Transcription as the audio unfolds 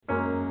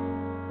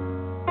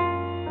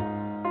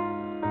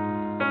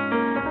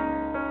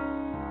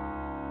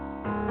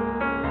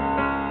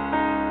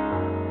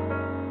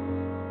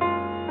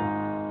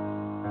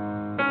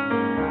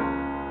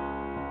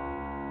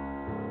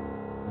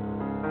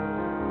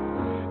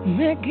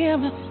Make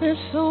everything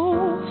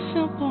so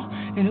simple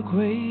in a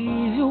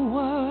crazy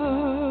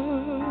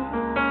world.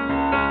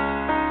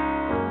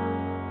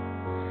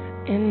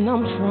 And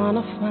I'm trying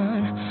to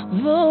find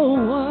the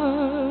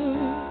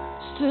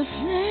words to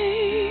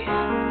say.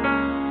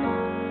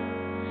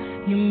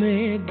 You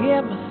make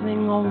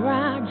everything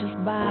alright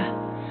just by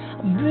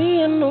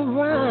being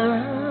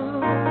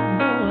around,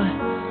 boy.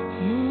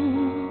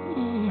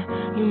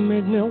 You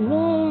make me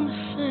wanna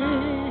sing.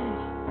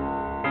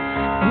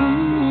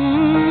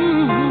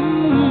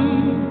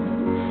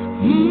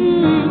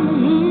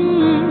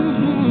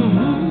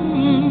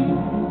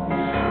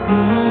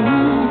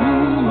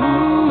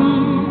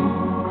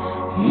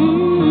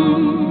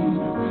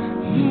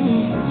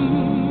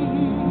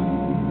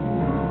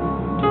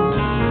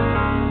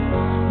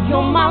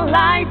 You're my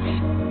light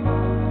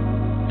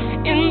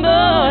in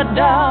the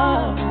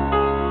dark,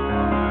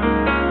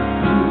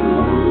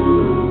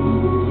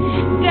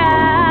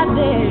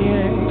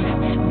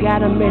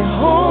 guiding me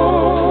home.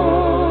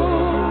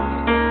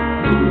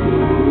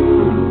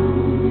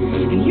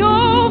 And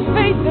your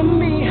faith in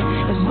me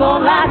is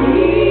all I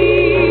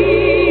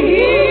need,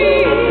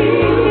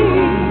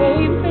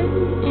 baby.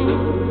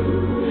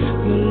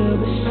 Your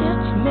love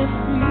sets me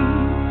free.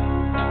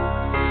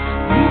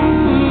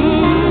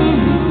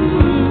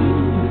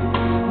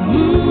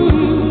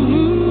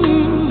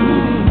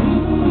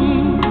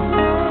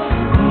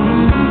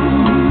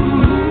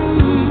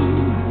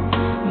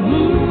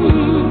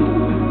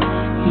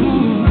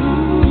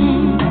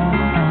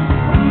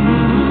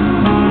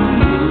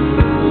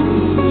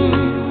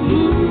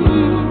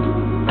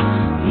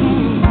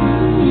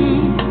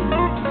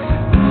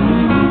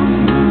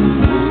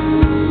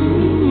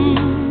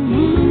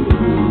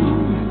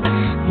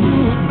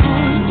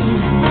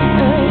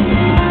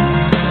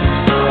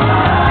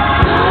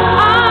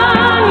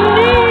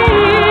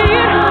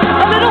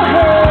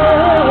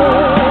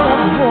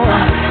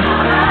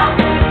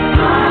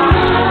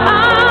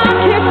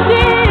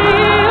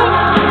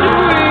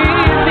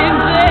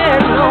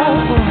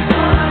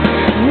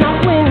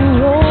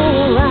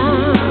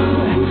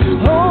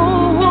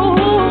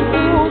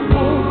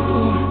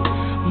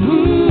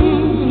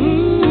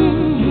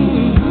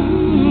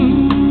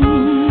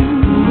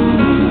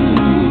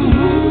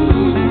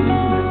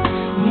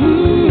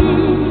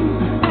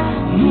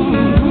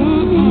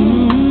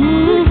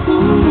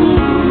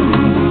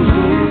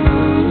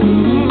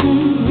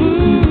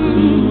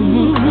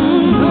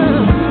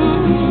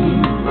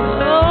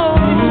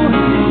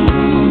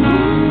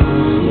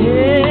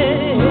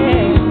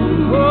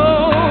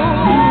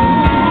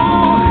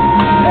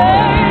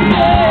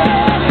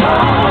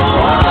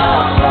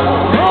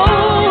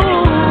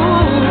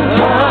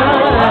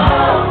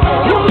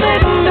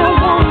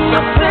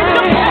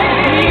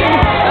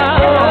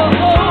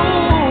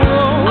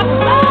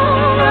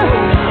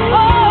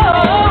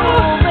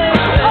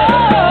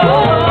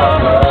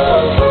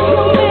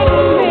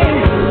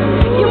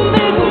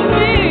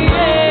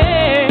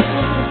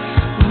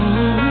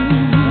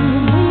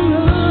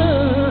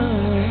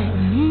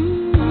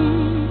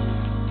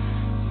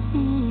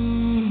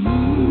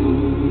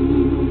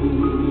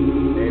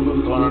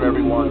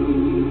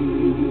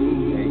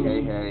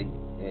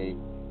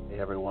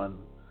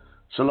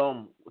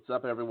 Shalom. What's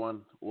up,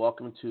 everyone?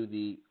 Welcome to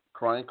the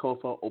Crying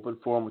Kofa Open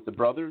Forum with the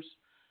Brothers,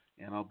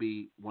 and I'll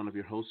be one of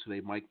your hosts today,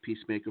 Mike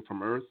Peacemaker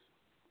from Earth,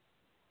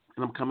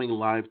 and I'm coming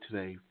live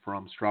today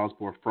from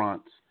Strasbourg,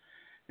 France,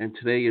 and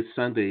today is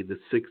Sunday, the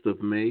 6th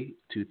of May,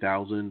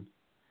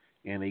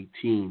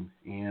 2018,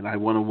 and I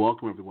want to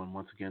welcome everyone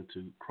once again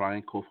to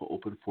Crying Kofa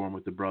Open Forum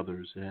with the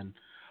Brothers, and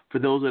for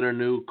those that are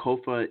new,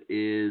 Kofa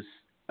is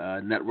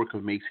a network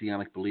of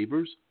Messianic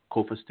believers.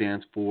 Kofa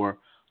stands for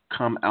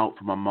Come Out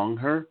From Among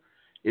Her.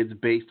 It's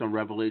based on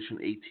Revelation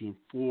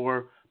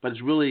 18:4, but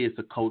it's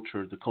the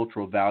culture, the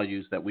cultural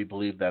values that we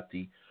believe that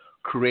the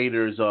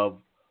creators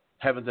of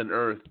heavens and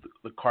earth,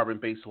 the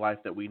carbon-based life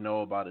that we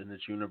know about in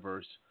this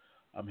universe,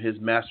 his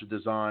master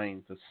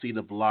design, the seed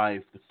of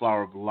life, the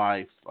flower of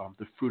life,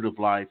 the fruit of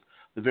life,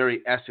 the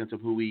very essence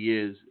of who he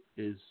is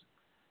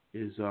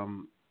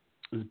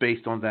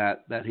based on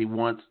that he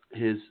wants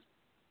his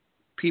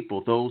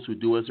people, those who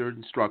do as they're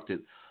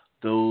instructed,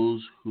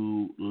 those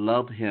who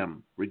love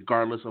him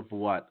regardless of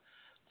what,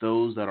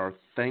 those that are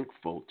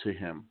thankful to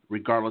him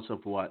regardless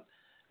of what,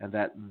 and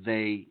that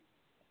they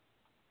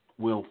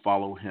will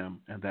follow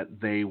him and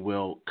that they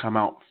will come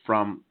out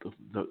from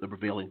the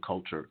prevailing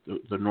culture,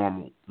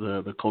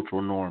 the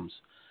cultural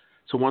norms.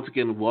 So once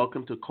again,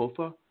 welcome to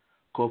Kofa.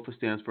 Kofa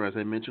stands for, as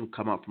I mentioned,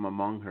 Come Out From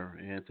Among Her,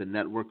 and it's a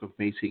network of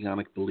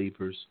Messianic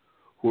believers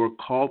who are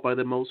called by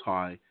the Most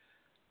High,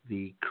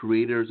 the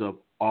creators of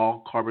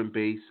all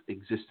carbon-based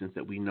existence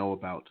that we know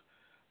about,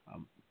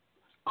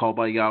 called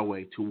by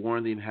Yahweh to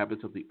warn the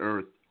inhabitants of the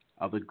earth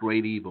of the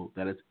great evil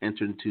that has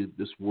entered into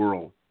this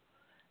world.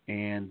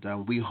 And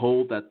we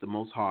hold that the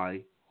Most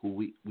High,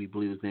 who we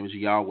believe his name is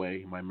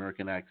Yahweh, in my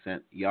American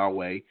accent,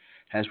 Yahweh,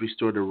 has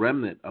restored a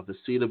remnant of the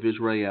seed of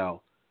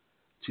Israel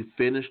to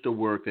finish the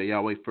work that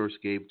Yahweh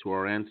first gave to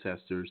our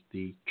ancestors,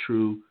 the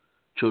true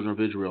children of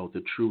Israel,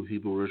 the true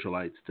Hebrew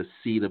Israelites, the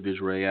seed of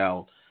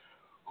Israel,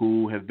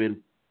 who have been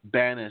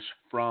banished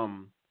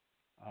from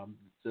um,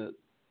 the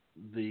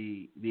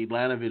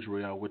land of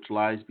Israel, which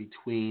lies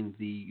between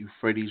the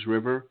Euphrates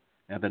River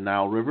and the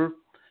Nile River.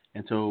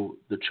 And so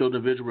the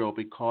children of Israel,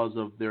 because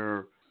of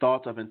their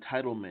thoughts of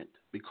entitlement,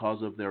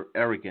 because of their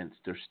arrogance,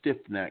 their stiff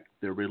neck,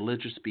 their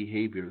religious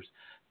behaviors,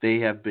 they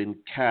have been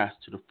cast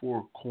to the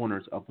four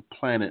corners of the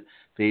planet.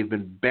 They've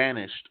been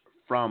banished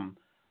from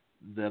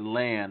the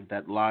land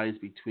that lies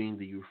between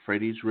the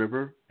Euphrates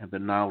River and the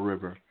Nile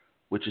River,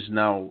 which is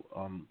now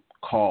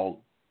called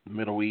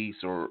Middle East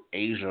or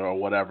Asia or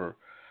whatever.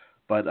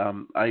 But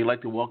I'd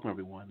like to welcome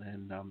everyone.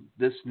 And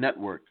this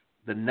network,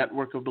 the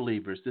Network of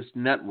Believers, this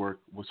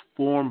network was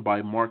formed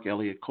by Mark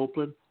Elliott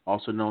Copeland,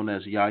 also known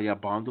as Yahya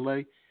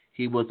Bondele.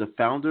 He was the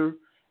founder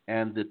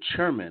and the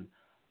chairman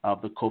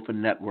of the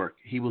Copeland Network.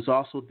 He was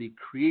also the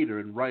creator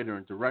and writer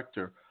and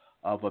director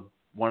of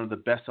one of the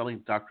best-selling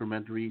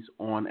documentaries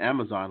on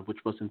Amazon, which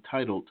was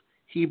entitled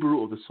Hebrew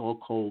or the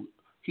So-Called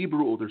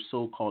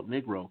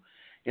Negro.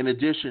 In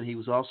addition, he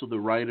was also the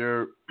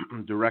writer,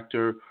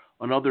 director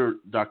on other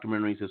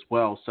documentaries as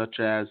well, such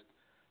as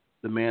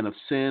The Man of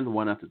Sin,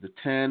 One After the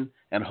 10,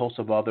 and a host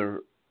of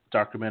other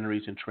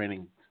documentaries and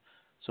trainings.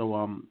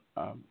 So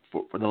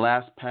for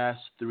the past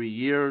 3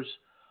 years,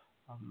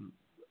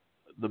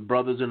 the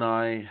brothers and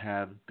I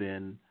have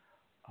been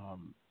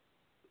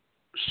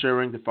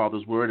sharing the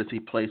Father's Word as He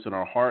placed in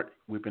our heart.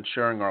 We've been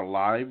sharing our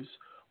lives.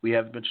 We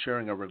haven't been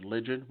sharing our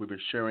religion. We've been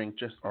sharing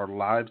just our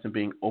lives and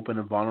being open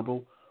and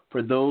vulnerable.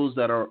 For those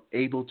that are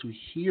able to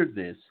hear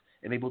this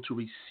and able to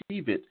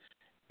receive it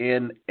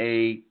in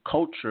a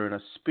culture and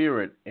a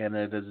spirit and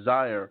a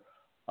desire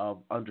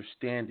of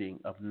understanding,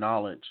 of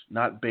knowledge,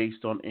 not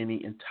based on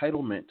any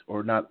entitlement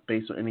or not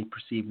based on any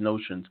perceived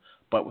notions,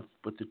 but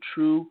with the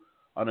true,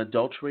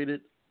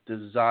 unadulterated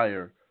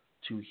desire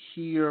to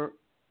hear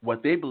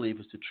what they believe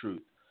is the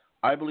truth.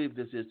 I believe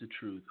this is the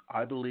truth.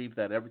 I believe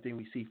that everything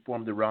we see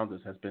formed around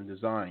us has been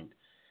designed,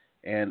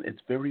 and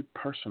it's very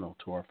personal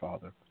to our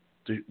Father,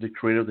 the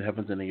creator of the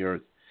heavens and the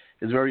earth.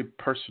 It's very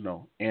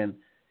personal, and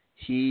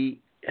He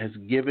has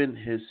given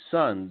His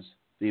sons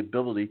the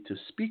ability to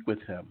speak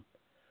with Him,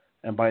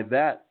 and by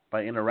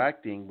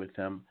interacting with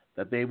Him,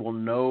 that they will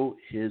know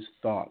His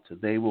thoughts,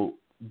 that they will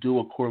do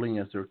according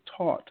as they're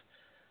taught,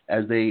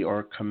 as they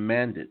are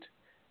commanded,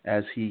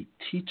 as He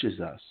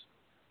teaches us.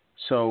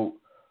 So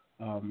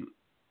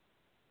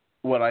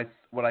what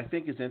I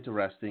think is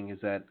interesting is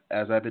that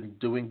as I've been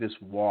doing this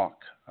walk,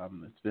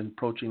 it's been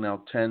approaching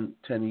now 10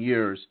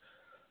 years,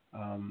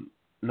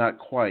 not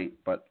quite,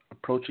 but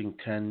approaching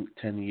 10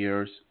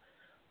 years,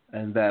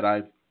 and that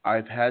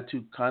I've had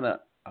to kind of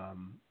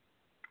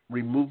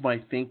remove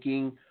my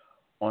thinking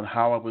on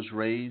how I was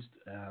raised.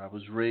 I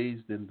was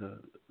raised in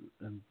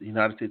the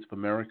United States of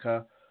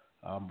America,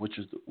 which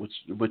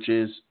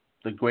is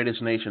the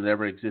greatest nation that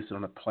ever existed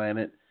on the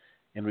planet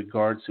in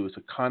regards to its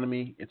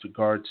economy, its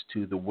regards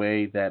to the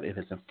way that it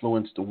has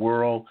influenced the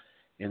world.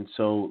 And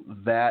so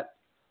that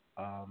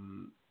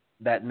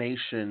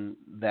nation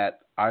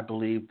that I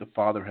believe the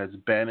Father has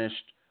banished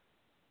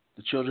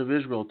the children of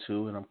Israel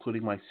to, and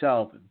including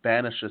myself,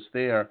 banished us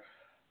there,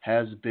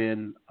 has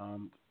been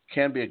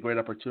can be a great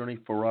opportunity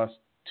for us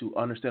to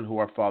understand who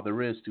our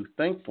Father is through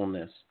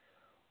thankfulness,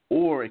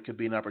 or it could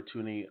be an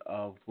opportunity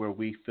of where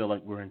we feel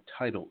like we're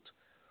entitled,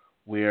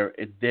 where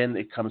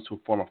it comes to a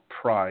form of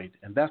pride.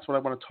 And that's what I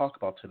want to talk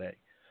about today.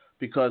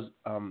 Because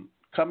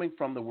coming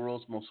from the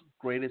world's most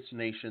greatest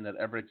nation that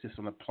ever exists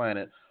on the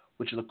planet,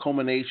 which is a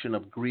culmination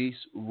of Greece,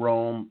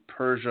 Rome,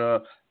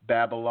 Persia,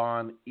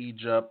 Babylon,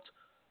 Egypt,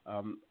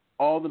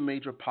 all the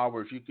major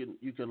powers,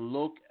 you can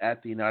look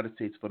at the United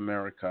States of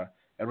America,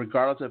 and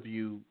regardless of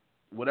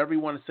whatever you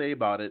want to say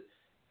about it,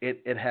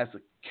 it has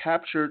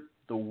captured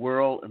the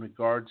world in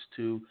regards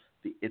to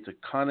its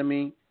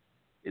economy,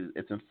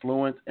 its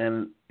influence,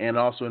 and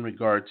also in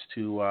regards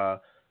to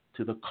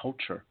the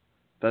culture.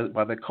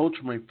 By the culture,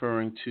 I'm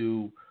referring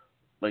to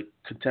like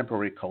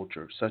contemporary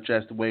culture, such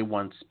as the way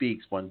one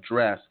speaks, one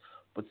dress,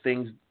 but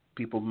things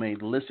people may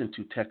listen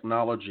to,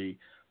 technology,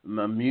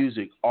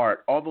 music,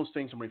 art, all those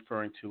things I'm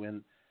referring to,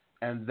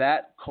 and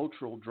that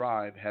cultural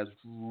drive has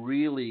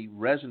really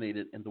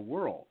resonated in the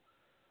world,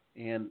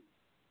 and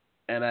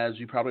as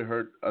you probably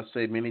heard us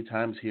say many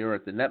times here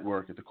at the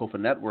network, at the Kofa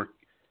Network.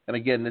 And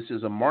again, this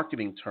is a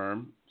marketing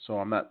term, so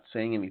I'm not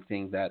saying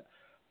anything that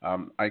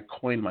I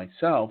coined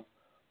myself,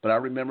 but I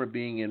remember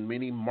being in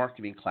many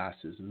marketing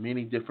classes,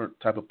 many different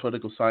type of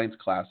political science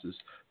classes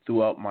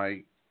throughout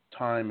my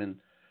time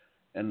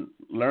and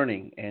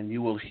learning. And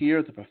you will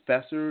hear the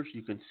professors,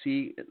 you can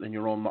see in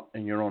your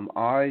own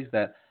eyes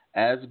that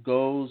as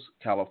goes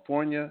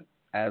California,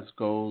 as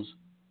goes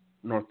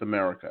North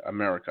America,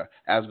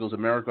 as goes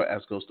America,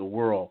 as goes the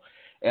world.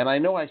 And I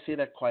know I say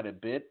that quite a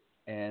bit,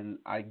 and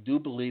I do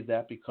believe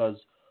that because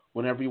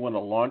whenever you want to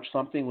launch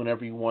something,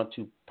 whenever you want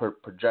to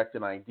project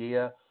an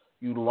idea,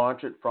 you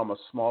launch it from a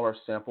smaller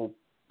sample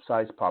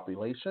size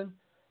population,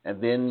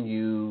 and then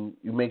you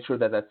make sure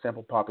that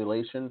sample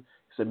population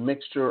is a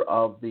mixture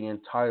of the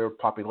entire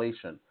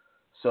population.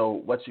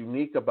 So what's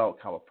unique about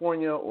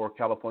California or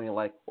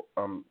California-like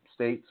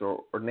states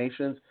or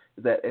nations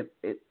is that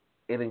it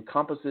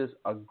encompasses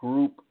a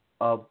group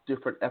of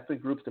different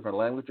ethnic groups, different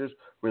languages,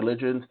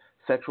 religions,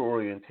 sexual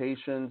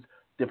orientations,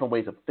 different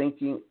ways of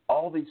thinking,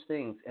 all these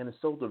things, and it's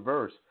so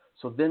diverse.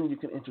 So then you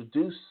can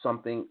introduce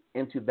something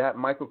into that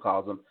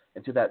microcosm,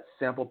 into that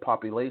sample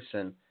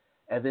population,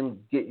 and then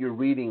get your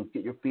readings,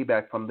 get your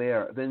feedback from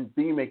there. Then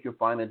you make your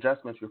fine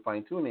adjustments, your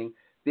fine tuning.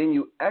 Then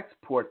you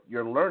export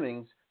your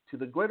learnings to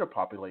the greater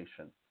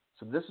population.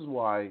 So this is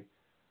why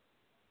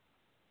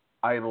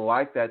I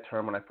like that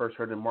term when I first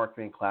heard it in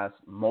marketing class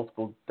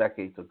multiple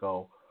decades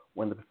ago,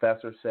 when the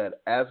professor said,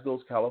 as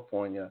goes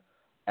California,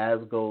 as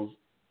goes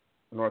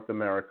North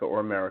America or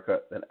America,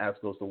 then as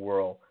goes the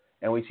world.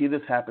 And we see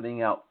this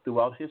happening out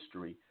throughout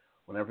history.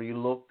 Whenever you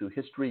look through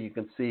history, you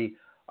can see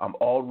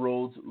all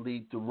roads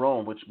lead to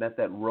Rome, which meant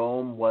that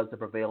Rome was the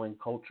prevailing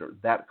culture.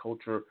 That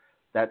culture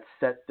that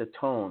set the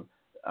tone.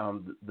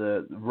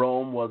 The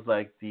Rome was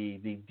like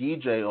the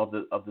DJ of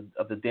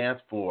the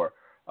dance floor.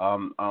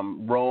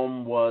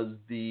 Rome was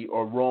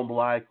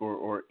Rome-like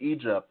or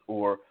Egypt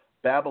or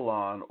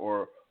Babylon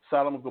or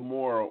Sodom and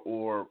Gomorrah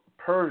or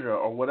Persia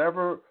or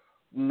whatever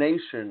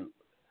nation,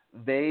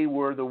 they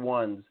were the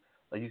ones.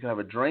 Like you can have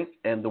a drink,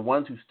 and the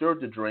ones who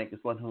stirred the drink is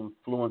one who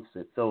influenced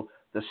it. So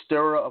the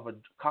stirrer of a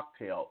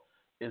cocktail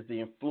is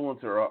the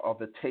influencer of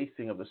the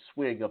tasting of the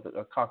swig of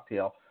a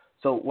cocktail.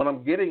 So what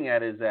I'm getting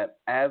at is that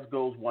as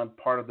goes one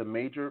part of the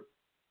major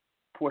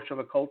portion of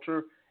a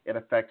culture, it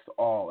affects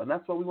all. And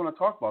that's what we want to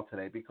talk about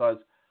today, because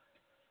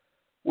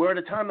we're at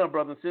a time now,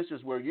 brothers and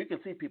sisters, where you can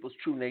see people's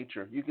true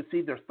nature. You can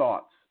see their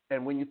thoughts.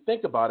 And when you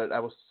think about it, I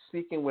was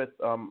speaking with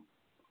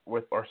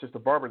our sister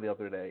Barbara the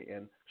other day,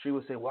 and she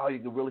would say, wow, you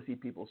can really see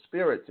people's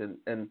spirits.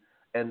 And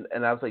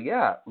I was like,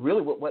 yeah,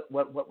 really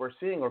what we're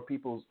seeing are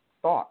people's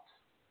thoughts.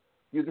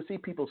 You can see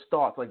people's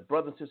thoughts, like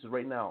brothers and sisters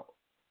right now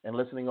and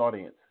listening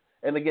audience.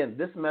 And again,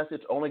 this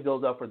message only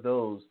goes out for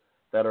those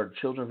that are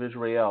children of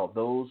Israel,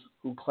 those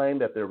who claim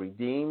that they're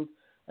redeemed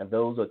and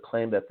those that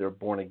claim that they're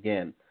born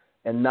again.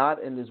 And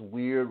not in this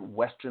weird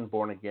Western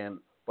born again,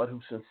 but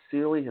who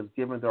sincerely has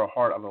given their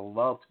heart out of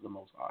love to the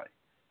Most High.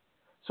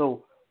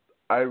 So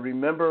I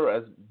remember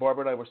as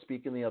Barbara and I were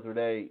speaking the other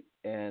day,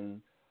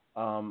 and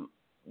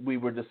we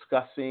were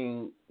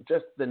discussing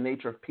just the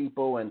nature of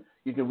people, and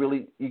you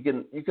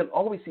can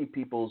always see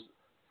people's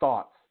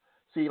thoughts.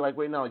 See, like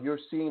right now, you're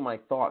seeing my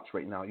thoughts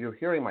right now. You're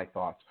hearing my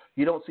thoughts.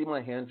 You don't see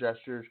my hand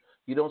gestures.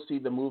 You don't see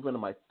the movement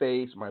of my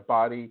face, my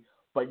body,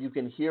 but you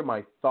can hear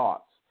my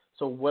thoughts.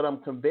 So what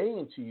I'm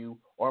conveying to you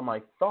are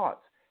my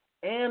thoughts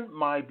and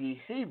my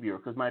behavior,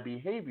 because my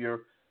behavior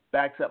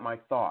backs up my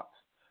thoughts.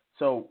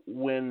 So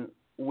when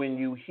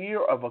you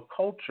hear of a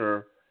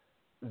culture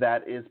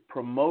that is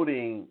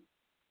promoting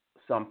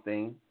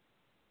something,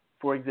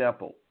 for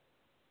example,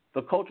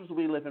 the cultures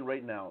we live in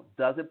right now,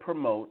 does it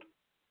promote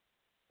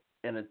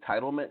an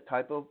entitlement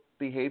type of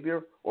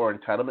behavior or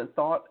entitlement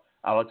thought?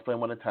 I'll explain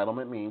what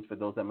entitlement means for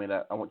those that may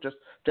not. I want just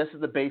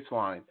as a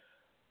baseline.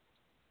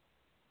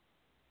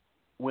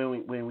 When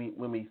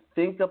we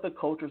think of the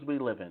cultures we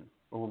live in,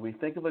 or when we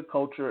think of a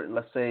culture,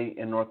 let's say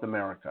in North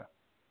America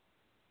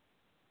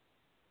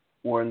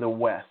or in the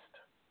West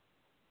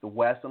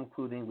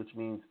including, which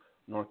means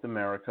North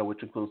America,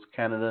 which includes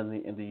Canada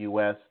and the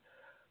U.S.,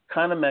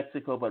 kind of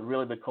Mexico, but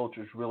really the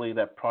culture is really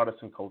that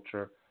Protestant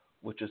culture,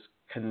 which is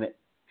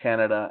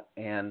Canada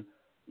and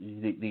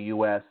the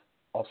U.S.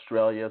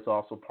 Australia is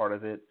also part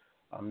of it.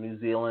 New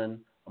Zealand,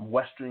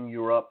 Western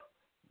Europe,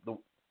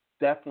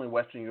 definitely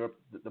Western Europe,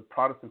 the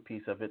Protestant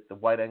piece of it, the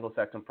white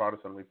Anglo-Saxon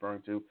Protestant I'm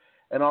referring to,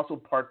 and also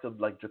parts of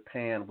like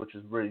Japan, which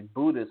is really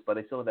Buddhist, but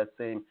they still have that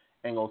same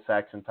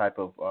Anglo-Saxon type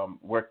of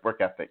work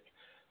ethic.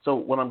 So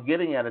what I'm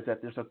getting at is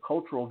that there's a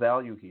cultural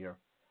value here,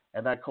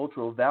 and that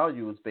cultural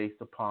value is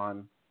based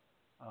upon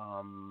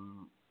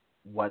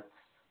what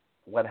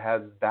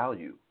has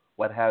value,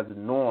 what has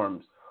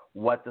norms,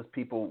 what's the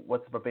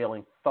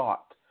prevailing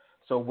thought.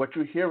 So what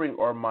you're hearing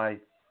are my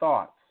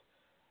thoughts.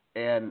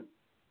 And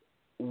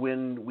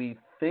when we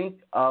think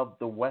of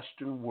the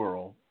Western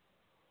world,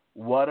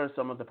 what are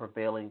some of the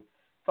prevailing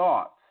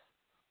thoughts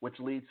which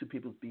leads to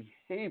people's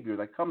behavior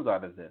that comes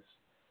out of this?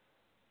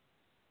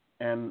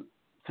 And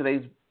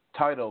today's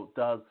title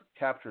does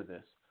capture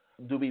this.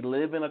 Do we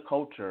live in a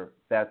culture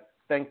that's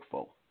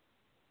thankful?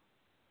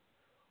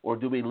 Or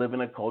do we live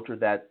in a culture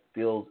that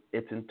feels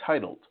it's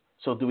entitled?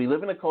 So do we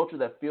live in a culture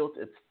that feels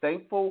it's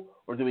thankful,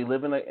 or do we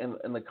live in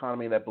an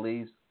economy that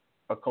believes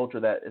a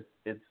culture that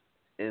is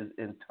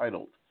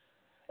entitled?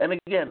 And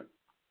again,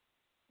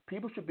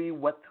 people should be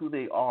who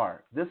they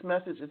are. This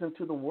message isn't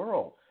to the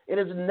world. It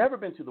has never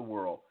been to the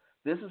world.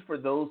 This is for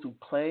those who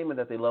claim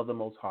that they love the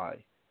Most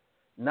High.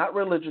 Not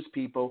religious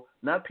people,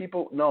 not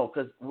people, no,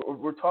 because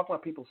we're talking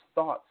about people's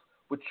thoughts,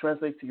 which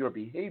translates to your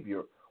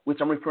behavior, which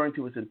I'm referring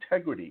to as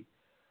integrity.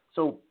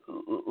 So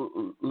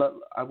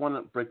I want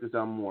to break this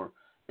down more.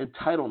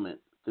 Entitlement,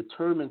 the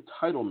term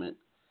entitlement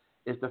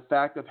is the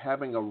fact of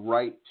having a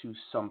right to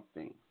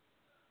something,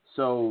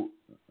 So,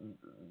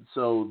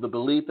 so the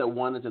belief that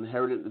one is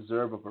inherited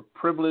deserve of a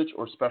privilege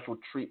or special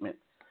treatment.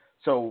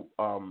 So,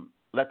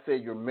 let's say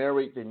you're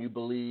married, then you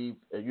believe.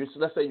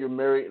 Let's say you're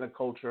married in a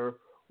culture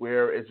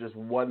where it's just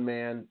one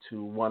man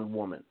to one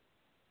woman.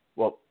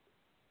 Well,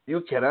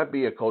 you cannot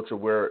be a culture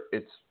where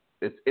it's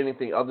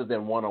anything other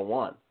than one on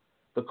one.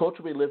 The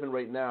culture we live in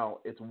right now,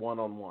 it's one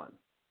on one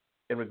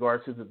in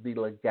regards to the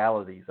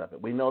legalities of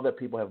it. We know that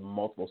people have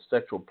multiple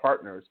sexual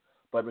partners,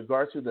 but in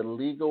regards to the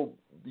legal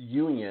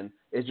union,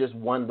 it's just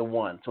one to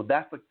one. So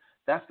that's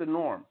the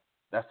norm.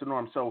 That's the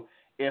norm. So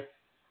if,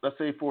 let's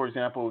say for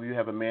example, you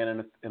have a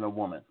man and a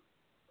woman,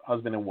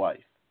 husband and wife,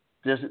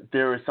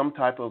 there is some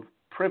type of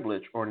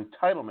privilege or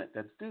entitlement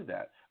that's due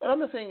that. And I'm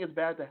not saying it's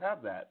bad to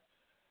have that.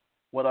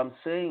 What I'm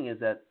saying is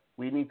that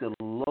we need to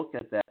look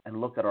at that and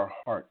look at our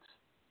hearts,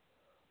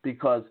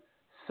 because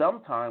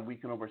sometimes we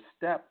can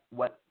overstep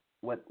what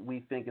we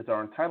think is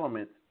our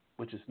entitlement,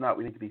 which is not.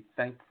 We need to be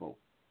thankful.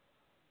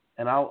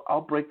 And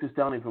I'll break this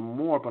down even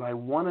more, but I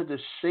wanted to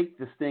shake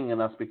this thing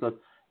in us because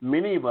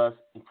many of us,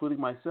 including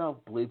myself,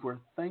 believe we're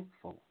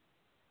thankful.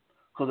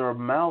 Because our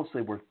mouths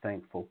say we're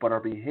thankful, but our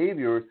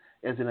behavior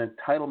is an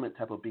entitlement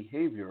type of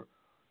behavior.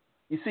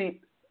 You see,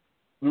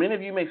 many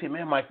of you may say,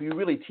 man, Mike, you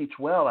really teach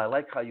well. I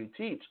like how you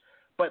teach.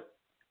 But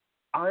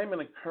I'm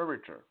an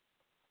encourager.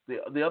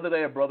 The other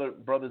day,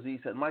 Brother Z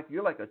said, Mike,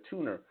 you're like a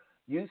tuner.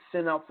 You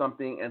send out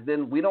something, and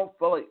then I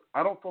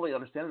don't fully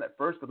understand it at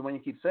first, but when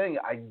you keep saying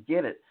it, I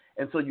get it.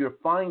 And so you're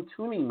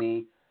fine-tuning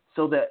me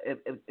so that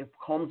it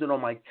hones in on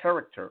my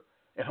character.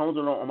 It hones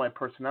in on my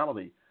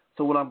personality.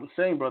 So what I'm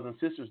saying, brothers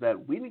and sisters,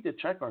 that we need to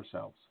check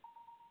ourselves.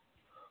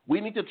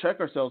 We need to check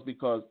ourselves,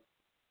 because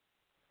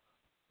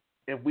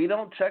if we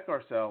don't check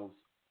ourselves,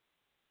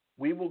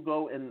 we will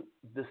go in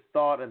this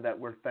thought and that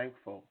we're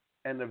thankful.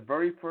 And the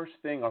very first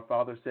thing our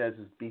Father says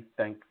is be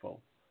thankful.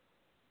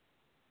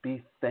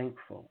 Be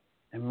thankful.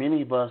 And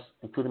many of us,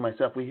 including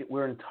myself,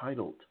 we're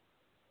entitled.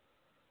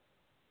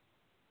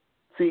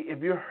 See,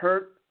 if you're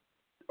hurt,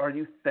 are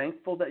you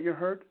thankful that you're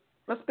hurt?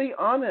 Let's be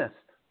honest.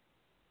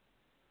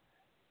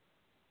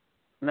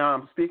 Now,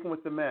 I'm speaking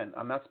with the men.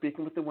 I'm not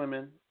speaking with the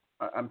women.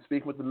 I'm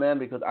speaking with the men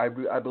because I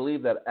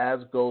believe that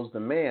as goes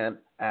the man,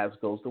 as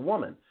goes the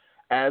woman.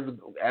 As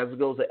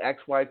goes the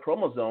XY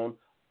chromosome,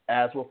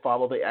 as will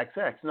follow the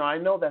XX. Now, I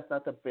know that's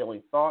not the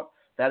prevailing thought.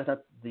 That is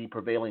not the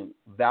prevailing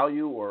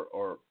value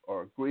or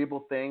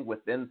agreeable thing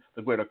within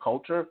the greater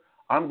culture.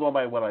 I'm going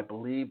by what I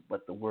believe,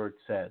 what the Word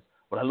says.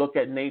 When I look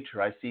at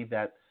nature, I see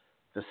that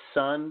the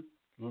sun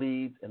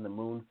leads and the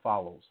moon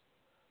follows.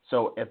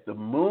 So if the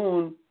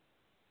moon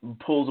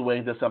pulls away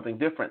into something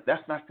different,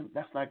 that's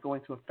not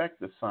going to affect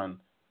the sun.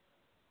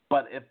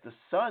 But if the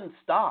sun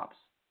stops,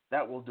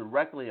 that will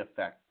directly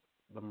affect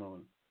the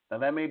moon. Now,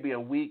 that may be a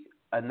weak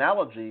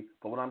analogy,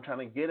 but what I'm trying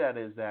to get at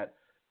is that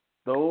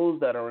those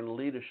that are in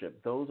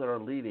leadership, those that are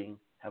leading,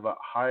 have a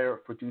higher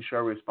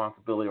fiduciary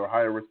responsibility or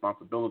higher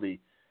responsibility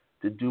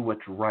to do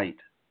what's right.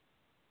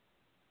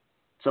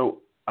 So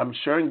I'm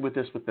sharing with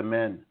the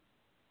men.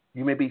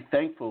 You may be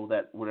thankful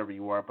that whatever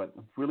you are, but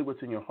really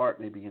what's in your heart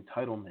may be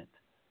entitlement.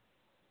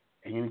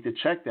 And you need to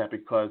check that,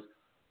 because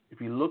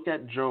if you look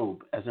at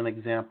Job as an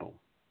example,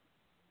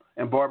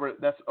 and Barbara,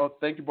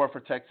 thank you,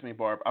 Barbara, for texting me,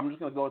 Barb. I'm just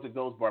going to go as it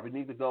goes, Barb. You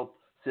need to go,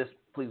 sis,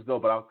 please go,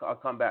 but I'll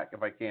come back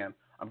if I can.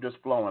 I'm just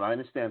flowing. I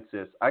understand,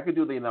 sis. I could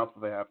do the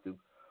announcement if I have to.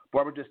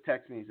 Barbara just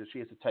texted me that she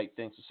has to type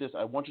things. So, sis,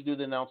 I want you to do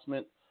the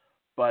announcement,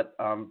 but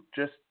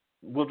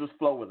we'll just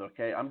flow with it,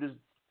 okay? I'm just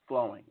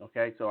flowing,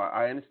 okay? So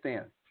I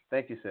understand.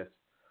 Thank you, sis.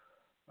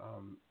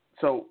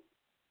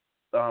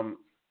 Let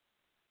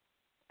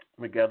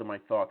me gather my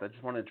thoughts. I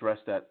just want to address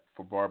that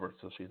for Barbara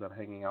so she's not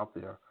hanging out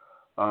there.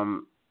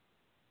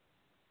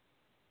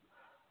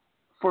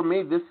 For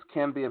me, this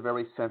can be a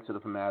very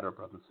sensitive matter,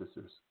 brothers and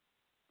sisters,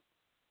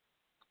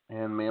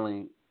 and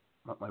mainly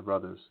my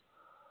brothers,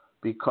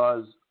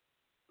 because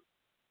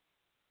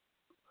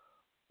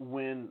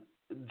when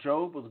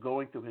Job was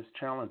going through his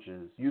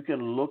challenges, you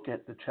can look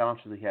at the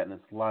challenges he had in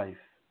his life,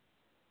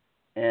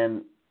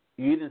 and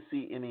you didn't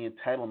see any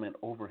entitlement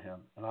over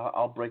him. And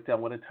I'll break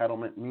down what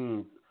entitlement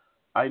means.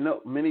 I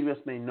know many of us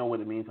may know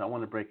what it means. I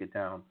want to break it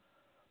down,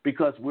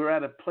 because we're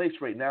at a place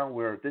right now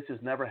where this has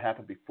never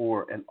happened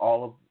before in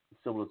all of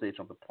civilization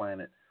of the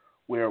planet,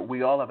 where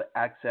we all have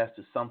access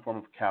to some form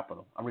of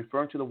capital. I'm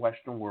referring to the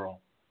Western world.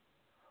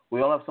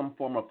 We all have some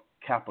form of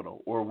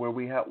capital, or where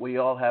we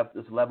all have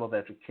this level of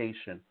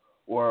education,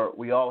 or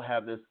we all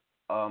have this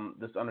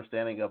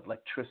understanding of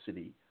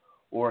electricity,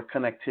 or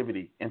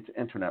connectivity,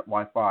 internet,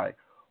 Wi-Fi,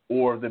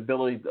 or the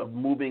ability of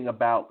moving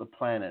about the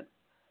planet.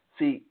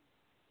 See,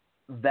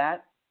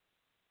 that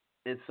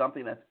is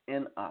something that's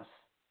in us.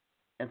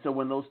 And so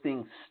when those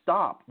things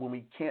stop, when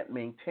we can't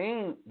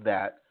maintain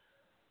that,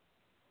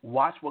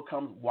 watch what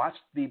comes. Watch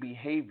the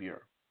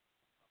behavior.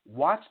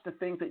 Watch the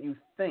things that you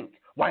think.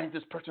 Why isn't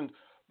this person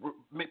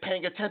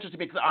paying attention to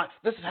me? Because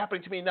this is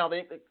happening to me now.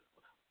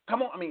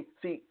 Come on. I mean,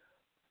 see,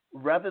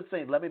 rather than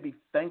saying, let me be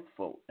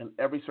thankful in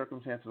every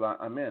circumstance that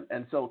I'm in.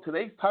 And so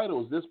today's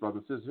title is this,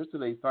 brothers and sisters.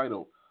 Here's today's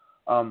title.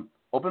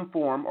 Open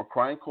forum, or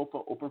crying cold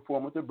for open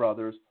forum with their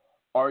brothers.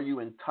 Are you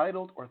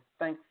entitled or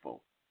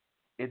thankful?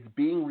 It's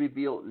being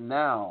revealed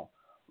now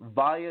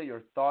via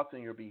your thoughts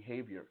and your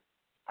behavior.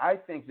 I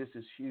think this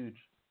is huge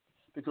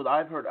because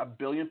I've heard a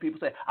billion people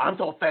say, I'm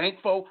so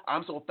thankful,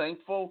 I'm so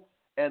thankful.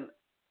 And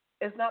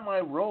it's not my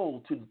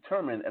role to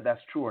determine if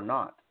that's true or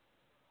not.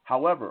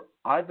 However,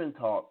 I've been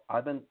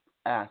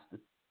asked to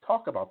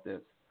talk about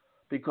this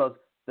because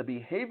the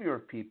behavior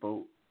of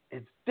people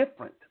is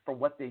different from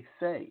what they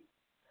say.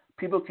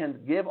 People can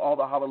give all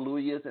the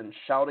hallelujahs and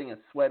shouting and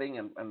sweating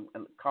and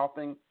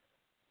coughing,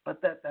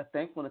 but that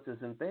thankfulness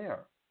isn't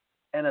there.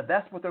 And if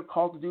that's what they're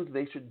called to do,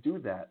 they should do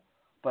that.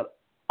 But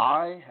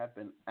I have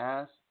been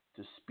asked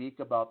to speak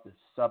about this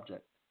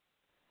subject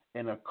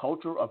in a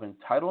culture of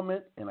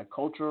entitlement, in a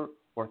culture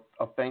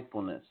of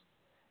thankfulness.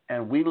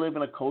 And we live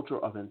in a culture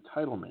of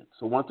entitlement.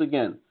 So once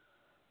again,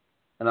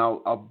 and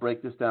I'll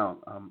break this down.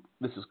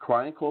 This is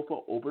Crying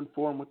Kofa, open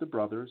forum with the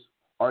brothers.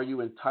 Are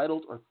you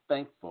entitled or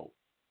thankful?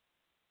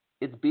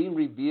 It's being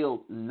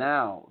revealed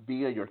now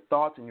via your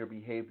thoughts and your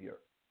behavior.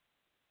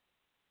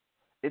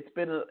 It's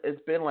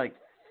been like,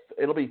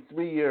 it'll be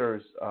 3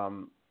 years.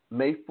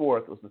 May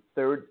 4th was the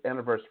third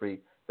anniversary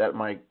that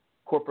my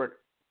corporate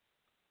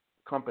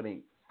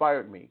company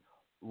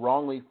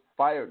wrongly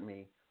fired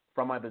me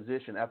from my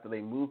position after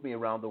they moved me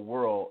around the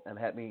world and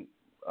had me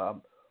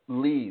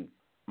leave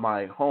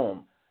my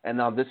home. And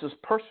now this is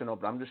personal,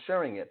 but I'm just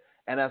sharing it.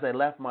 And as I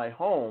left my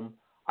home,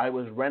 I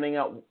was renting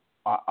out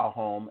a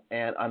home,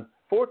 and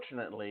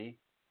unfortunately,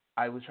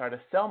 I was trying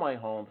to sell my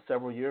home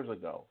several years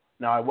ago.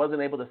 Now, I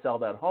wasn't able to sell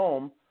that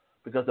home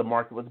because the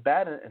market was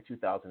bad in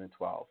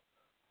 2012.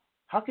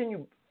 How can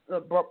you,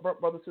 brothers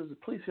and sisters,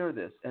 please hear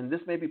this, and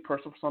this may be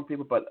personal for some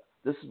people, but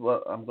this is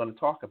what I'm going to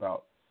talk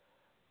about.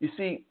 You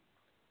see,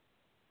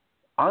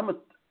 I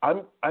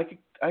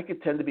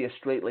could tend to be a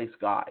straight-laced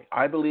guy.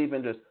 I believe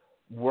in just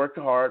work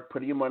hard,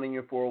 putting your money in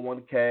your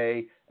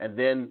 401k, and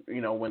then,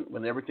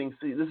 when everything,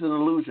 this is an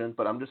illusion,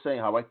 but I'm just saying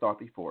how I thought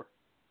before.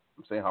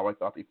 You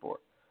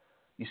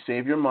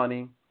save your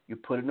money, you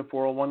put it in a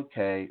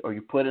 401k, or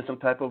you put it in some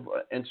type of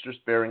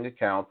interest-bearing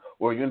account,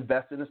 or you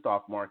invest in the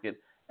stock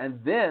market,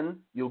 and then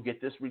you'll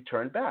get this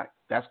return back.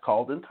 That's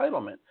called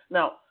entitlement.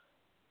 Now,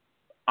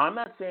 I'm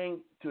not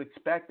saying to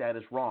expect that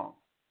is wrong.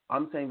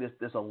 I'm saying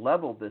there's a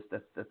level of this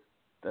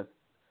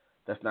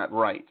that's not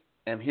right.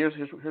 And here's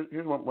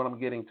what I'm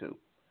getting to.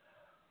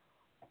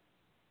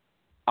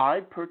 I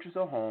purchased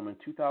a home in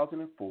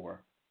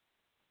 2004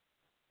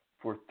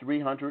 for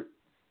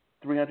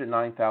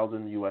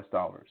 $309,000 US.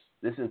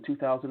 This is in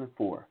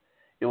 2004.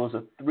 It was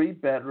a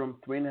 3-bedroom,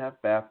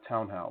 3.5-bath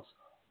townhouse,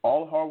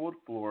 all hardwood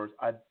floors.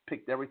 I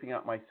picked everything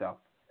out myself.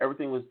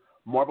 Everything was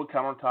marble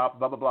countertop,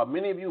 blah, blah, blah.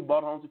 Many of you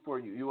bought homes before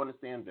you. You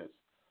understand this.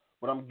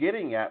 What I'm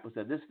getting at was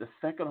that this is the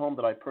second home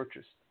that I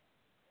purchased.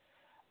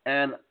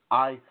 And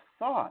I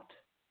thought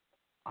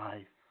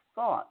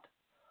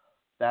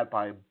that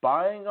by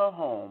buying a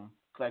home,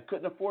 because I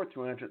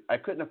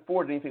couldn't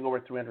afford anything over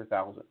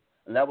 $300,000,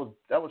 and that was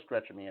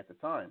stretching me at the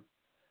time.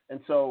 And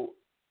so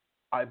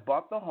I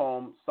bought the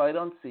home sight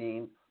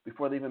unseen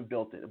before they even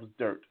built it. It was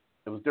dirt.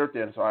 It was dirt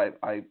there. And so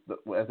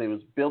as they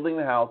was building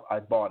the house, I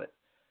bought it.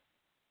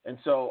 And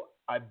so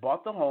I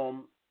bought the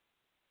home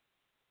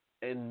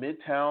in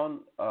Midtown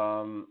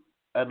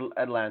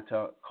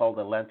Atlanta called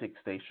Atlantic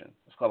Station.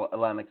 It's called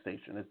Atlantic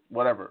Station. It's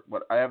whatever.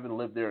 I haven't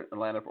lived there in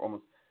Atlanta for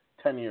almost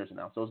 10 years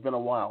now, so it's been a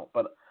while.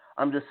 But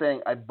I'm just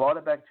saying I bought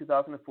it back in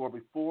 2004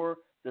 before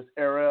this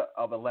era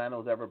of Atlanta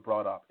was ever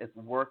brought up. It's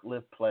work,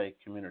 live, play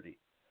community.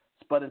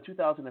 But in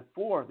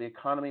 2004, the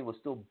economy was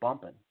still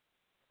bumping.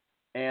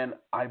 And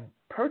I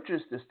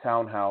purchased this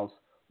townhouse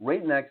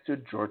right next to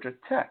Georgia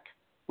Tech,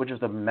 which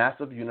is a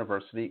massive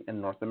university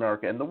in North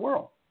America and the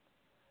world.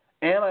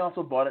 And I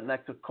also bought it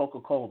next to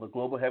Coca-Cola, the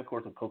global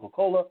headquarters of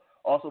Coca-Cola,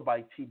 also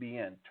by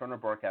TBN, Turner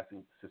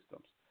Broadcasting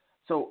Systems.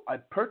 So I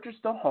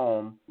purchased a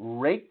home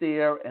right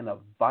there in a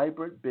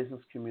vibrant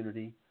business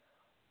community,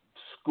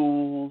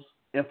 schools,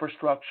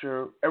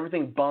 infrastructure,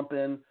 everything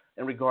bumping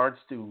in regards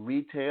to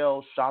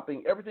retail,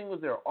 shopping, everything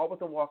was there, all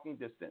within walking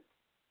distance.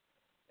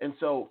 And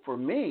so for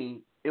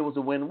me, it was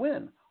a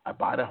win-win. I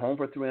bought a home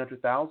for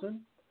 $300,000,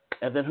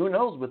 and then who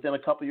knows, within a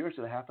couple of years,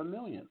 to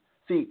 $500,000.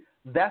 See,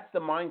 that's the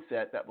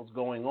mindset that was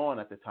going on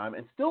at the time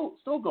and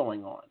still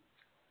going on.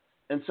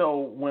 And so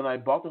when I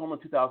bought the home in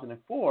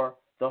 2004,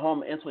 the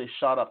home instantly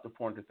shot up to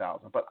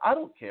 $400,000. But I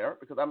don't care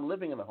because I'm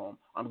living in the home.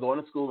 I'm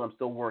going to school and I'm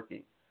still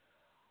working.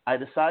 I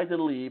decided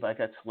to leave. I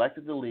got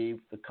selected to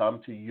leave to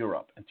come to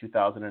Europe in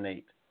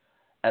 2008.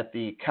 At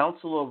the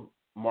counsel of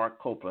Mark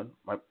Copeland,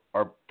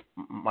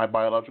 my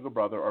biological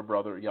brother, our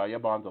brother, Yaya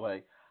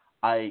Bondele,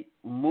 I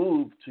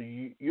moved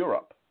to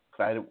Europe.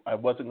 I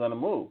wasn't going to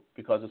move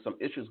because of some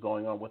issues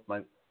going on with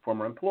my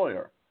former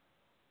employer.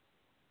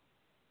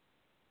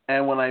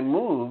 And when I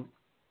moved,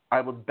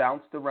 I was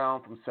bounced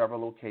around from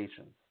several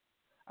locations.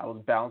 I was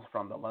bounced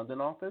from the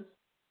London office,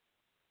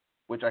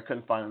 which I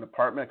couldn't find an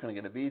apartment, I couldn't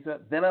get a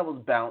visa. Then I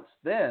was bounced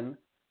to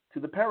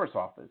the Paris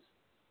office.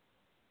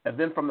 And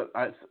then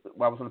I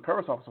was in the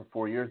Paris office for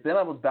 4 years. Then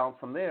I was bounced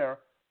from there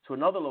to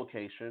another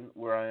location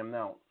where I am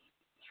now,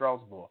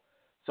 Strasbourg.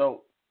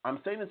 So I'm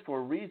saying this for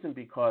a reason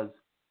because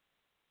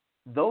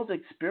those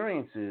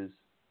experiences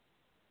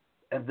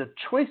and the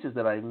choices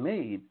that I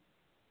made,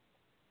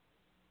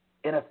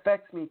 it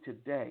affects me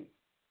today.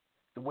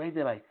 The way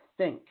that I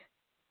think,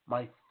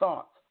 my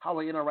thoughts, how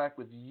I interact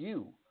with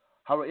you,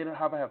 how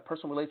I have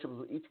personal relationships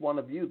with each one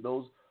of you,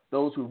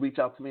 those who reach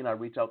out to me and I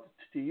reach out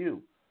to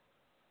you.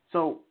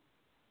 So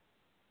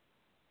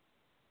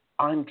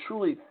I'm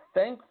truly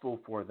thankful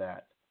for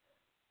that,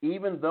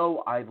 even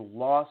though I've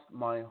lost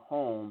my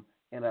home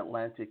in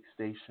Atlantic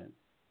Station.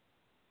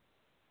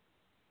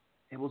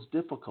 It was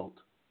difficult.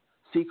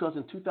 See, because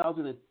in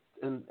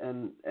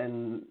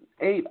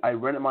 2008, I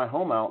rented my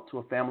home out to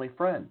a family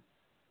friend.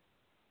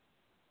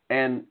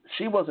 And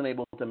she wasn't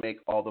able to make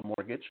all the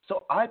mortgage,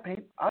 so I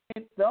paid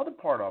the other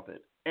part of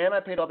it, and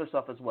I paid other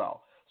stuff as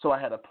well. So I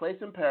had a place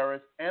in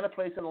Paris and a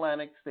place in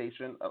Atlantic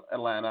Station,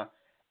 Atlanta,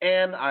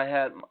 and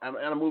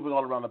I'm moving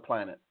all around the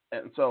planet.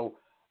 And so,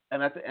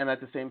 at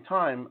the same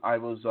time, I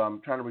was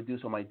trying to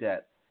reduce all my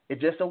debt.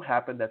 It just so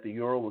happened that the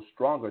euro was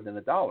stronger than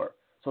the dollar,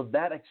 so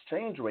that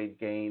exchange rate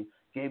gain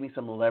gave me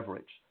some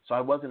leverage. So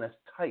I wasn't as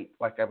tight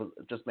like I was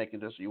just making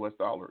just U.S.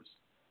 dollars.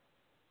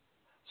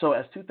 So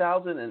as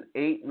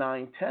 2008,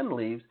 9, 10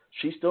 leaves,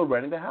 she's still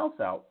renting the house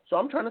out. So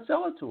I'm trying to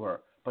sell it to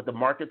her, but the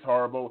market's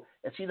horrible,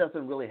 and she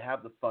doesn't really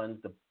have the funds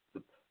to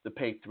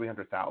pay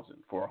 $300,000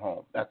 for a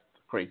home. That's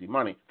crazy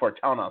money for a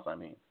townhouse, I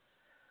mean.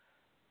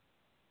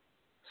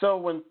 So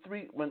when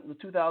the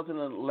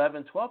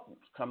 2011-12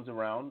 comes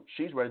around,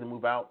 she's ready to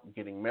move out,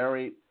 getting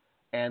married,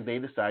 and they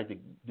decide to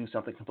do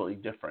something completely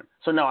different.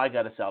 So now I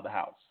got to sell the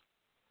house.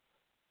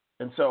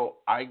 And so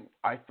I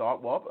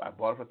thought, well, I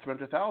bought it for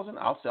 $300,000.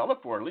 I'll sell it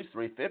for at least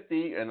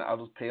 $350,000, and I'll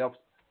just pay off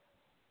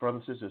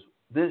brothers and sisters.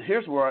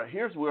 Here's where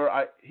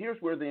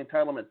the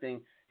entitlement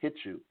thing hits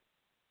you.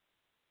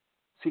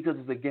 See, because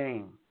it's a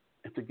game.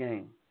 It's a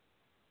game.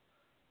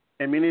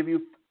 And many of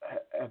you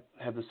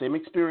have the same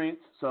experience.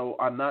 So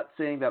I'm not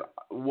saying that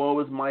woe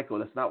is Michael.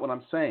 That's not what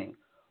I'm saying.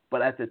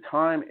 But at the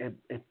time,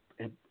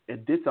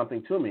 it did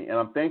something to me, and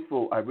I'm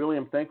thankful. I really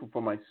am thankful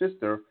for my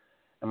sister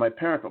and my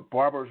parents. But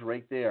Barbara's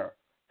right there,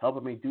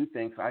 helping me do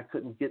things I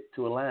couldn't get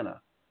to Atlanta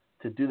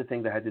to do the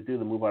things I had to do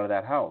to move out of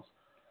that house.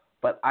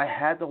 But I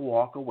had to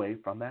walk away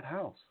from that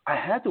house. I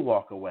had to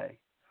walk away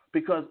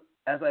because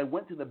as I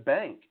went to the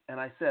bank and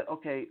I said,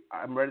 okay,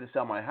 I'm ready to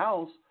sell my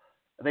house,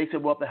 they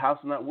said, well, the house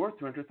is not worth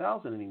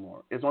 $300,000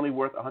 anymore. It's only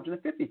worth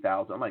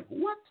 $150,000. I'm like,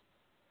 what?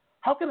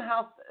 How can a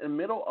house in the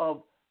middle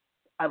of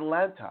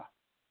Atlanta?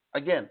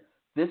 Again,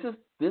 this is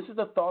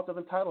the thought of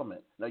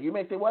entitlement. Now, you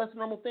may say, well, it's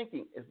normal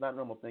thinking. It's not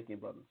normal thinking,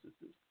 brothers and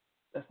sisters.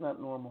 That's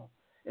not normal.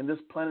 And this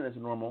planet is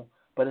normal,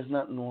 but it's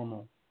not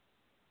normal.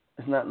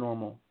 It's not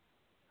normal.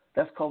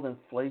 That's called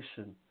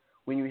inflation.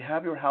 When you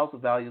have your house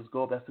values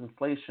go up, that's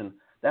inflation.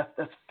 That's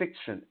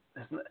fiction.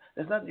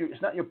 It's not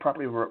your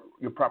property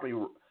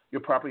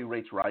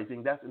rates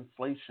rising. That's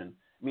inflation.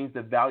 It means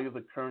the value of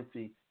the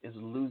currency is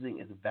losing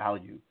its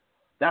value.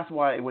 That's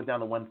why it went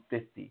down to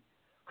 150.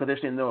 Because they're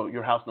saying, no,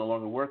 your house no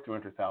longer worth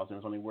 $300,000.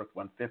 It's only worth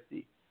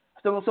 150.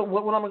 I said, well, so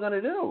what am I going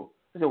to do?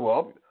 They said,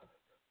 well,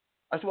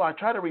 I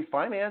try to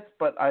refinance,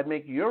 but I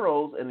make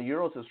euros, and the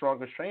euro is a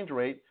stronger exchange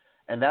rate.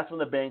 And that's when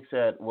the bank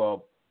said,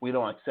 well, we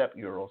don't accept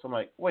euros. I'm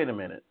like, wait a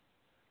minute.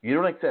 You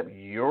don't accept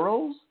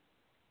euros?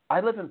 I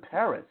live in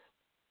Paris.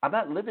 I'm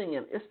not living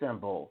in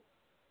Istanbul.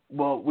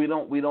 Well, we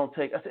don't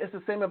take. It's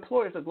the same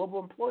employer. It's a global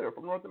employer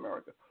from North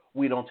America.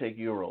 We don't take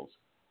euros.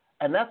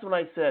 And that's when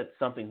I said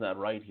something's not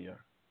right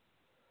here.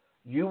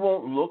 You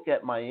won't look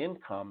at my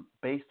income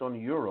based on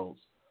euros,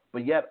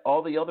 but yet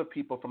all the other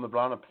people from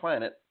the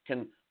planet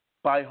can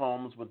buy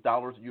homes with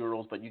dollars,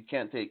 euros, but you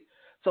can't take.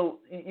 So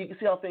you can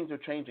see how things are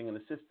changing in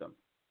the system.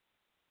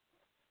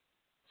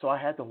 So I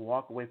had to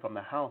walk away from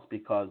the house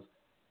because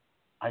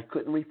I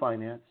couldn't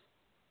refinance.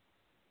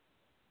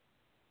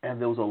 And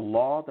there was a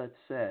law that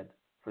said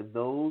for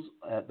those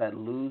that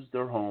lose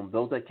their home,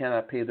 those that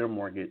cannot pay their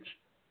mortgage,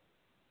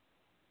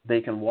 they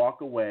can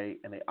walk away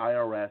and the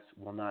IRS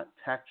will not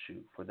tax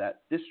you for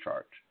that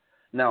discharge.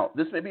 Now,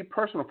 this may be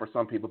personal for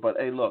some people, but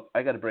hey, look,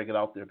 I got to break it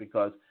out there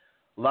because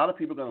a lot of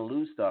people are going to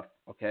lose stuff,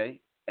 okay?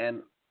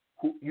 And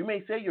you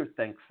may say you're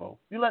thankful.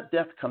 You let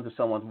death come to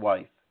someone's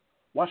wife.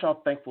 Watch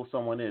how thankful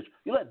someone is.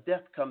 You let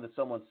death come to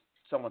someone's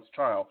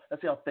child.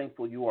 Let's see how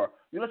thankful you are.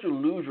 You let you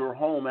lose your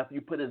home after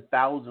you put in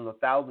thousands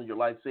of your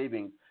life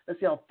savings. Let's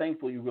see how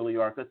thankful you really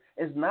are. Because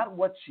it's not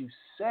what you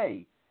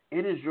say.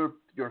 It is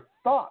your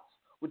thoughts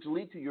which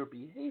lead to your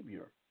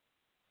behavior.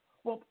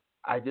 Well,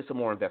 I did some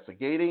more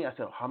investigating. I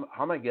said, how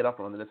am I get up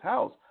from under this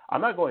house?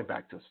 I'm not going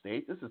back to the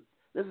States.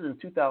 This is in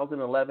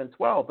 2011,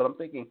 12. But I'm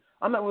thinking,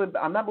 I'm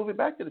not moving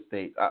back to the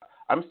States.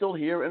 I'm still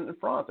here in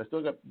France. I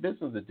still got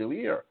business to do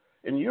here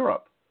in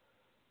Europe.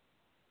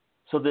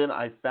 So then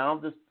I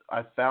found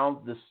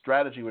this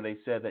strategy where they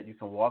said that you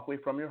can walk away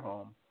from your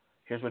home.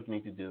 Here's what you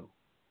need to do.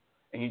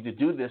 And you need to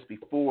do this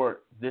before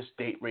this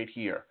date right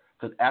here.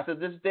 Because after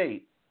this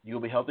date, you'll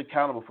be held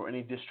accountable for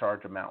any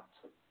discharge amounts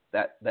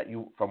that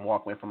you from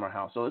walking away from our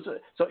house. So it's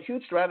a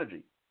huge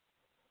strategy.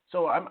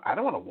 So I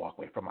don't want to walk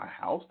away from my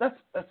house. That's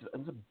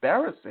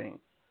embarrassing.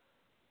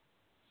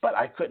 But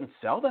I couldn't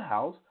sell the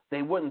house.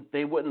 They wouldn't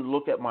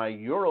look at my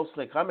euros.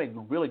 Like, I made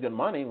really good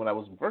money when I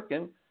was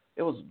working.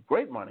 It was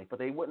great money, but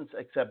they wouldn't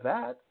accept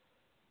that.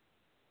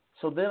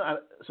 So then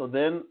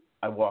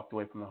I walked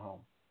away from the home,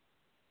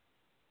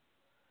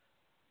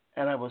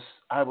 and I was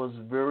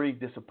very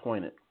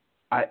disappointed.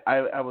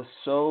 I was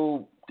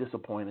so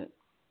disappointed,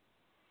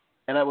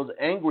 and I was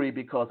angry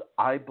because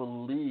I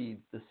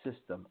believed the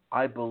system.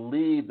 I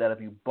believed that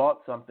if you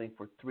bought something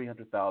for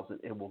 300,000,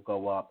 it will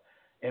go up.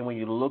 And when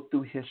you look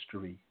through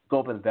history, go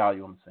up in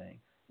value. I'm saying,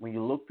 when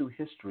you look through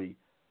history,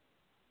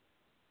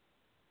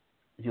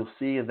 you'll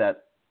see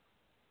that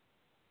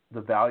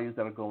the values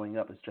that are going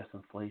up is just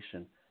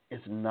inflation.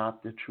 It's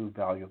not the true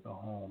value of the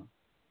home.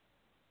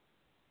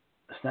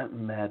 It's not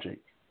magic.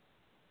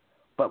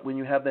 But when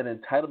you have that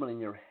entitlement in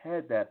your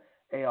head that,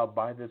 hey, I'll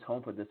buy this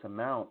home for this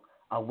amount,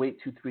 I'll wait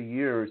 2-3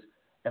 years,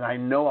 and I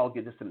know I'll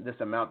get this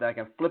amount that I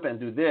can flip it and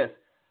do this.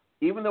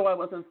 Even though I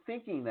wasn't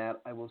thinking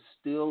that, I was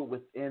still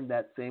within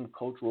that same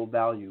cultural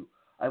value.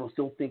 I was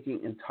still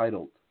thinking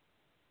entitled.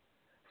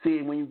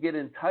 See, when you get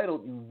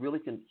entitled, you really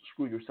can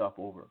screw yourself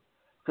over,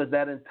 because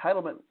that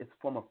entitlement is a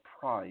form of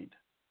pride.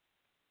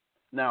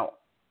 Now,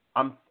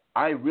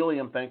 I really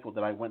am thankful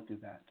that I went through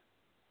that,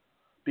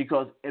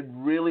 because it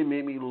really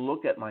made me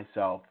look at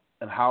myself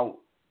and how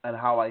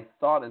I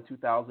thought in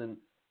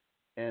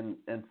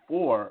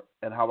 2004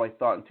 and how I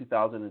thought in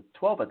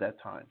 2012 at that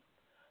time.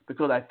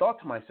 Because I thought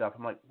to myself,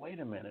 I'm like, wait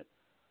a minute,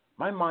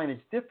 my mind is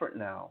different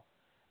now.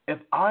 If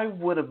I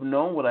would have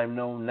known what I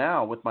know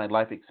now with my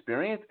life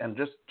experience and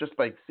just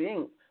by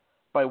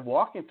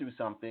walking through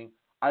something,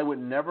 I would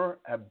never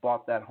have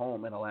bought that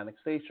home in Atlantic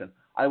Station.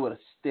 I would have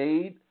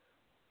stayed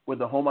with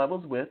the home I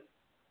was with.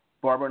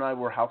 Barbara and I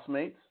were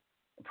housemates.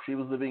 She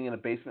was living in a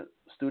basement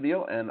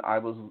studio, and I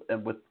was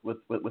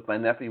with my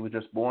nephew who was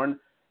just born,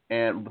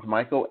 and with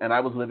Michael, and I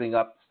was living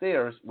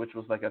upstairs, which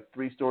was like a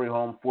 3-story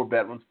home, 4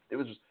 bedrooms. It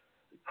was just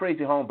a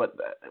crazy home, but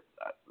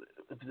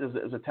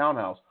it was a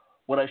townhouse.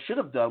 What I should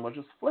have done was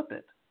just flip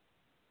it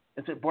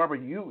and say, Barbara,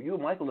 you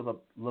and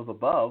Michael live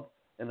above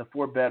in the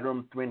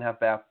 4-bedroom,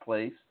 3.5-bath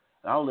place,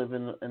 and I'll live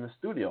in the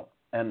studio,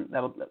 and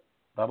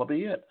that'll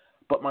be it.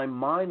 But my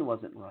mind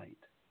wasn't right.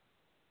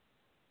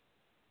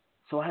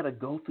 So I had to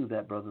go through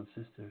that, brothers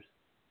and sisters.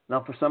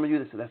 Now, for some of you,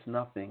 they say, that's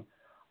nothing.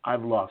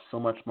 I've lost so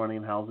much money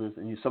in houses.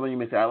 And some of you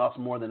may say, I lost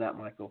more than that,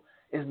 Michael.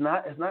 It's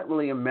not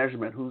really a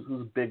measurement,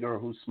 who's bigger or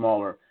who's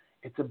smaller.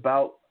 It's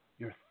about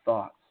your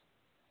thoughts.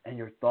 And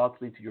your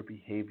thoughts lead to your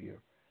behavior.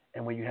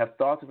 And when you have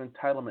thoughts of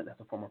entitlement, that's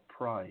a form of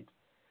pride.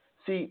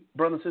 See,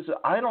 brothers and sisters,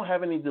 I don't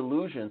have any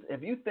delusions.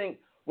 If you think,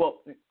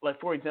 well, like,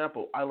 for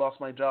example, I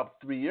lost my job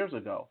 3 years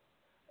ago.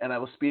 And I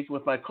was speaking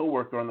with my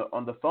coworker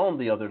on the phone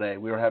the other day.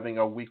 We were having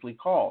our weekly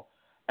call.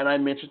 And I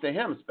mentioned to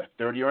him, it's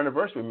the 30-year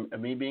anniversary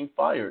of me being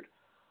fired.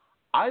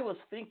 I was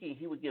thinking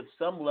he would give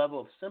some level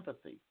of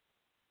sympathy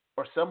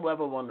or some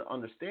level of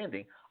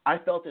understanding. I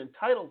felt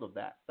entitled of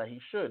that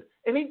he should.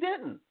 And he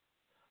didn't,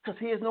 because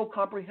he has no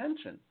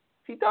comprehension.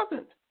 He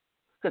doesn't.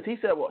 Because he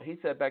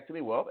said back to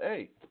me, well,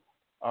 hey,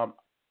 I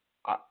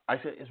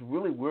said, it's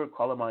really weird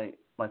calling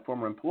my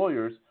former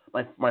employers,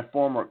 my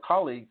former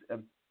colleagues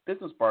and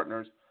business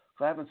partners,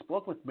 because I haven't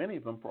spoken with many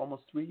of them for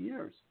almost 3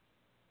 years.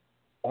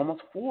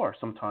 Almost 4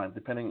 sometimes,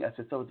 depending. I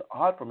said, so it's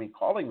odd for me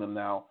calling them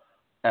now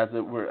as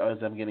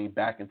I'm getting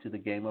back into the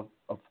game of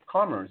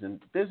commerce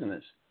and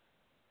business.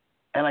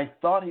 And I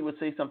thought he would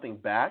say something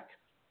back.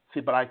 See,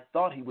 but I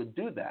thought he would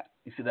do that.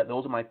 You see,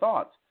 those are my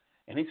thoughts.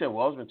 And he said,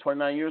 well, it's been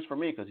 29 years for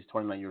me, because he's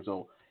 29 years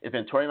old. It's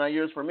been 29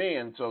 years for me,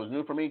 and so it's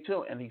new for me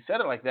too. And he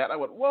said it like that. I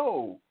went,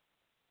 whoa.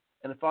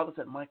 And the father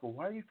said, Michael,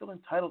 why do you feel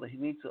entitled that he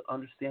needs to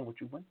understand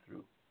what you went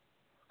through?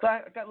 So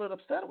I got a little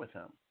upset with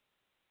him.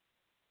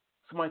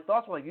 So my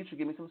thoughts were like, you should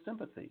give me some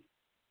sympathy.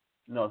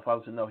 No, the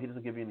father said, no, he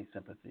doesn't give you any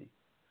sympathy.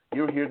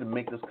 You're here to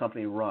make this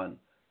company run.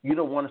 You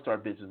don't want to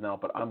start business now,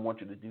 but I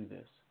want you to do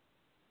this.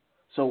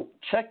 So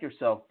check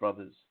yourself,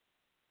 brothers.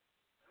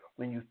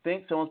 When you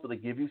think someone's going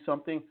to give you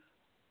something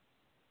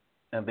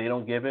and they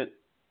don't give it,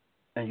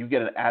 and you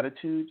get an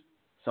attitude,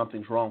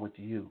 something's wrong with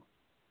you.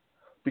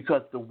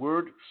 Because the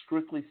word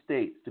strictly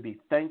states to be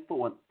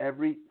thankful in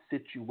every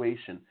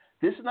situation.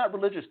 This is not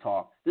religious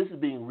talk. This is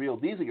being real.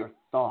 These are your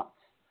thoughts.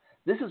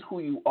 This is who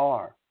you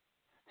are.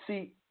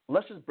 See,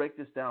 let's just break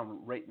this down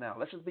right now.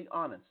 Let's just be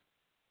honest.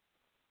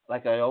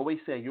 Like I always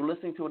say, you're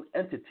listening to an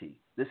entity.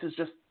 This is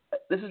just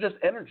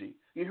energy.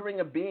 You're hearing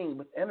a being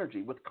with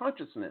energy, with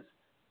consciousness.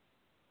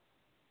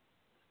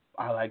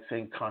 I like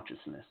saying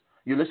consciousness.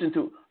 You listen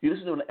to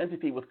an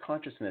entity with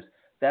consciousness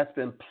that's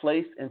been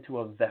placed into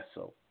a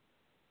vessel.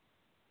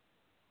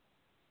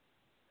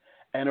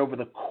 And over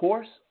the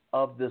course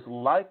of this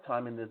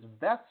lifetime in this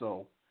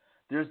vessel,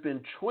 there's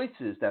been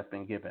choices that's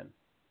been given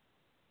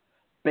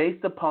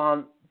based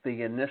upon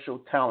the initial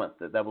talent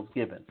that was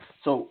given.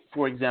 So,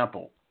 for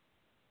example,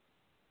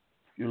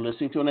 you're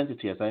listening to an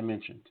entity, as I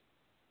mentioned.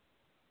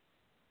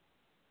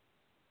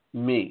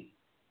 Me.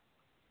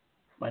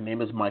 My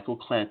name is Michael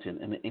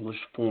Clanton in the English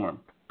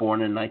form,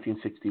 born in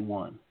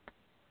 1961.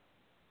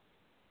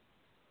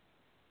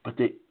 But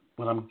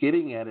what I'm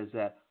getting at is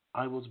that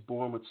I was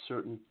born with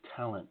certain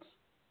talents,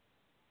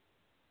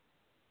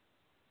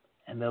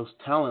 and those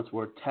talents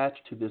were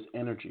attached to this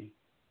energy,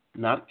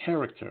 not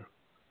character,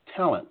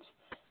 talents.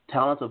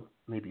 Talents of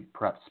maybe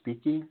perhaps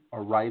speaking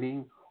or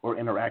writing or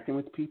interacting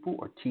with people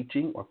or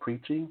teaching or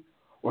preaching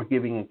or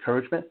giving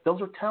encouragement.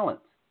 Those are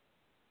talents.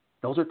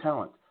 Those are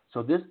talents.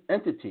 So this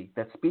entity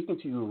that's speaking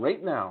to you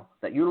right now,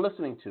 that you're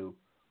listening to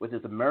with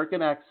his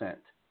American accent,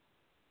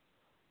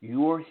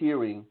 you are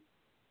hearing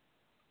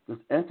this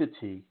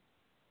entity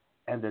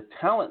and the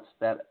talents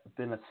that have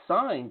been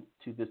assigned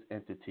to this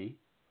entity,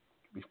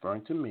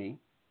 referring to me,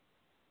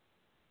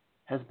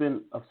 has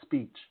been of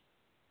speech,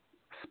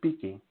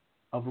 speaking,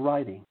 of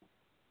writing,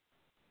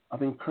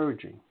 of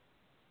encouraging,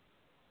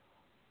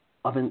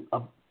 of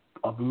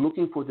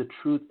looking for the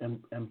truth and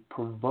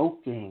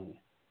provoking,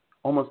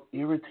 almost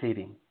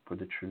irritating for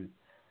the truth.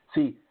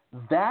 See,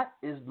 that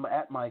is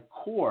at my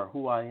core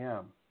who I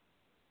am.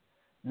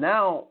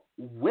 Now,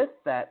 with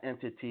that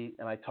entity,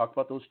 and I talked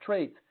about those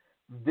traits,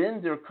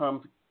 then there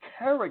comes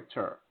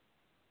character.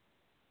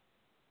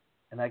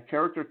 And that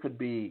character could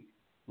be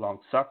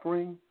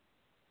long-suffering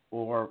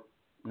or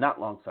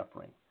not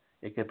long-suffering.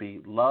 It could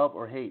be love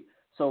or hate.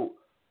 So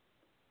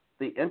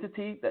the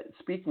entity that's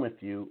speaking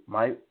with you,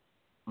 my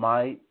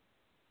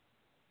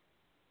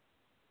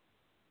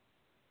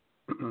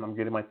I'm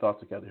getting my thoughts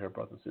together here,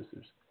 brothers and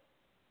sisters.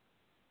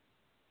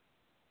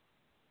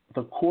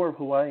 The core of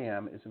who I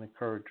am is an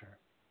encourager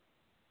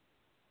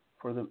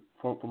for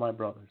my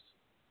brothers.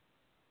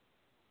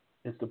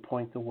 It's to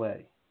point the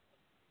way.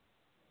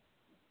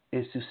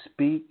 It's to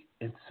speak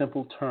in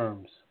simple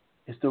terms.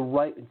 It's to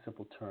write in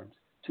simple terms.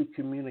 To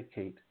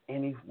communicate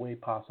any way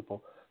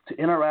possible. To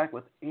interact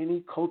with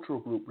any cultural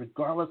group,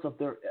 regardless of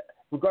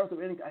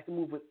anything. I can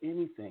move with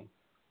anything.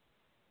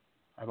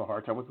 I have a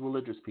hard time with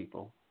religious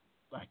people.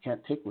 I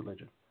can't take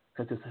religion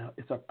because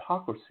it's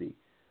hypocrisy.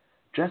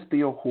 Just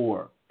be a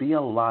whore, be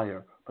a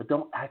liar, but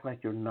don't act like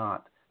you're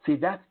not. See,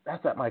 that's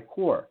at my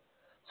core.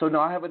 So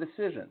now I have a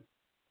decision.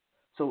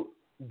 So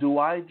do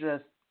I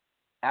just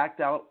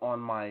act out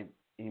on my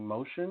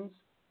emotions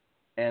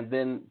and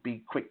then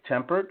be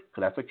quick-tempered,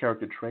 because that's a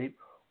character trait,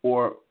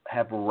 or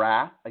have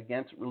wrath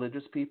against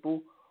religious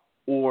people,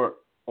 or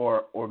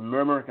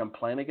murmur and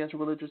complain against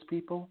religious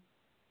people?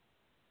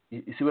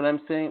 You see what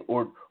I'm saying?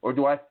 Or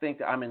do I think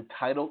that I'm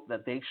entitled,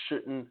 that they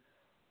shouldn't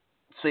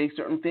say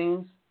certain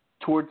things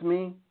towards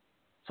me?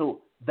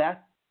 So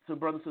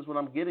brother says, what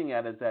I'm getting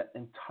at is that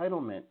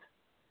entitlement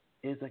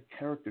is a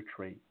character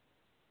trait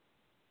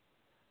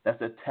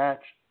that's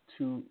attached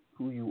to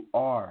who you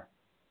are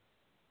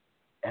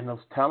and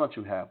those talents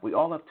you have. We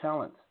all have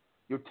talents.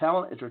 Your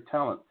talent is your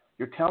talent.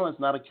 Your talent is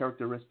not a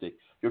characteristic.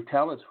 Your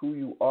talent is who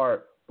you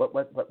are,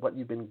 what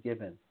you've been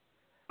given.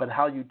 But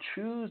how you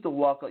choose to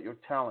walk out your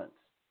talents,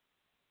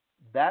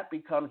 that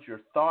becomes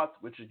your thoughts,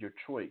 which is your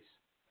choice.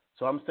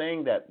 So I'm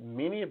saying that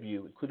many of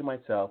you, including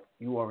myself,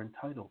 you are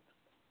entitled.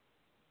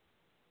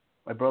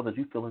 My brothers,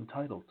 you feel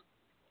entitled.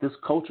 This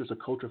culture is a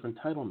culture of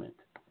entitlement.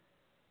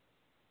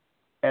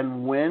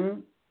 And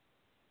when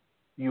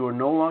you are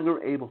no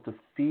longer able to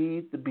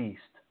feed the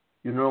beast,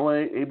 you're no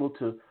longer able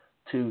to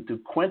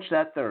quench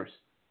that thirst,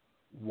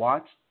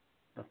 watch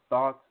the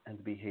thoughts and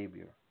the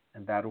behavior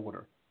in that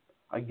order.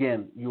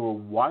 Again, you are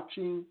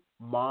watching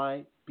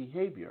my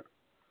behavior.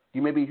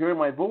 You may be hearing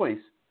my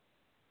voice,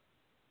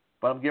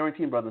 but I'm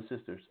guaranteeing, brothers and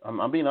sisters,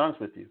 I'm being honest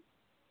with you.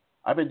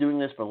 I've been doing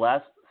this for the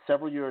last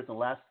several years, the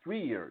last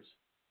 3 years.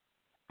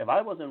 If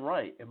I wasn't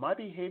right, if my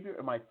behavior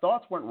and my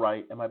thoughts weren't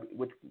right, and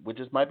which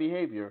is my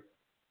behavior,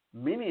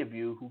 many of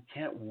you who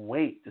can't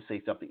wait to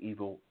say something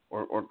evil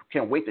or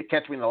can't wait to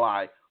catch me in a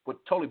lie would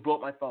totally blow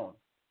up my phone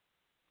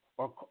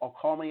or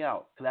call me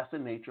out, because that's the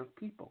nature of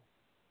people.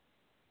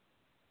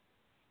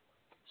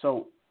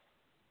 So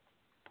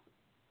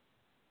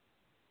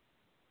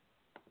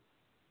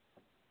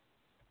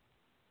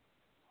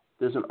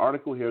there's an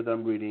article here that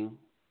I'm reading,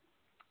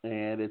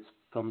 and it's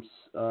from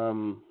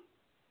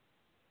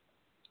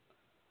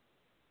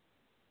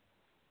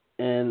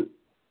and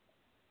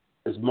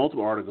there's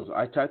multiple articles.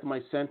 I typed in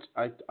my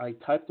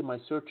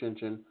search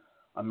engine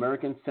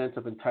American sense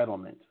of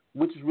entitlement,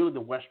 which is really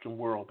the Western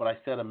world, but I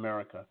said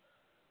America.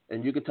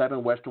 And you can type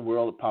in Western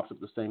world, it pops up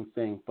the same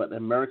thing. But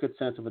American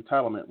sense of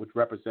entitlement, which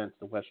represents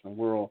the Western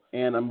world.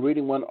 And I'm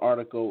reading one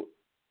article,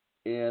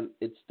 and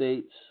it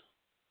states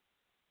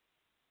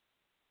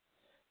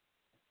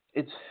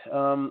it's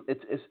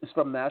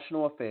from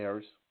National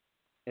Affairs.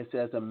 It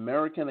says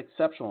American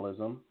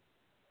exceptionalism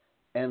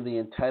and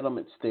the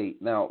entitlement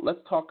state. Now let's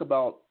talk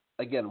about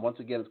once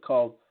again, it's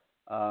called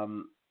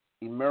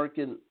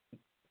American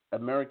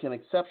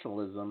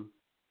exceptionalism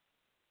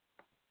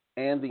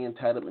and the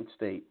entitlement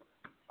state.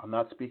 I'm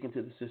not speaking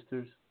to the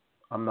sisters.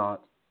 I'm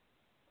not,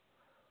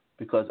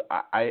 because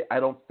I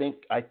don't think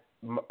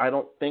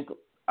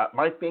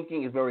my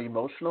thinking is very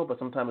emotional, but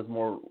sometimes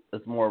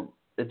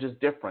it's just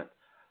different.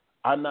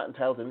 I'm not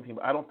entitled to anything.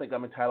 But I don't think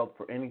I'm entitled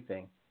for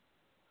anything.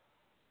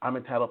 I'm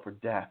entitled for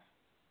death.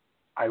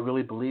 I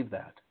really believe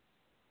that.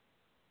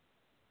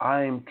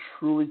 I am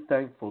truly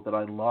thankful that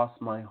I lost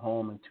my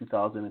home in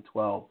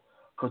 2012,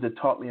 because it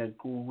taught me a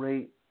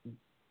great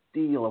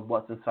deal of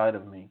what's inside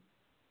of me.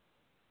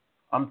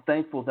 I'm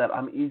thankful that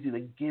I'm easy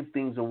to give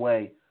things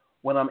away.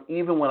 When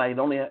I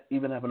don't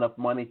even have enough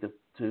money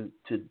to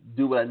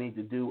do what I need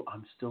to do,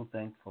 I'm still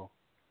thankful.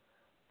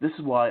 This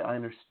is why I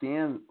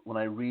understand when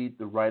I read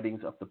the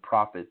writings of the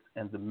prophets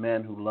and the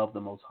men who love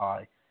the Most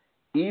High.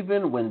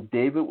 Even when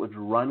David was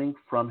running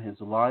from his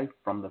life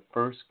from the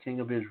first king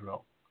of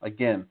Israel,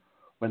 again,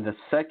 when the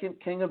second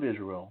king of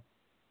Israel,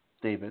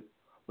 David,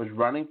 was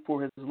running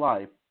for his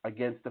life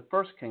against the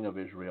first king of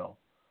Israel,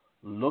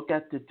 look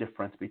at the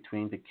difference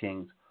between the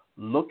kings.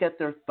 Look at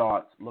their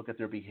thoughts. Look at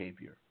their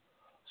behavior.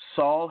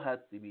 Saul had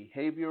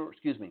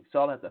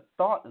the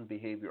thought and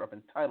behavior of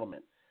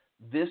entitlement.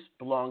 This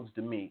belongs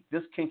to me.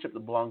 This kingship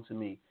belongs to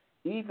me,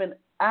 even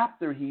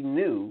after he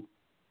knew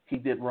he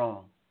did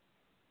wrong.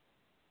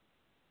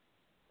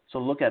 So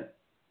look at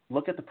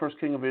the first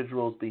king of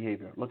Israel's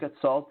behavior. Look at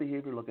Saul's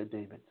behavior. Look at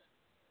David's.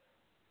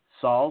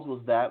 Saul's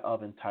was that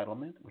of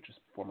entitlement, which is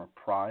a form of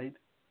pride,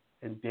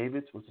 and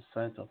David's was a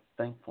sense of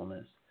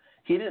thankfulness.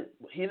 He didn't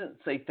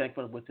say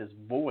thankfulness with his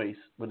voice,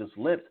 with his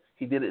lips.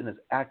 He did it in his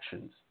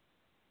actions.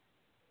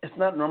 It's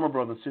not normal,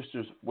 brothers and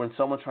sisters, when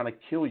someone's trying to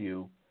kill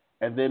you,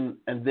 and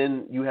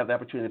then you have the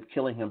opportunity of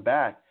killing him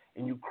back,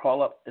 and you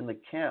crawl up in the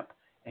camp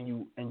and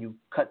you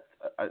cut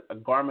a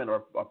garment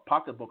or a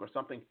pocketbook or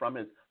something from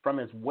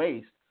his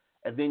waist,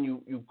 and then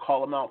you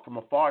call him out from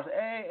afar and say,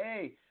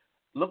 hey,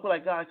 look what I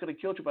got. I could have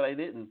killed you, but I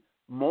didn't.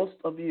 Most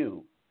of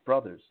you,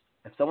 brothers,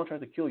 if someone tries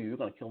to kill you, you're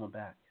going to kill them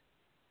back.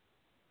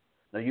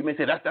 Now, you may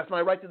say, that's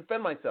my right to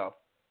defend myself.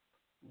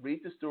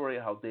 Read the story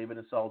of how David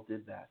and Saul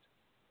did that.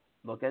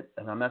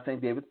 And I'm not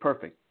saying David's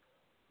perfect.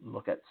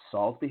 Look at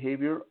Saul's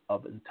behavior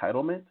of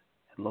entitlement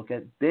and look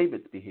at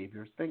David's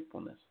behavior of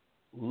thankfulness.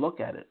 Look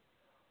at it.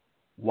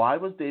 Why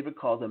was David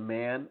called a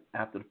man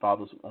after the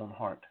Father's own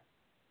heart?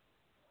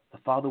 The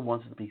Father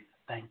wants us to be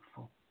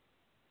thankful.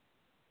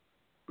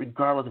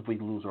 Regardless if we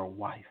lose our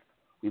wife,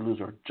 we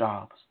lose our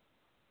jobs,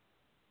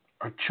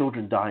 our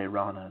children die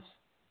around us.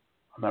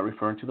 I'm not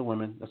referring to the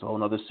women. That's a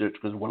whole other search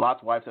because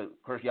lots of wives that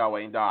curse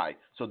Yahweh and die.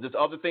 So there's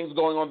other things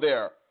going on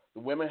there.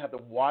 The women have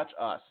to watch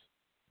us.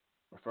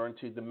 Referring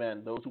to the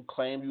men, those who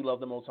claim you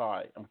love the Most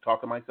High. I'm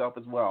talking to myself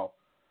as well.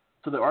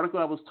 So the article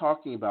I was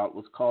talking about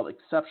was called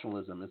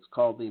Exceptionalism. It's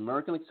called The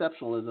American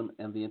Exceptionalism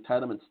and the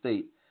Entitlement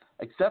State.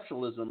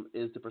 Exceptionalism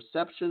is the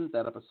perception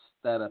that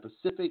a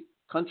specific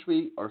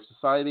country or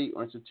society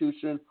or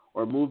institution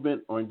or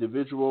movement or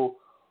individual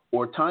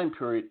or time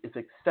period is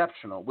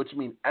exceptional, which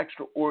means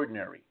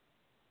extraordinary.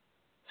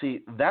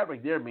 See, that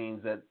right there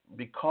means that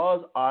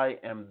because I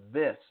am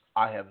this,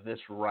 I have this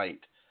right.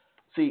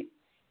 See,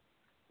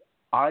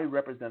 I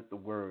represent the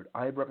Word.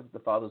 I represent the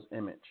Father's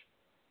image.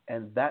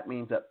 And that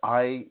means that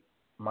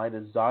my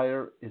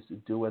desire is to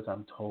do as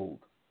I'm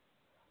told.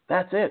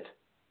 That's it.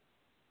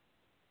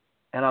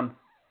 And I'm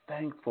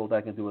thankful that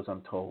I can do as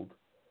I'm told.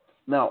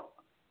 Now,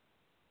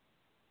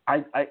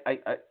 I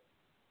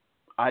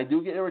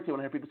do get irritated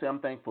when I hear people say I'm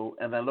thankful,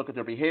 and then I look at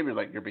their behavior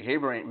like your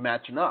behavior ain't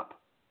matching up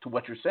to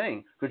what you're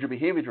saying because your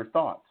behavior is your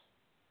thoughts.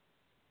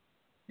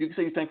 You can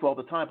say you're thankful all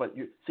the time, but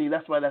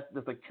that's why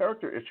there's a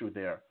character issue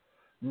there.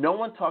 No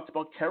one talks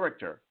about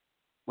character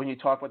when you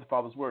talk about the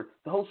Father's Word.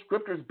 The whole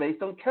Scripture is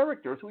based on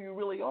character. It's who you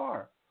really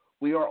are.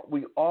 We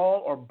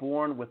all are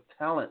born with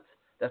talents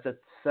that's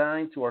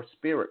assigned to our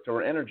spirit, to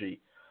our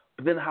energy.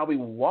 But then how we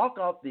walk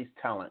out these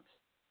talents,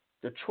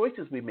 the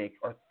choices we make,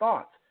 our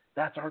thoughts,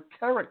 that's our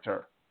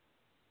character.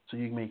 So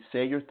you may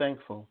say you're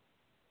thankful,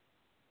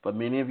 but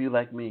many of you,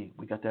 like me,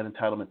 we got that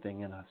entitlement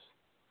thing in us.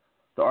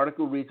 The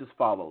article reads as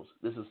follows.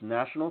 This is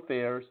National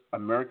Affairs,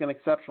 American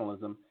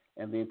Exceptionalism,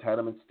 and the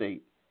Entitlement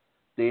State.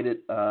 Dated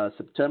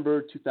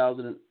September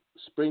 2000,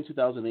 spring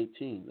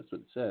 2018. That's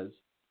what it says.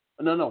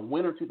 No,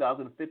 winter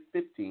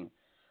 2015.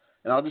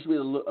 And I'll just read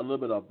a little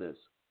bit of this.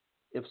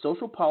 If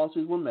social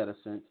policies were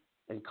medicine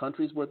and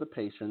countries were the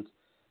patients,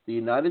 the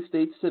United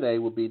States today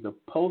would be the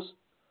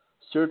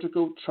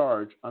post-surgical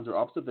charge under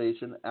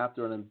observation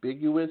after an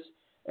ambiguous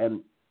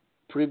and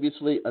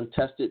previously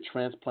untested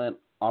transplant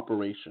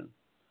operation.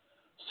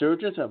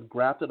 Surgeons have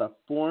grafted a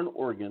foreign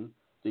organ,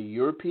 the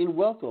European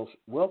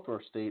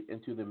welfare state,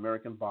 into the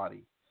American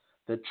body.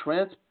 The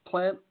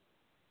transplant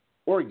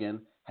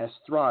organ has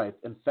thrived.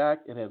 In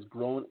fact, it has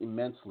grown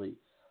immensely.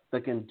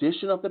 The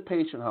condition of the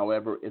patient,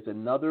 however, is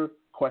another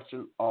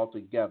question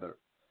altogether.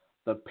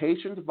 The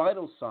patient's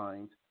vital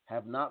signs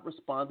have not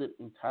responded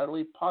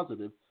entirely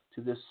positive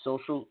to this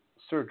social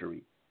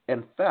surgery.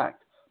 In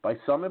fact, by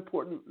some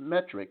important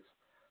metrics,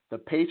 the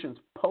patient's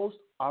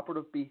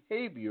post-operative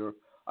behavior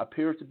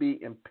appears to be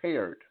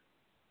impaired.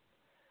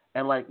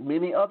 And like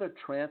many other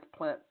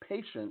transplant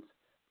patients,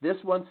 this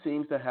one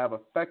seems to have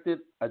affected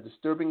a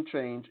disturbing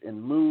change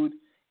in mood,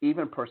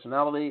 even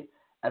personality,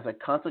 as a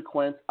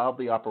consequence of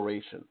the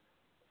operation.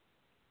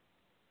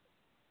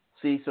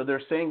 See, so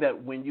they're saying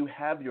that when you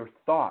have your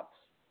thoughts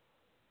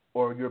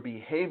or your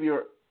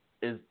behavior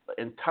is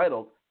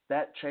entitled,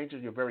 that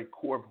changes your very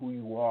core of who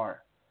you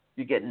are.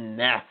 You get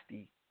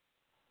nasty.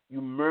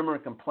 you murmur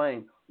and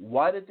complain.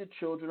 Why did the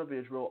children of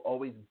Israel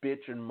always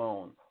bitch and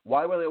moan?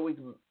 Why were they always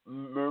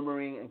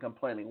murmuring and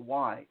complaining?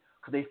 Why?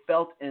 Because they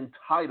felt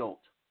entitled.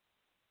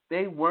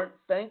 They weren't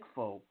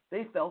thankful.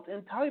 They felt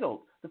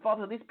entitled. The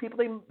Father said, these people,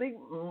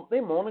 they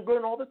moan and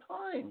groan all the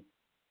time.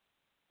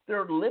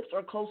 Their lips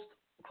are close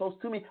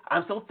to me.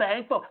 I'm so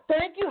thankful.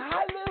 Thank you,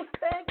 hallelujah.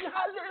 Thank you,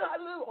 hallelujah,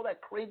 hallelujah. All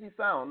that crazy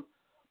sound.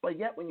 But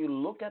yet when you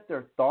look at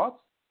their thoughts,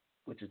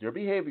 which is their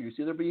behavior, you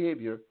see their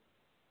behavior,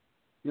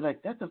 you're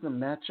like, that doesn't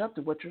match up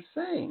to what you're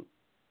saying.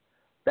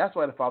 That's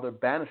why the Father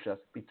banished us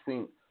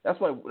between. That's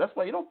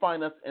why you don't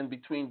find us in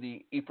between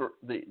the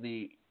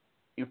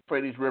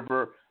Euphrates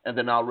River and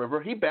the Nile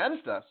River. He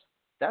banished us.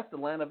 That's the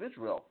land of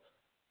Israel.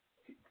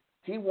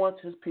 He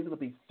wants his people to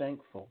be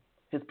thankful.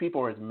 His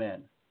people are his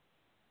men.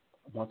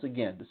 Once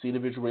again, the seed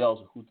of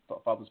Israel is who the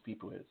Father's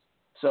people is.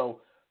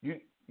 So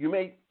you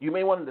may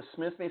want to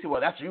dismiss me and say,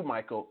 well, that's you,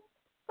 Michael.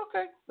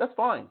 Okay, that's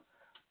fine.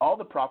 All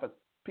the prophets,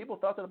 people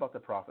thought that about the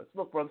prophets.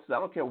 Look, brothers, I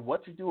don't care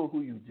what you do or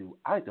who you do.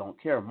 I don't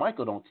care.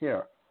 Michael don't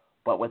care.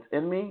 But what's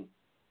in me,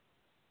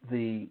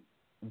 that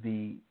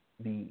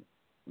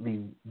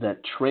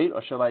trait,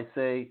 or shall I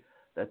say,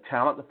 the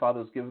talent the Father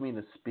has given me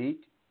to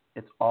speak,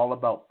 it's all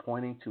about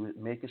pointing to it,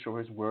 making sure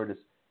his word is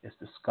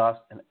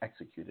discussed and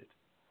executed.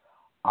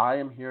 I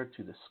am here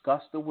to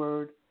discuss the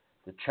word,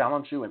 to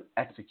challenge you and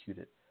execute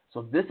it.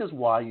 So this is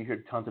why you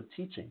hear tons of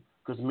teaching,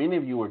 because many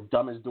of you are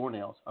dumb as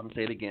doornails. I'm going to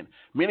say it again.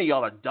 Many of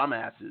y'all are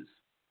dumbasses.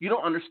 You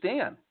don't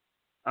understand.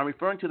 I'm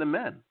referring to the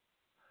men.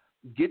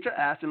 Get your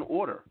ass in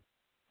order.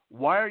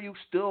 Why are you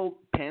still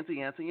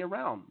pantsy-antsing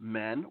around?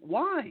 Men,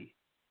 why?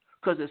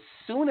 Because as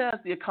soon as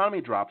the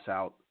economy drops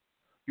out,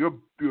 your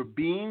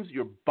beams,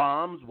 your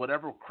bombs,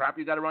 whatever crap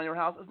you got around your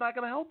house, is not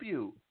going to help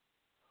you.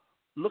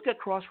 Look at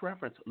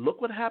cross-reference.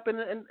 Look what happened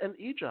in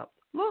Egypt.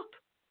 Look.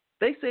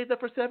 They stayed there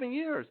for 7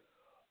 years.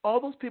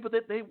 All those people,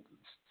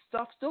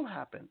 stuff still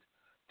happened.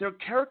 Their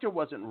character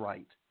wasn't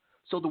right.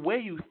 So the way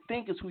you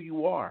think is who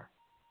you are.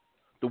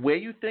 The way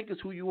you think is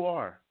who you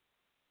are.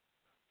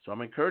 So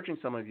I'm encouraging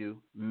some of you,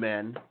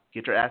 men,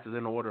 get your asses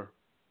in order.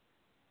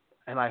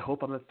 And I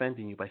hope I'm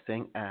offending you by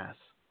saying ass.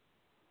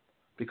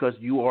 Because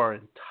you are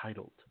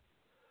entitled.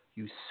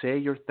 You say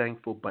you're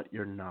thankful, but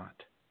you're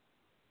not.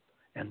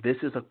 And this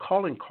is a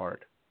calling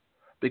card.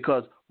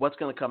 Because what's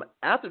going to come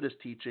after this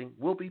teaching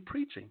will be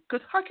preaching.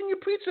 Because how can you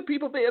preach to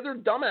people if they're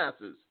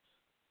dumbasses?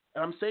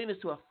 And I'm saying this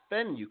to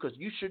offend you because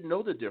you should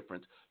know the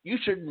difference. You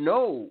should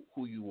know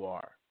who you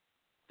are.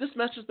 This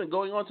message has been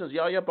going on since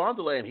Yahya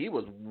Bandele, and he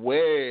was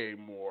way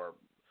more.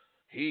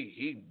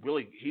 He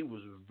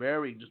was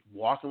very just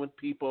walking with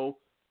people,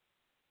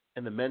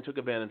 and the men took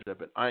advantage of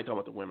it. I ain't talking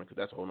about the women because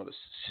that's a whole other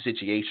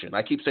situation.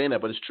 I keep saying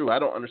that, but it's true. I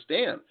don't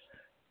understand.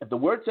 If the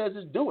word says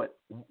is do it.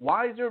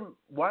 Why is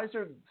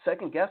there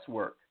second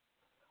guesswork?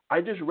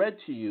 I just read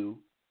to you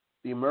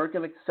the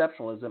American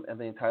exceptionalism and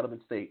the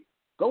entitlement state.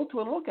 Go to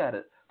and look at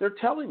it. They're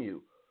telling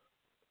you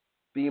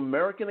the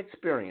American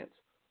experience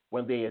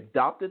when they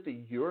adopted the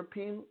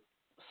European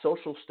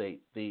social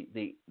state,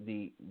 the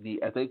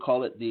as they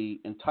call it,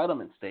 the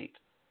entitlement state,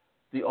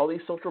 all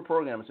these social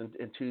programs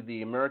into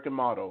the American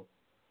model.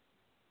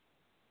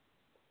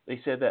 They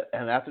said that,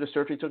 and after the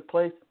surgery took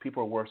place,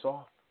 people are worse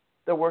off.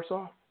 They're worse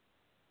off.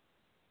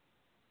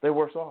 They're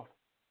worse off.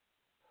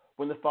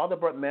 When the Father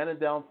brought manna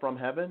down from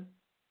heaven,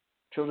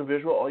 children of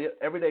Israel,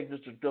 every day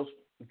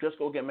just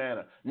go get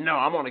manna. No,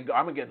 I'm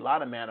gonna get a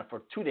lot of manna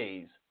for 2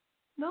 days.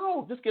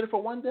 No, just get it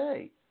for 1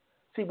 day.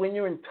 See, when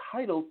you're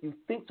entitled, you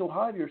think so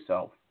high of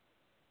yourself.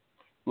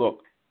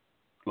 Look,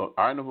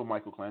 I know who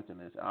Michael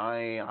Clanton is.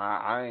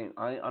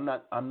 I'm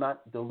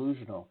not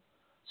delusional.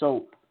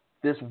 So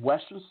this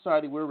Western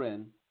society we're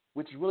in,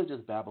 which is really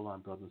just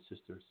Babylon, brothers and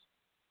sisters,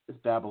 it's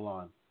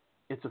Babylon.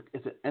 It's an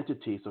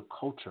entity. It's a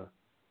culture.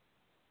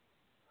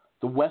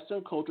 The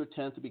Western culture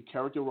tends to be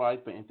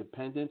characterized by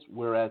independence,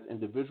 whereas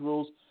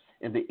individuals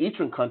in the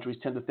Eastern countries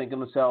tend to think of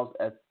themselves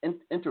as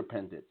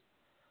interdependent.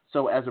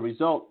 So as a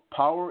result,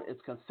 power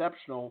is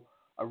conceptual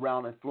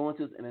around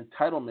influences and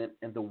entitlement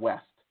in the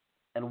West,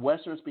 and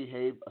Westerners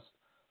behave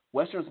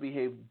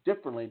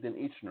differently than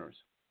Easterners.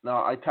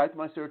 Now, I typed in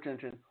my search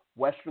engine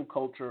Western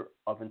culture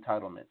of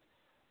entitlement.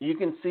 You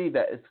can see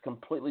that it's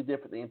completely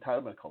different than the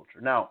entitlement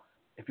culture. Now,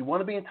 if you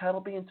want to be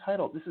entitled, be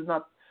entitled.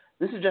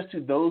 This is just to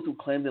those who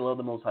claim they love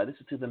the Most High. This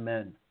is to the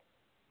men.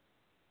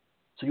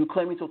 So you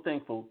claim you're so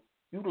thankful,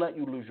 you let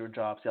you lose your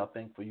job, see how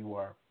thankful you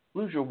are.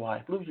 Lose your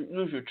wife, lose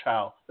your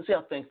child. Let's see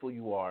how thankful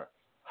you are.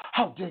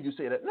 How dare you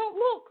say that?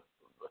 No,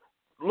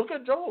 look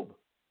at Job.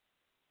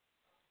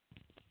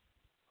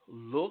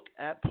 Look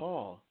at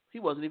Paul. He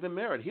wasn't even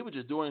married. He was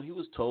just doing what he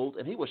was told,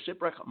 and he was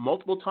shipwrecked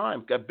multiple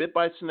times. Got bit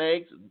by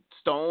snakes,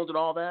 stones, and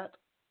all that.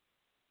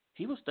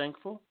 He was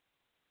thankful.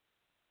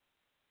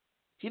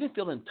 He didn't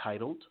feel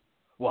entitled.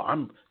 Well,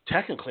 I'm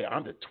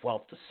the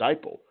 12th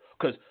disciple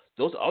because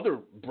those other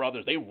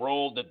brothers, they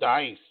rolled the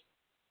dice.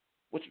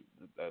 Which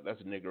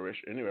that's niggerish.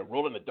 Anyway,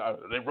 rolling the dice.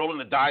 They rolling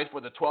the dice for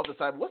the 12th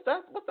disciple. What's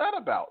that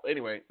about?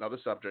 Anyway, another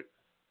subject.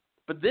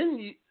 But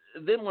then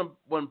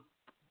when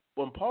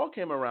Paul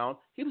came around,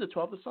 he was a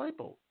 12th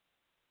disciple.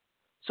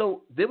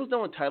 So there was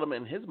no entitlement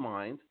in his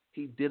mind.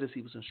 He did as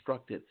he was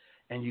instructed.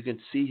 And you can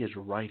see his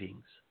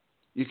writings.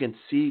 You can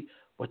see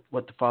what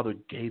the Father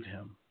gave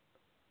him.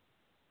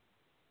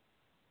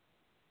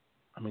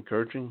 I'm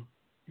encouraging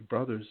you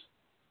brothers.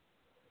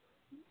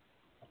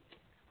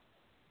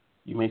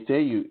 You may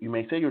say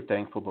you're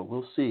thankful, but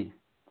we'll see.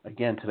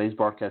 Again, today's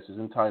broadcast is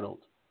entitled,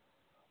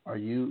 Are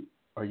you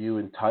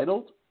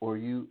entitled or are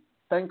you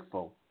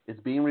thankful? It's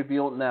being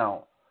revealed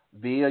now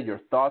via your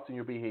thoughts and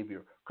your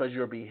behavior. Because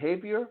your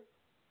behavior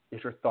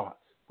is your thoughts,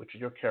 which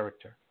is your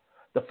character.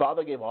 The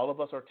Father gave all of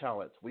us our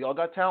talents. We all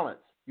got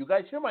talents. You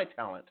guys hear my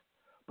talent.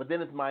 But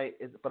then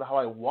but how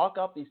I walk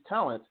out these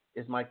talents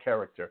is my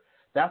character.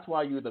 That's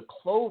why you either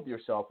clothe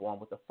yourself on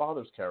with the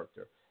Father's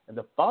character. And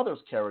the Father's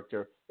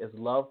character is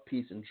love,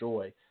 peace, and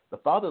joy. The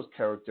Father's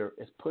character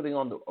is putting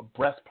on a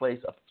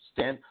breastplate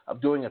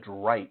of doing it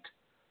right.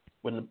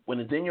 When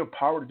it's in your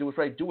power to do it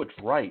right, do it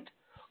right.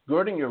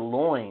 Girding your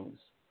loins,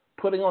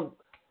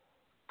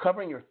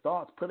 covering your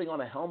thoughts, putting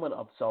on a helmet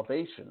of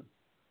salvation.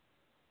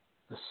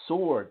 The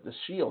sword, the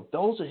shield,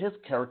 those are his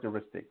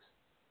characteristics.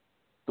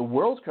 The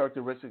world's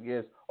characteristic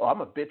is,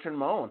 I'm a bitch and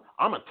moan.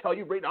 I'm going to tell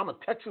you right now, I'm going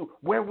to text you,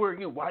 where were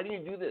you? Why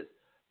didn't you do this?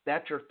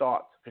 That's your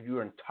thoughts because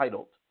you're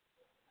entitled.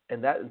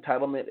 And that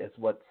entitlement is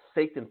what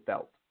Satan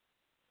felt.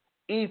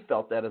 Eve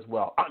felt that as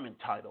well. I'm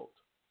entitled.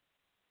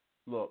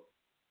 Look,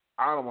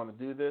 I don't want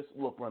to do this.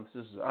 Look, brothers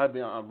and sisters, I'll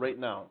be on right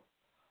now.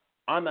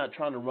 I'm not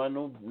trying to run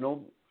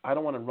I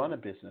don't want to run a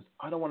business.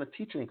 I don't want to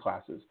teach any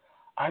classes.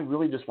 I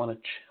really just want to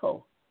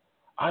chill.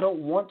 I don't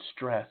want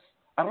stress.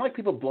 I don't like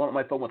people blowing up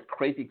my phone with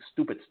crazy,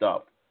 stupid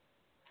stuff.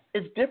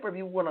 It's different if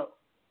you want to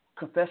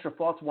confess your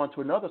faults one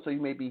to another so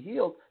you may be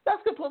healed.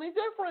 That's completely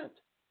different.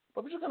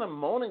 But if you're just going to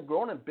moan and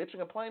groan and bitch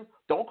and complain,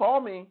 don't call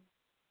me.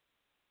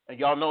 And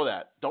y'all know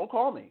that. Don't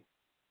call me.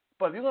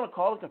 But if you're going to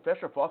call and confess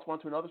your faults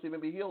one to another so you may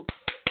be healed,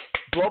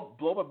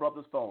 blow my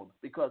brother's phone,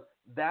 because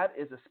that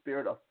is a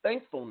spirit of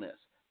thankfulness.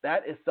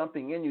 That is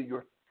something in you.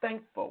 You're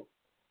thankful.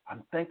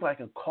 I'm thankful I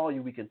can call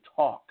you. We can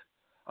talk.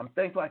 I'm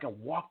thankful I can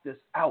walk this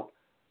out.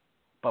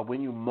 But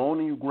when you moan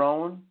and you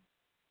groan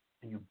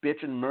and you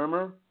bitch and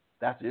murmur,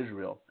 that's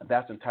Israel. And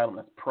that's entitlement.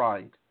 That's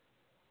pride.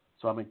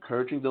 So I'm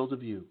encouraging those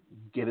of you,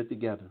 get it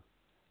together.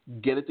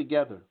 Get it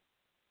together.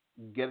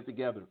 Get it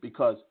together.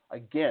 Because,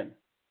 again,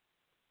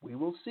 we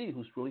will see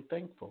who's really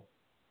thankful.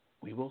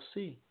 We will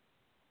see.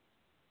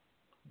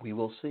 We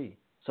will see.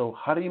 So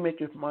how do you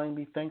make your mind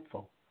be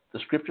thankful? The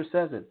scripture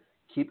says it.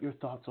 Keep your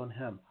thoughts on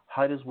him.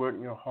 Hide his word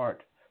in your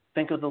heart.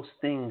 Think of those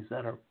things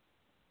that are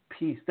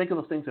peace. Think of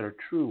those things that are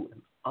true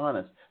and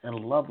honest and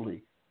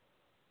lovely.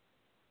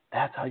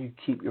 That's how you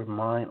keep your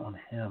mind on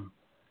him.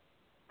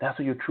 That's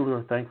how you truly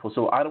are thankful.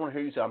 So I don't want to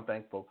hear you say, I'm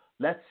thankful.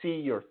 Let's see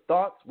your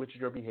thoughts, which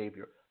is your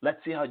behavior.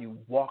 Let's see how you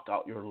walk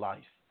out your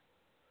life.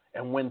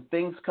 And when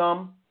things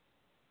come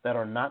that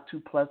are not too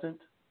pleasant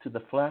to the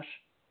flesh,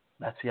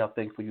 let's see how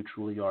thankful you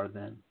truly are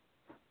then.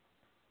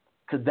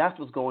 Because that's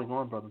what's going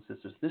on, brothers and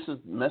sisters.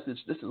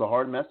 This is a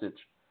hard message.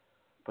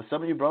 But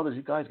some of you brothers,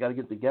 you guys got to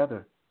get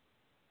together.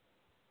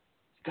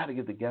 You got to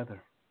get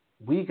together.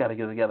 We got to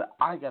get together.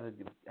 I got to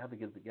have to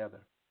get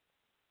together.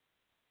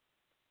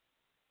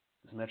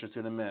 This message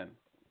to the men.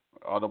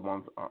 All the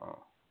ones,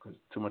 because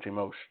too much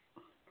emotion.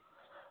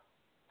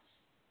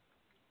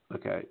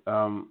 Okay.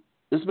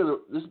 This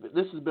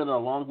has been a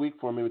long week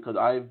for me because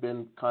I've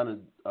been kind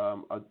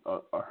of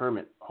a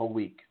hermit whole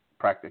week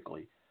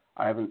practically.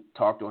 I haven't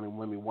talked to only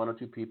maybe one or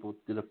two people.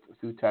 Did a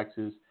few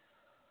texts,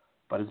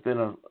 but it's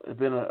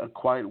been a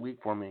quiet week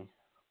for me.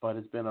 But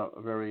it's been a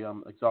very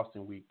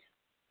exhausting week.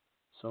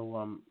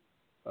 So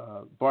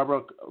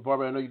Barbara,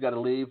 I know you got to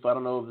leave. I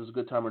don't know if this is a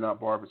good time or not,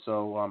 Barbara.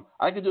 So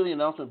I can do the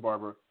announcement,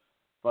 Barbara.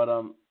 But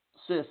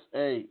sis,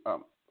 hey,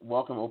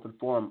 welcome, open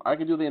forum. I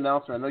can do the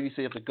announcement. I know you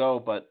say you have to go,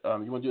 but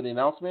you want to do the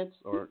announcements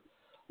or?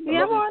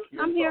 Yeah,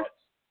 I'm here.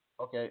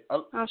 Okay.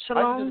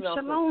 Shalom,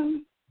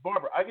 shalom.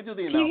 Barbara, I can do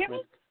the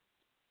announcement.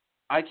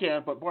 I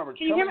can, but Barbara,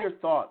 tell me your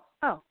thoughts.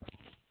 Oh.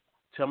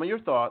 Tell me your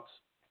thoughts.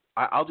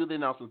 I'll do the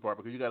announcement,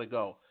 Barbara, because you got to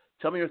go.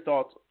 Tell me your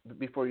thoughts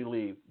before you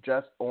leave,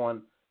 just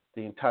on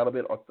the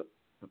entitlement or the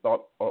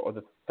thought or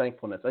the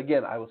thankfulness.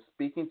 Again, I was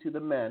speaking to the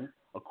men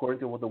according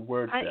to what the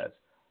word says.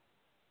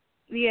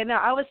 Yeah, no,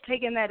 I was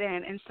taking that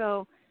in, and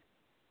so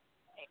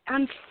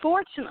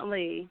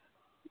unfortunately,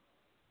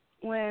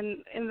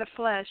 when in the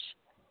flesh,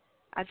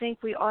 I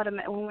think we when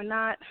we're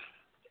not.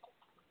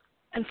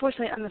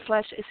 Unfortunately, in the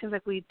flesh, it seems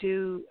like we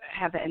do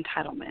have that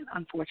entitlement.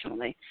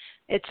 Unfortunately,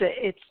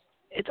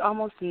 it's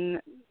almost,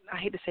 I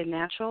hate to say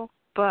natural,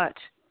 but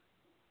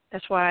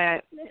that's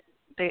why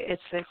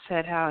it's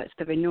said how it's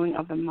the renewing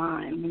of the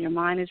mind. When your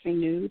mind is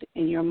renewed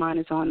and your mind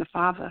is on the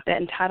Father,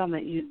 that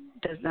entitlement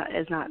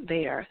is not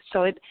there.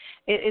 So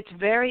it's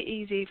very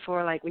easy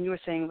for, like when you were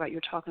saying about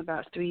you're talking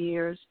about 3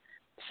 years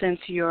since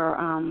you're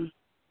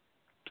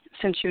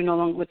no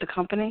longer with the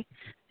company.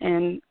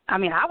 And, I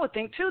mean, I would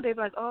think, too, they'd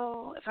be like,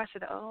 oh, if I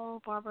said,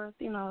 oh, Barbara,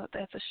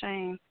 that's a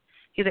shame.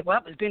 He's like,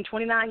 well, it's been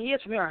 29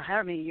 years for me, or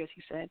however many years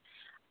he said.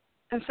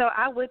 And so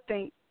I would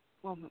think,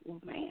 well,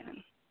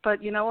 man.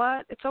 But you know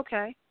what? It's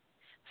okay.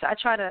 So I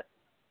try to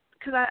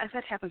because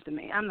that happens to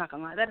me. I'm not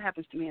gonna lie, that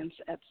happens to me in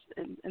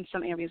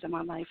some areas of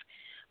my life,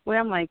 where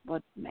I'm like,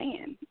 well,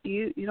 man,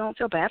 you don't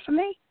feel bad for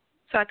me.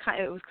 So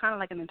it was kind of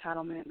like an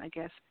entitlement, I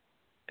guess,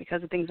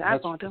 because of things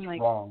I've gone through. I'm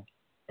like, wrong.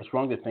 It's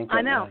wrong to think that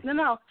I know, way.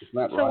 no. It's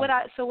not So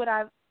right.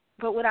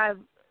 what I've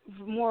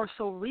more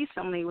so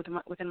recently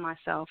within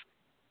myself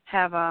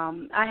have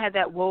I had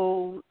that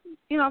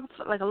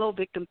like a little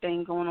victim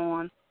thing going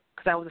on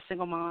because I was a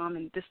single mom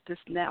and this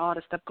and that, all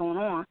this stuff going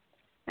on,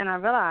 and I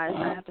realized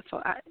I have to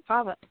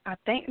Father, I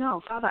thank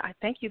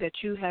you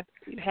that you have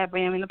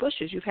ram in the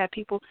bushes. You've had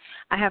people.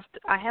 I have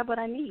what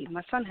I need.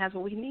 My son has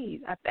what we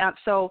need.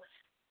 So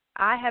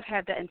I have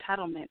had that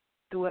entitlement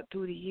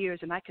through the years,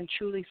 and I can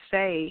truly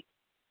say,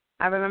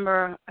 I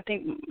remember, I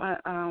think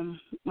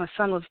my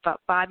son was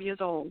about 5 years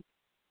old,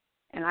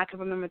 and I can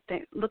remember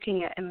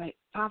looking at and like,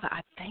 Father,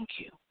 I thank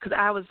you, because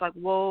I was like,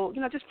 whoa,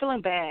 just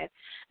feeling bad,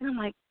 and I'm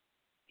like,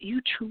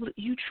 you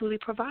truly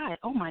provide.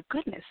 Oh my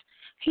goodness,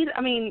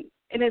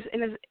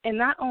 and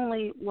not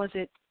only was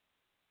it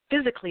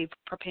physically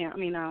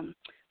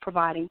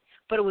providing,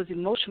 but it was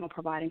emotional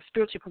providing,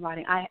 spiritually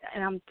providing.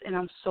 I'm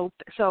so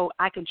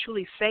I can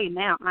truly say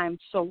now I am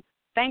so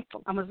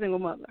thankful. I'm a single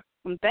mother.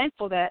 I'm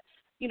thankful that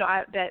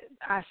I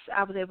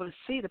was able to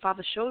see. The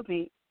Father showed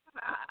me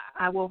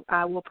I will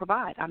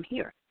provide. I'm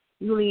here.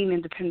 You lean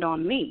and depend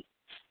on me.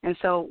 And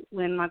so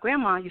when my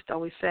grandma used to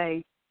always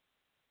say,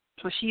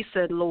 well, she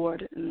said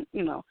Lord, and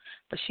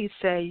but she'd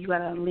say you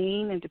gotta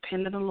lean and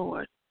depend on the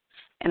Lord,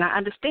 and I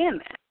understand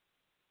that.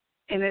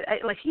 And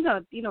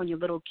your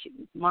little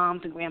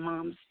moms and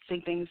grandmoms say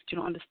things that you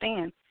don't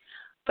understand,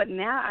 but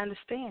now I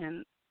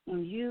understand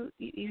when you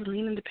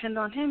lean and depend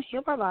on Him,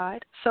 He'll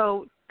provide.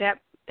 So that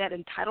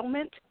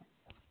entitlement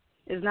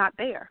is not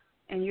there,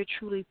 and you're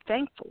truly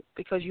thankful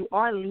because you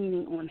are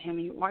leaning on Him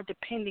and you are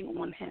depending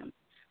on Him.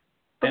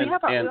 But we all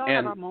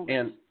have our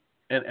moments.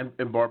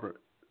 And Barbara,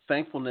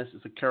 thankfulness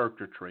is a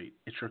character trait.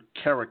 It's your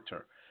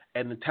character.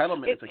 And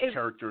entitlement is a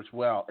character as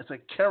well. It's a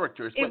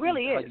character. It's how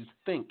you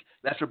think.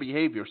 That's your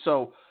behavior.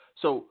 So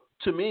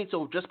to me,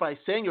 just by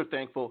saying you're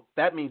thankful,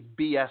 that means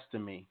BS to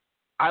me.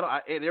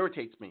 It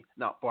irritates me.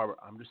 Now, Barbara,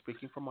 I'm just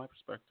speaking from my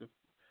perspective.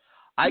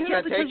 I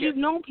can't take it. Because you've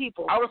known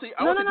people. I would say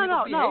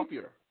people's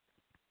behavior.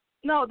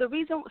 No, the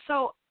reason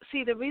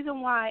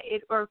why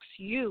it irks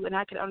you, and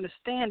I can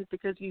understand, is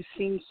because you've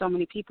seen so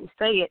many people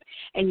say it,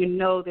 and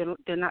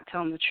they're not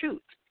telling the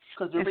truth.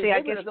 Because their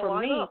behavior doesn't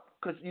line up.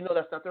 Because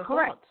that's not their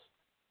thoughts.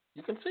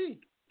 You can see.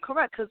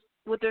 Correct, because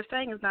what they're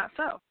saying is not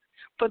so.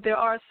 But there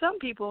are some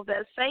people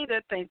that say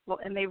they're thankful,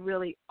 and they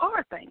really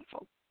are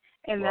thankful,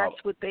 and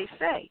that's what they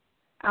say.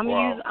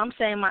 I'm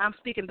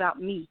speaking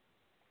about me,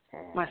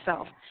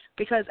 myself,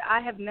 because I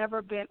have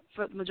never been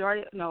not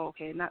majority of my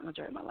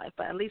life,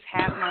 but at least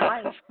half my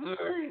life,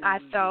 I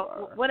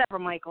felt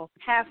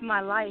half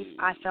my life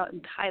I felt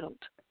entitled.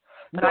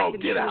 But I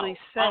can truly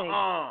say,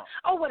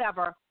 oh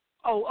whatever,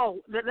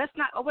 let's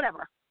not,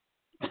 whatever.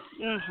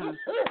 Mm-hmm.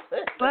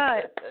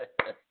 But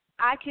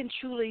I can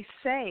truly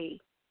say,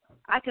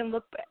 I can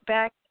look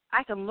back,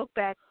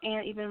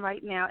 and even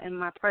right now in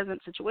my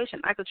present situation,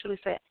 I could truly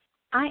say,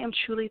 I am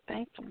truly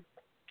thankful.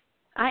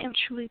 I am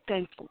truly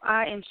thankful.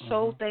 I am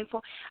so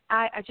thankful.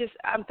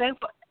 I'm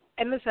thankful,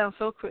 and this sounds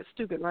so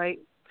stupid, right?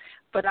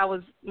 But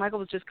Michael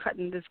was just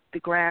cutting the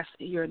grass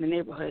here in the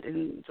neighborhood,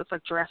 and it's just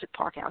like Jurassic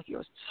Park out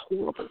here. It's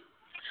horrible.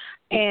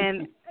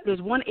 And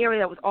there's one area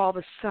that was all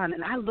the sun,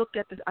 and I looked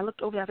over there, I was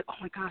like, oh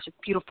my gosh, it's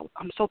beautiful.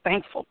 I'm so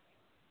thankful.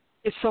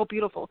 It's so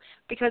beautiful,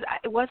 because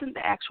it wasn't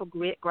the actual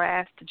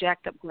grass, the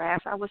jacked up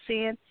grass I was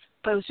seeing,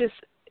 but it's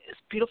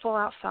beautiful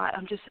outside.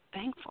 I'm just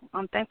thankful.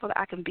 I'm thankful that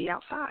I can be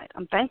outside.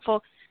 I'm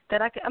thankful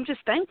that I'm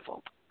just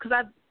thankful, because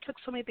I took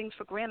so many things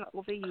for granted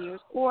over the years,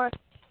 or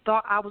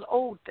thought I was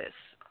owed this.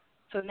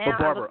 So now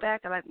Barbara, I look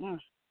back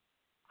and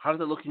how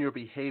does it look in your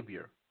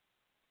behavior?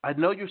 I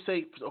know you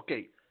say,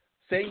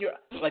 saying you're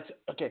like,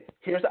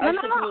 here's the ice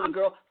cream little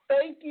girl.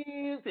 Thank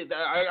you.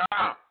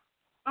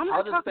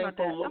 How does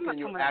thankful look in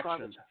your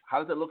actions?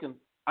 How does it look in?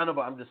 I know,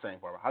 but I'm just saying,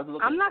 Barbara. How does it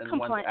look in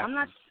one's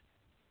actions?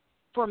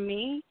 For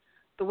me,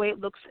 the way it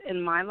looks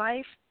in my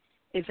life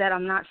is that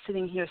I'm not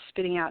sitting here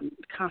spitting out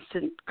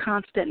constant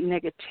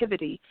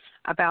negativity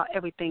about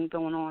everything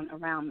going on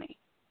around me.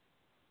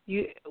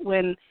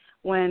 When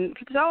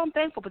people say, oh, I'm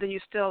thankful, but then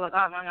you're still like,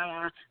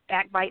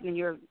 backbiting, and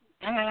you're,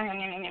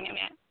 I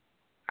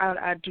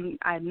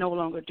no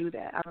longer do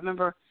that. I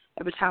remember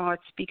every time I would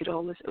speak, it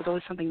was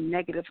always something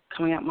negative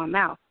coming out of my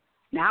mouth.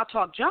 Now I'll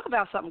talk junk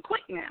about something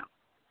quick now.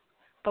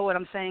 But what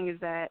I'm saying is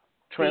that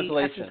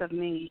the essence of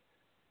me.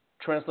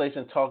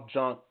 Translation, talk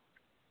junk.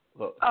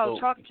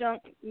 Talk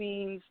junk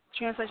means,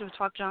 translation of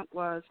talk junk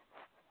was,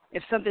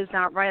 if something's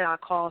not right, I'll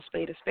call a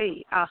spade a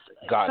spade. If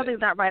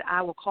something's not right,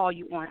 I will call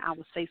you on. I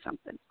will say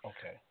something.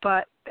 Okay.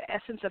 But the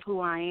essence of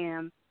who I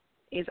am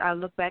is I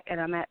look back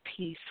and I'm at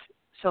peace.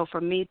 So for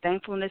me,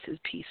 thankfulness is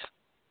peace.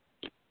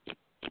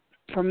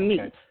 For me.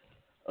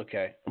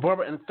 Okay.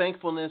 Barbara, and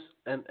thankfulness,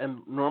 and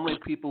normally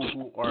people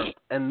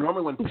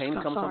normally when pain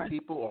comes on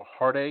people or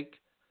heartache,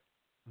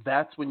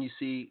 that's when you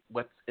see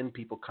what's in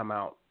people come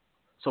out.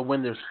 So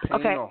when there's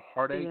pain or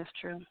heartache, that's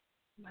true.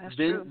 That's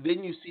then true.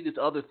 then you see this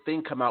other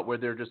thing come out where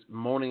they're just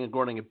moaning and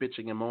groaning and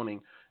bitching and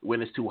moaning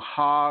when it's too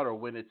hot or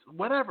when it's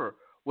whatever.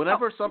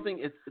 Whenever something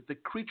is the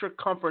creature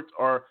comforts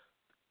are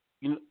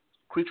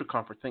creature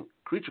comforts. Think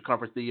creature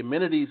comforts, the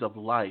amenities of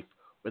life.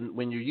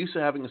 When you're used to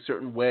having a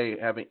certain way,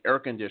 having air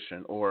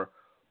condition or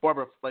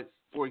Barbara, like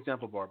for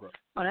example, Barbara.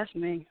 Oh, that's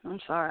me. I'm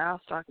sorry.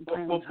 I'll start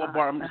complaining. Well,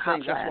 Barbara, I'm just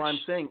saying. That's why I'm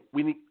saying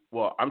we need.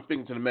 Well, I'm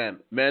speaking to the men.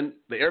 Men,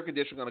 the air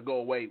conditioner is going to go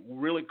away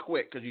really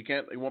quick because you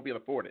won't be able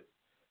to afford it.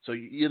 So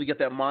you got to get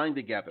that mind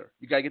together.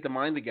 You got to get the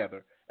mind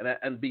together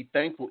and be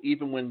thankful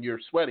even when you're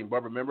sweating.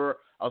 Barbara, remember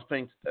I was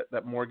paying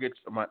that mortgage,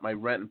 my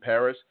rent in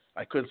Paris.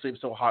 I couldn't sleep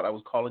so hot. I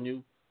was calling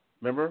you.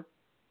 Remember?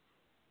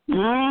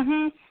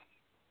 Mhm.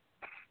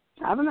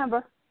 I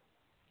remember.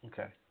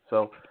 Okay.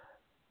 So,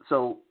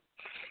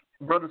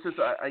 brother and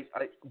sister, I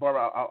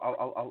Barbara,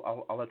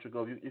 I'll let you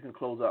go. You can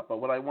close up. But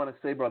what I want to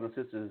say, brothers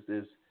and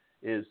sisters,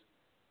 is,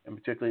 and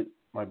particularly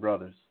my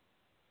brothers,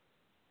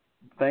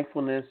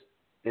 thankfulness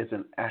is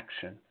an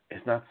action.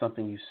 It's not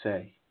something you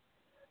say.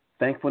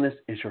 Thankfulness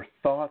is your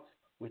thoughts,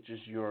 which is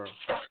your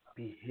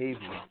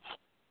behavior.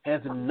 It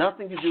has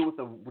nothing to do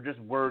with just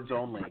words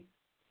only.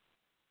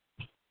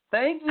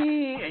 Thank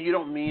you, and you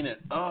don't mean it.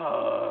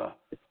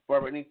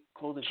 Barbara, any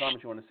closing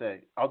comments you want to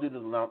say? I'll do the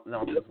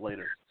announcements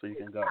later, so you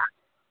can go.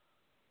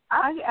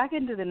 I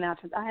can do the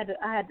announcements. I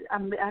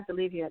have to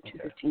leave here at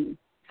 2:15.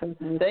 So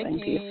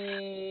thank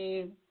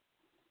you.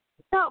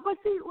 No, but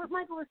see, what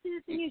Michael was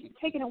saying, is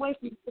taken away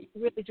from you to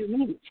really do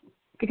mean it.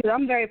 Because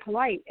I'm very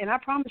polite, and I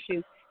promise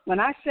you, when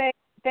I say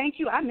thank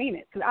you, I mean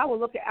it. Because I will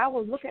look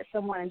at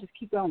someone and just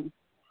keep going.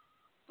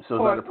 So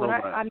it's not a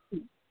program.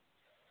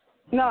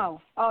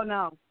 No. Oh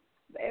no.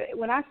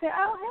 When I say,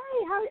 oh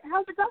hey,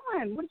 how's it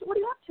going? What are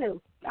you up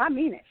to? I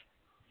mean it.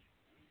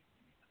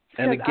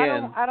 And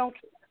again, I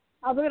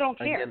really don't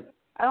care. Again,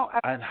 I don't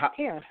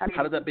care.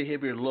 How does that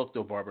behavior look,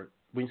 though, Barbara?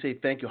 When you say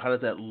thank you, how does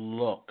that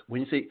look?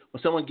 When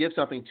someone gives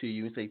something to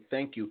you and say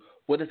thank you,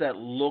 what does that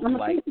look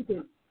like?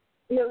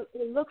 It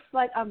looks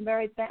like I'm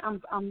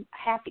I'm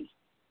happy.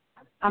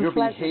 I'm your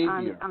pleasant.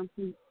 behavior.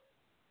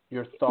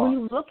 Your thoughts. When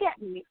you look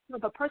at me,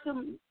 the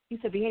person, you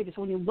said behavior.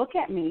 So when you look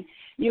at me,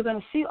 you're going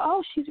to see,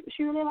 oh,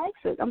 she really likes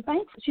it. I'm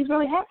thankful. She's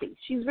really happy.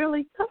 She's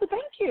really,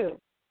 thank you.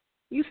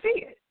 You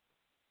see it.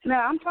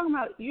 Now, I'm talking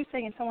about you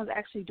saying someone's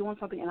actually doing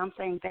something and I'm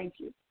saying thank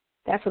you.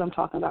 That's what I'm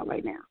talking about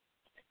right now.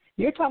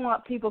 You're talking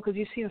about people because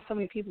you've seen so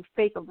many people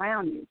fake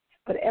around you,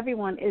 but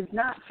everyone is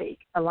not fake.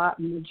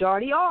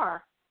 Majority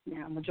are.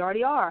 Now,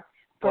 majority are.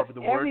 But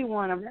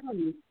everyone around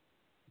you.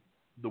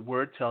 The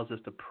word tells us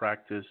to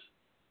practice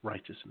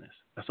righteousness.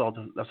 That's all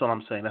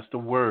I'm saying. That's the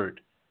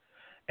word.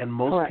 And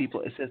most correct.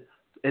 people,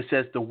 it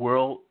says the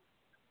world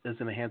is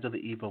in the hands of the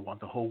evil one,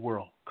 the whole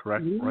world,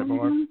 correct? Mm-hmm. Right,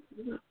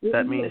 Barb?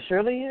 That means it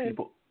surely is.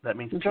 people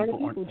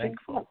aren't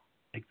thankful.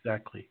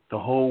 Exactly. The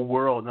whole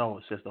world, no,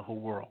 it says the whole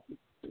world.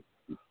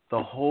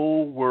 The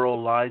whole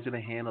world lies in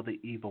the hand of the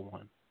evil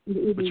one,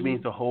 which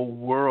means the whole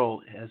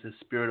world has a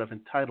spirit of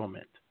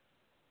entitlement.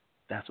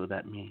 That's what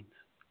that means.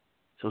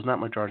 So it's not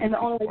majority of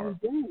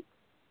people.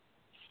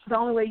 The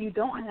only way you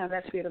don't have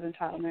that spirit of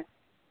entitlement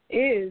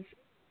is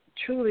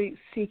truly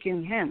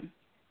seeking Him,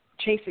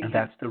 chasing Him. And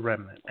that's the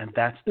remnant.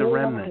 That's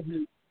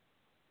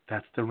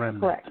the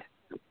remnant. Correct.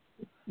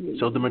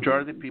 So the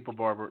majority of the people,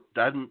 Barbara,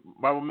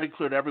 I will make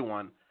clear to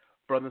everyone,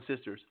 brothers and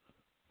sisters,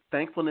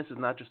 thankfulness is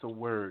not just a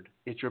word.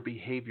 It's your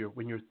behavior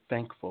when you're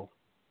thankful.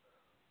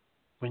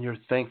 When you're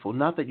thankful.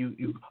 Not that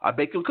I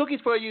bake some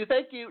cookies for you,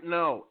 thank you.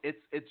 No,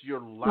 it's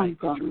your life,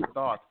 it's your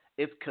thoughts.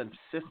 It's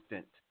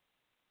consistent.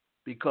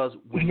 Because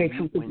Barbara,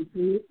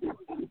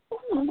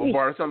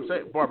 so I'm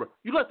saying, Barbara,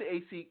 you let the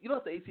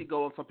AC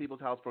go on some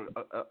people's house for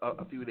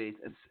a few days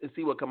and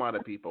see what come out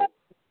of people.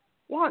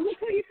 Watch,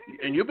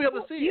 and you'll be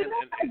able to see it,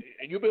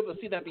 and you'll be able to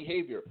see that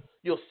behavior.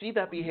 You'll see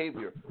that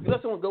behavior. You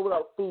let someone go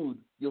without food,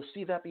 you'll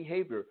see that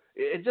behavior.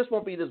 It just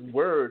won't be this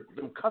word,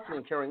 them cussing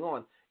and carrying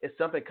on. It's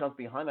something that comes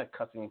behind that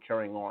cussing and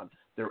carrying on.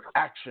 Their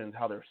actions,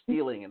 how they're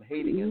stealing and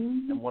hating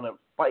and want to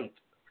fight.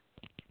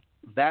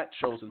 That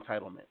shows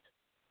entitlement.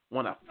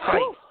 Want to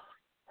fight.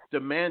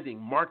 Demanding,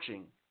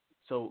 marching.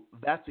 So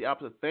that's the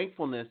opposite.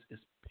 Thankfulness is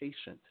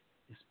patient,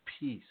 is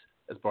peace,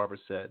 as Barbara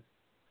said.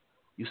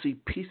 You see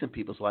peace in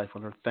people's life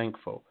when they're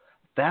thankful.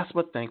 That's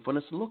what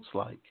thankfulness looks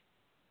like.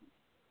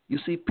 You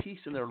see peace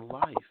in their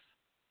life.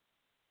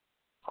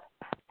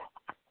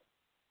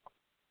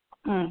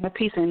 That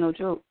peace ain't no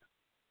joke.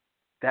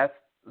 That's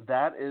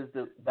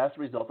the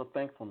result of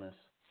thankfulness.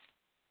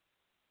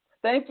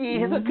 Thank you.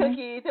 Here's a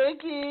cookie.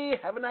 Thank you.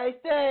 Have a nice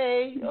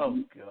day.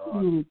 Oh,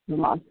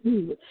 God.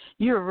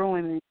 You're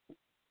ruining it.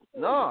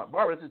 No,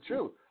 Barbara, this is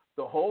true.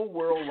 The whole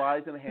world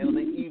lies in the hand of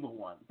the evil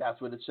one. That's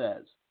what it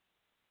says.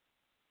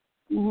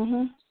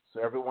 Mm-hmm.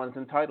 So everyone's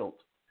entitled.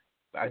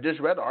 I just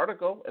read the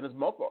article, and it's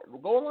multiple.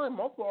 Go online,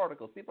 multiple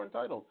articles. People are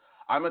entitled.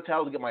 I'm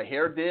entitled to get my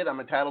hair did. I'm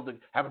entitled to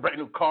have a brand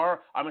new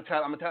car. I'm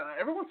entitled.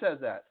 Everyone says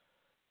that.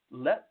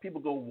 Let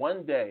people go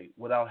one day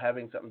without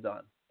having something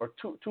done, or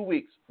 2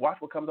 weeks. Watch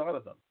what comes out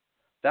of them.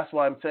 That's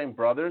why I'm saying,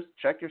 brothers,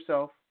 check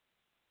yourself.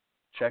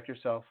 Check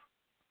yourself.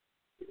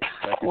 Check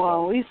yourself.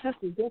 Well, we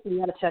sisters definitely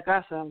got to check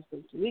ourselves.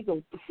 We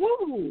go,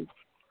 woo.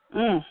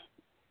 Look,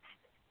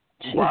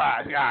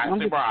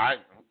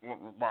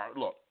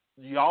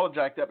 y'all are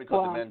jacked up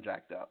because the men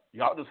jacked up.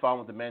 Y'all just following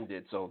what the men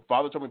did. So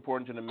Father told me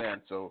important to the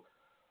men. So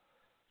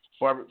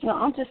whoever. No,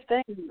 I'm just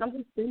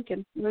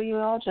thinking. We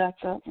all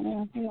jacked up.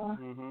 Yeah, we are.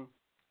 Mm-hmm.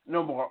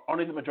 No more.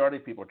 Only the majority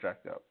of people are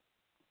jacked up.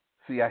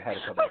 See, I had to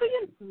come back.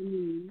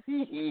 Do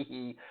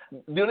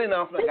the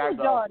announcement, guys.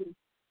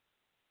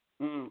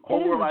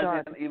 Whole world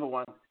eyes and evil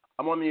one.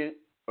 I'm on mute.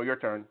 Oh, your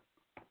turn.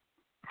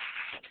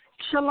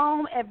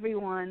 Shalom,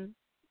 everyone.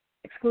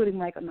 Excluding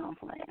Michael, no, I'm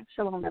playing.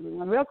 Shalom,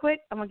 everyone. Real quick,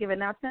 I'm going to give an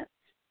announcement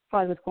as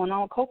far as what's going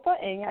on with COFA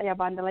and Yaya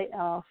Bandele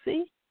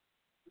LLC.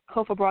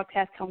 COFA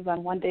broadcast comes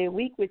on one day a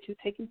week, which is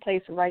taking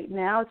place right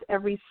now. It's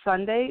every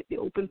Sunday, the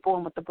open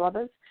forum with the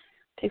brothers.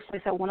 It takes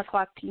place at 1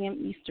 o'clock p.m.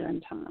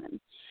 Eastern Time.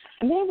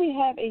 And then we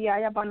have a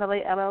Yaya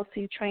Bandele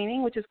LLC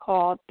training, which is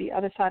called The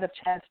Other Side of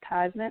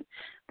Chastisement.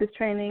 This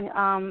training,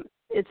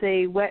 it's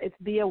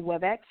via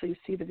WebEx, so you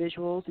see the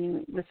visuals and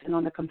you listen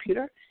on the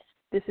computer.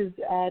 This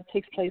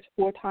takes place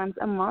 4 times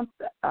a month,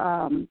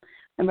 and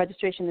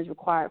registration is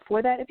required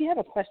for that. If you have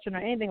a question or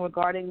anything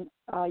regarding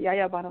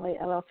Yaya Bandele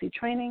LLC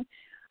training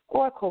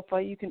or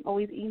COFA, you can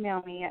always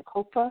email me at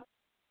COFA,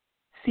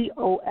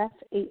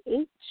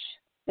 COFAH,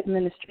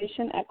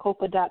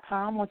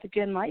 administration@COFA.com. Once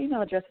again, my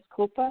email address is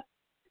COFA,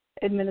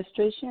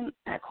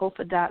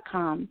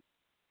 administration@COFA.com.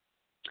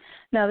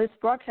 Now, this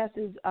broadcast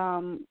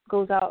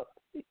goes out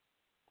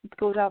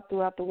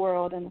throughout the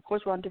world, and of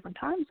course, we're on different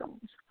time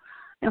zones.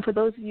 And for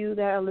those of you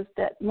that are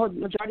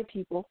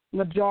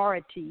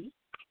majority,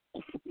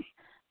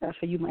 that's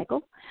for you,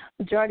 Michael,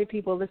 majority of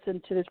people listen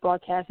to this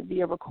broadcast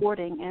via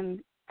recording.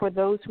 And for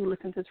those who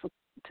listen to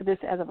this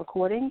as a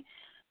recording,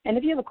 and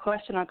if you have a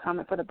question or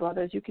comment for the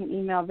brothers, you can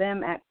email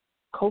them at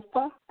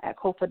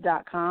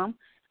kofa@kofa.com.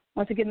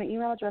 Once again, the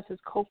email address is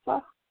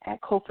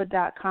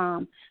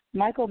kofa@kofa.com.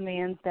 Michael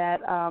mans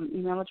that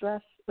email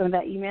address, or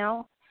that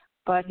email,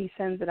 but he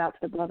sends it out to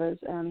the brothers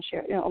and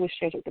always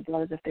shares it with the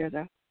brothers if there's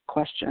a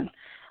question.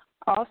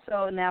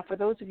 Also, now for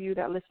those of you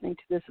that are listening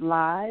to this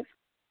live, if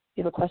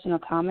you have a question or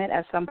comment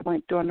at some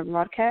point during the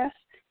broadcast,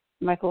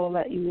 Michael will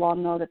let you all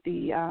know that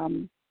the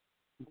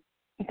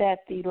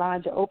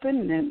lines are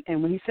open,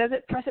 and when he says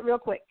it, press it real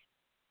quick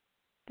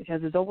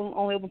because it's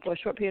only open for a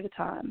short period of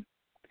time.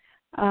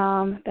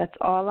 That's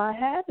all I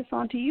have. It's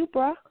on to you,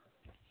 bro.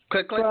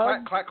 Click, click,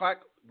 clack, clack,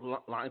 clack.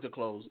 Lines are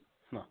closed.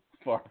 No,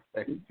 far.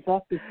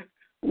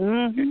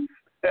 Mm-hmm.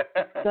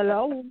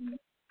 Hello.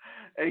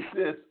 Hey,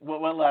 sis,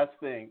 one last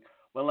thing.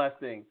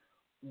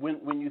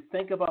 When you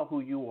think about who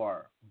you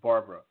are,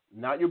 Barbara,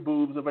 not your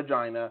boobs or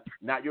vagina,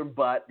 not your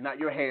butt, not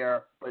your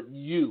hair, but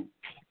you,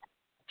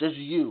 just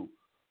you,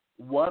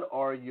 what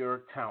are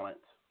your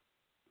talents?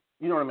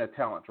 You know what I mean,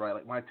 talent, right?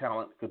 Like my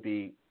talent could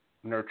be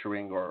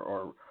nurturing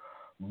or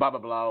blah, blah,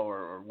 blah,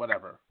 or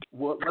whatever.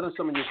 What are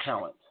some of your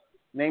talents?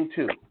 Name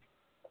 2.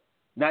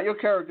 Not your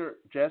character,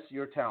 just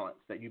your talents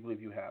that you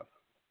believe you have.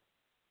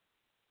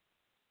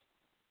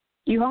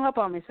 You hung up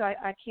on me, so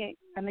I can't.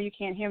 I know you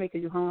can't hear me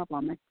because you hung up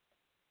on me.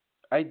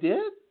 I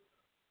did?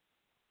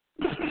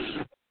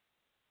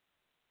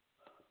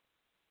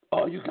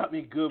 Oh, you got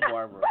me good,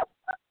 Barbara.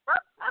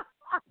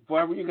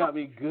 Barbara, you got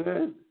me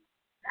good.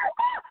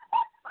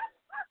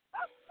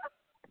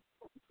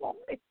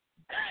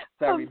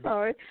 I'm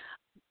sorry.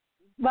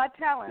 My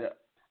talent.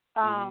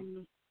 Yeah.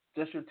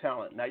 Just your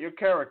talent, not your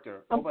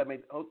character. I'm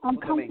comforting,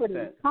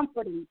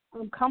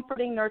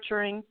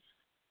 nurturing.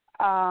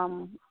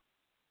 I'm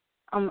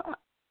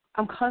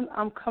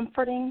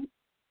comforting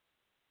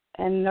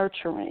and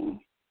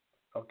nurturing.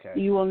 Okay.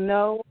 You will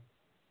know.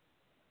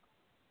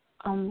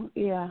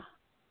 Yeah.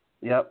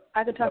 Yep.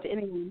 I can talk to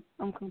anyone.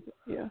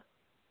 Yeah.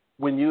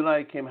 When you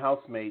came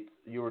housemates,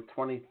 you were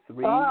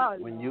 23.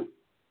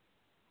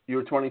 You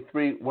were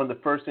 23. One of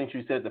the first things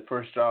you said, the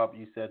first job,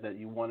 you said that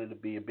you wanted to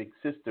be a big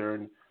sister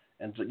and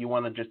you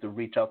wanted just to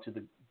reach out to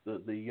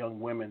the young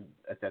women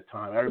at that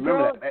time. I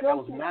remember that. That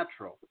was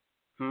natural.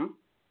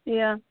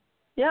 Yeah.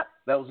 Yep.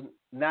 That was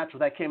natural.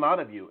 That came out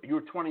of you. You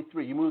were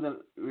 23. You moved in.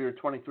 You were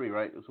 23,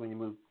 right? That's when you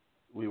moved.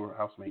 We were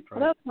housemates, right?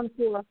 That was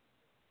 24.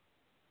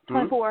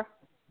 24.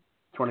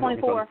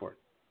 24.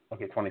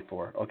 Okay,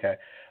 24. Okay.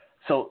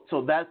 So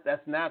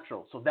that's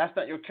natural. So that's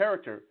not your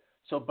character.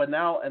 So, but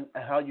now, and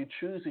how you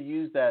choose to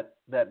use that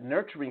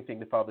nurturing thing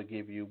the Father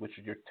gave you, which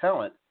is your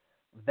talent,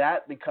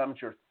 that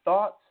becomes your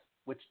thoughts,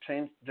 which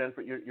change,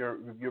 Jennifer,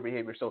 your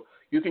behavior. So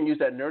you can use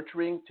that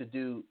nurturing to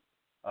do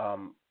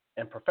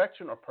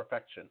imperfection or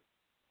perfection,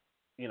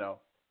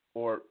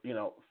 or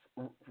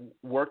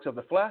works of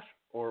the flesh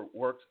or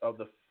works of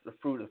the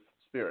fruit of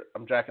spirit.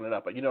 I'm jacking it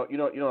up, but you know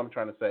what I'm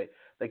trying to say.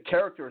 The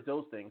character is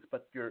those things,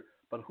 but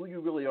who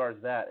you really are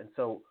is that. And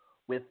so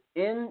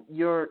within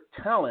your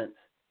talent,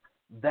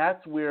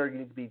 that's where you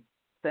need to be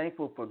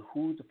thankful for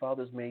who the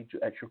Father's made you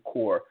at your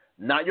core,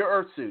 not your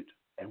earth suit.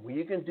 And when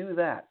you can do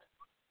that,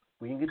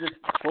 when you can just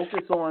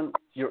focus on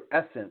your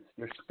essence,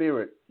 your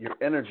spirit, your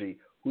energy,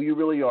 who you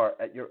really are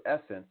at your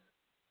essence,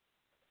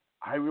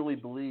 I really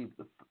believe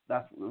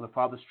that's the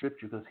Father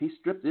stripped you, because He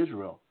stripped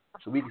Israel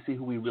so we can see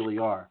who we really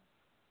are.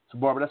 So,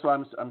 Barbara, that's why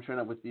I'm sharing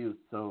that with you.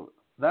 So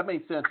that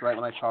made sense, right,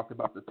 when I talked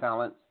about the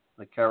talents,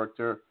 the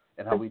character,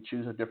 and how we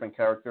choose the different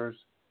characters?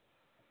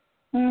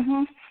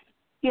 Mhm.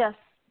 Yes.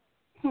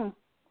 You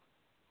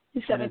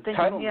said me thinking,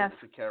 entitlement yes.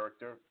 is a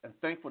character, and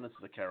thankfulness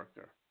is a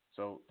character.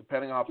 So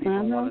depending on how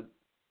people want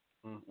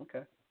to,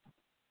 okay.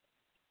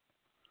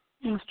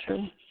 That's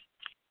true.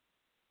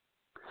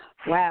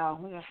 Wow.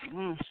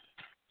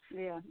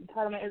 Yeah.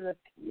 Entitlement is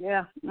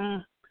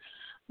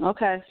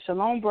Okay.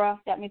 Shalom, bro.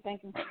 Got me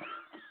thinking.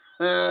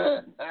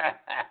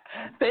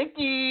 Thank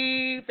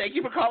you. Thank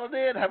you for calling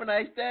in. Have a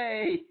nice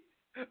day.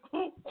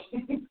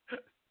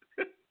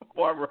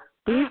 Barbara,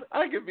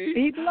 I could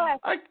be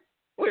blessed.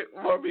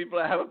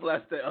 Barbara, have a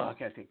blessed day. Oh, I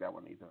can't take that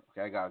one either.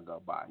 Okay, I gotta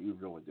go. Bye. You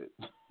ruined it.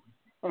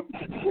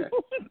 Okay.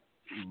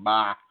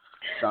 Bye.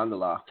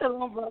 Chandala.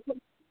 Shalom, bro.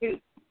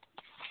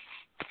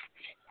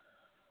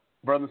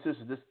 Brothers and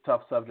sisters, this is a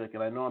tough subject,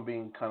 and I know I'm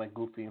being kind of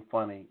goofy and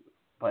funny,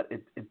 but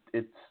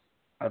it's.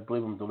 I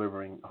believe I'm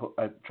delivering.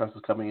 I trust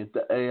it's coming.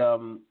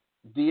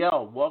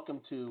 DL,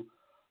 welcome to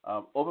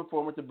Open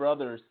Forum with the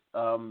Brothers.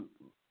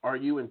 Are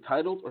you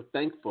entitled or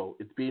thankful?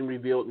 It's being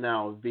revealed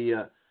now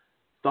via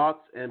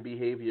thoughts and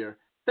behavior.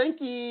 Thank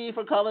you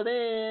for calling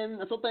in.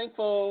 I'm so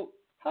thankful.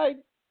 Hi,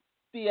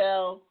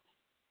 DL.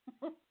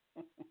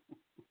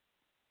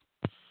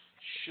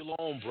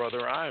 Shalom,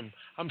 brother. I'm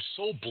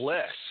so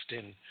blessed,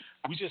 and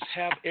we just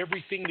have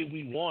everything that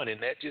we want,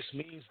 and that just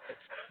means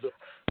that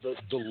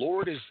the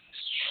Lord is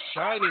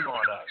shining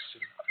on us.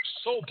 And I'm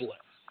so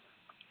blessed.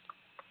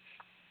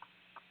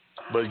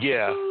 But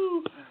yeah,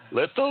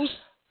 let those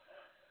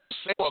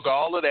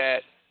all of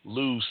that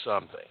lose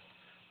something.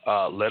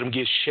 Let them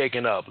get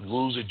shaken up,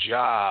 lose a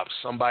job,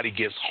 somebody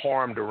gets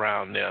harmed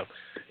around them.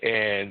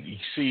 And you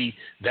see,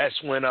 that's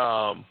when,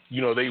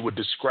 they would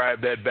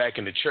describe that back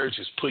in the church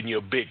as putting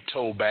your big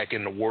toe back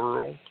in the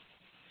world.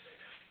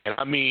 And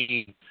I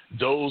mean,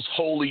 those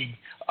holy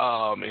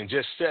and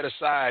just set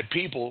aside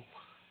people,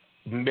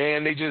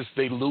 man,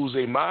 they lose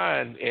their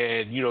mind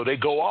and, they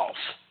go off.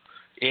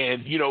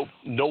 And,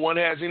 no one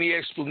has any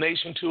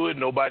explanation to it.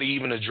 Nobody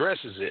even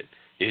addresses it.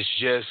 It's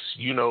just,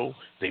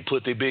 they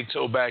put their big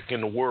toe back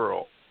in the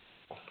world.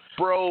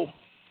 Bro,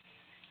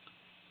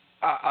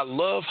 I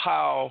love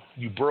how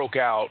you broke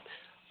out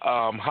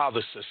how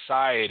the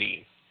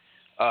society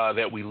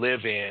that we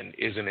live in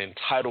is an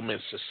entitlement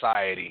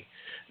society.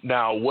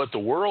 Now, what the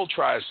world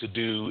tries to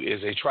do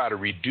is they try to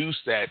reduce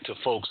that to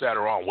folks that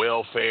are on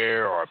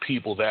welfare or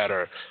people that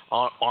are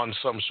on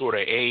some sort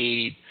of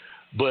aid.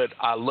 But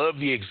I love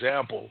the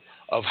example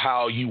of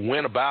how you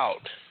went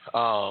about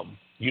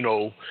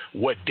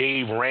what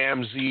Dave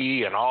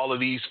Ramsey and all of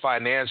these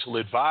financial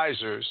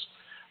advisors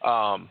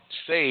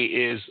say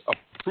is a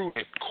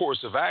prudent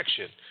course of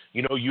action.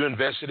 You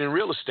invested in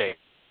real estate.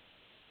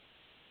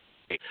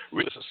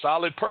 It's a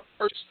solid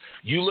purchase.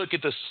 You look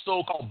at the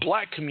so-called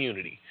black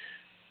community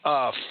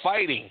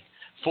fighting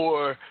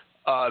for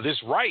this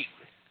right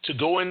to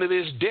go into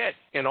this debt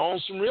and own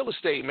some real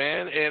estate,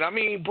 man. And I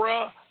mean,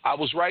 bruh, I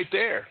was right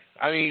there.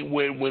 I mean,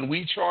 when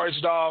we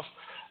charged off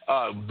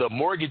the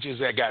mortgages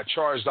that got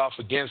charged off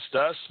against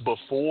us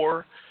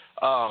before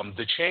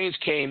the change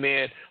came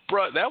in,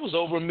 bruh, that was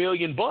over $1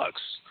 million.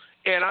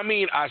 And I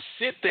mean, I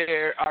sit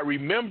there, I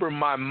remember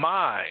my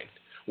mind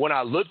when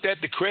I looked at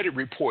the credit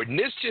report, and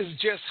this is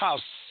just how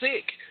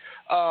sick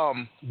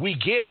we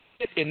get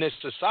in this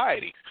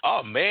society.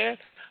 Oh man,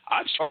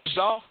 I charged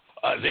off.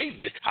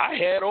 I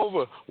had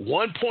over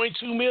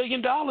 $1.2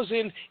 million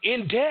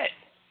in debt,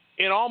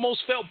 and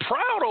almost felt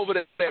proud over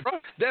that, bro.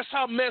 That's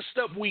how messed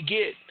up we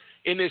get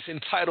in this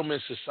entitlement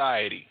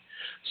society.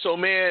 So,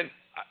 man,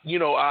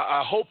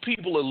 I hope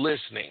people are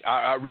listening.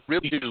 I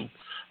really do,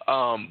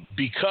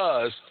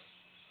 because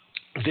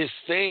this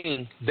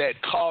thing that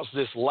caused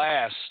this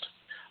last,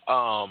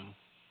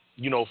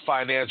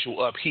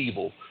 financial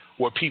upheaval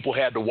where people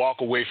had to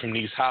walk away from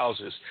these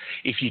houses,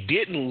 if you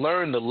didn't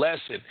learn the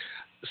lesson,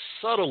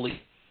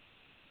 subtly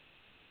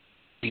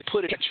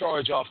put a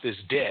charge off this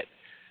debt.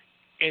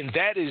 And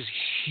that is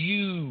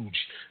huge.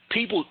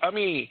 People, I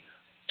mean,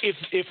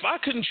 if I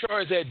couldn't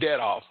charge that debt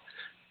off,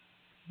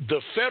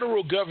 the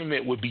federal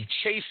government would be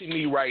chasing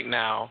me right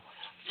now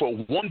for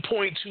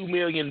 $1.2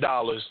 million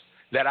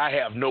that I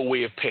have no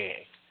way of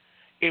paying.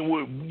 And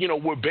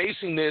we're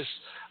basing this,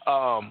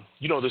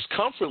 this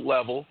comfort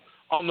level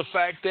on the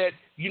fact that,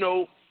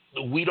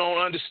 we don't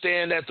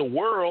understand that the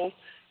world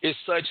is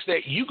such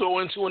that you go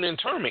into an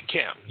internment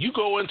camp. You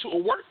go into a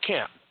work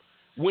camp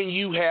when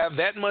you have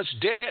that much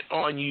debt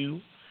on you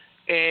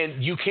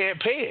and you can't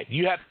pay it.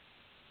 You have,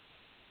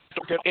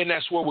 and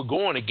that's where we're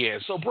going again.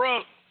 So,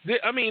 bro,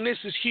 I mean, this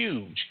is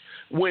huge.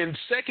 When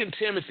 2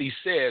 Timothy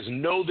says,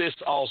 know this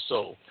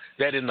also,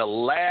 that in the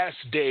last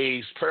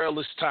days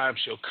perilous times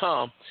shall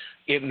come,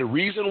 and the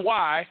reason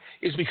why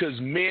is because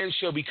men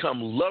shall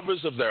become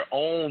lovers of their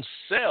own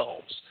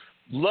selves,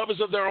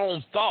 lovers of their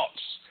own thoughts,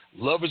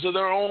 lovers of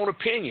their own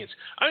opinions.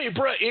 I mean,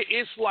 bro,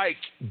 it's like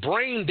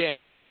brain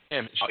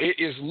damage. It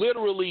is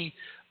literally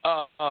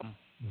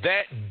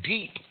that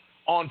deep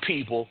on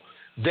people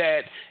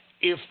that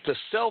if the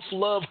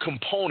self-love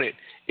component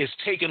is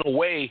taken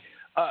away,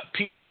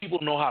 people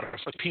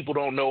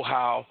don't know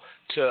how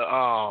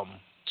to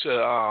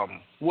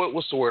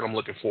what's the word I'm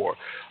looking for?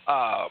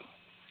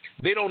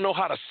 They don't know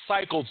how to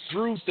cycle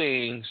through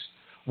things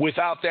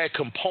without that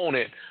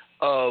component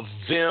of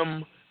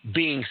them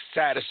being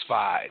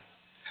satisfied.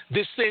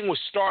 This thing with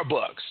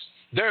Starbucks,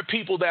 there are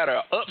people that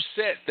are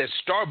upset that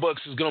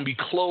Starbucks is going to be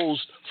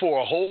closed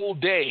for a whole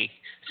day.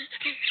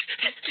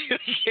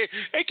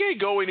 They can't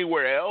go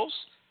anywhere else.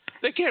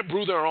 They can't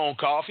brew their own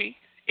coffee.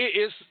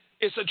 It's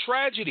a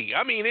tragedy.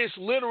 I mean, it's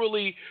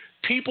literally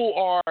people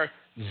are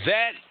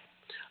that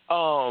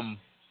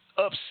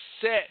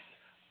upset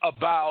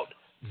about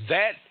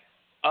that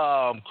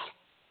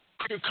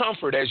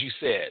comfort, as you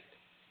said,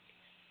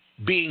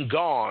 being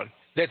gone,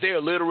 that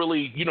they're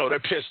literally, they're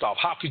pissed off.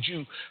 How could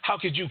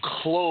you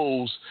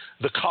close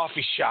the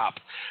coffee shop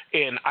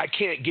and I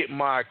can't get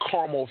my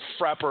caramel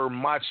frapper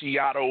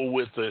macchiato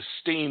with the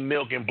steamed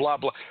milk and blah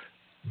blah.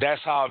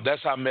 That's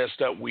how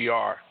messed up we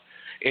are.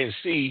 And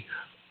see,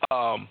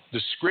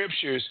 the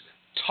scriptures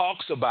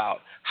talks about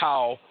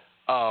how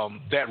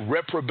that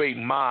reprobate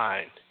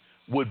mind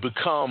would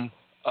become,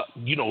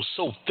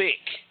 so thick,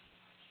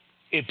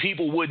 and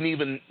people wouldn't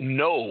even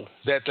know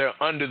that they're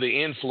under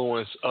the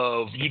influence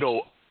of,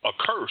 a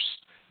curse.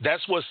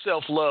 That's what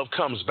self-love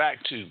comes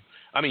back to.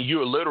 I mean,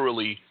 you're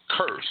literally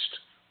cursed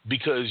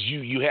because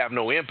you have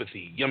no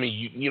empathy. I mean,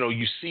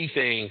 you see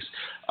things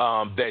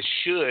that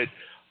should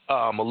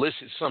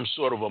elicit some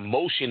sort of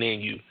emotion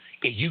in you,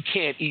 and you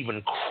can't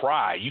even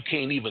cry. You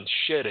can't even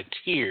shed a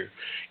tear.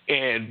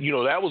 And,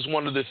 that was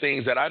one of the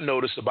things that I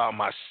noticed about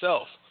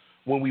myself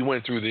when we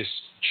went through this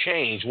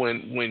change,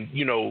 when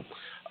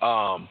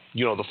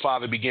the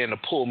Father began to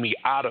pull me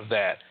out of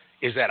that,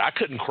 is that I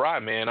couldn't cry,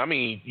 man. I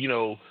mean,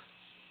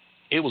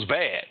 it was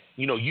bad.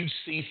 You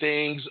see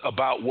things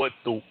about what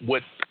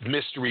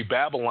Mystery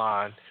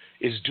Babylon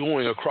is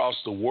doing across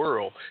the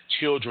world,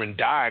 children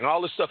dying,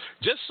 all this stuff,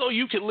 just so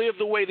you can live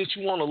the way that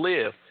you want to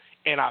live.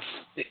 And I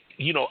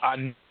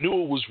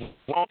knew it was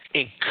wrong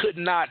and could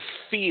not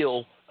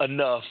feel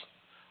enough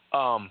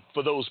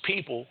for those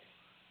people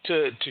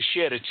to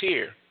shed a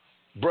tear,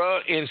 bruh.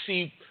 And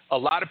see, a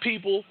lot of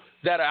people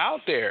that are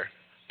out there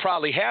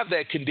probably have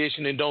that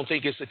condition and don't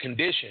think it's a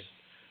condition.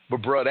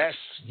 But, bro, that's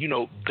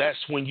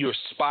when you're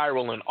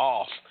spiraling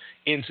off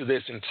into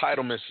this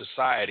entitlement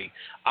society.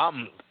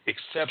 I'm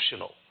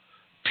exceptional.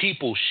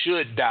 People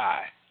should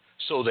die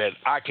so that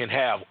I can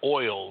have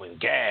oil and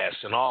gas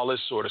and all this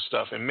sort of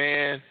stuff. And,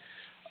 man,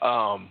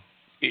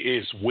 it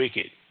is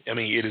wicked. I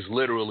mean, it is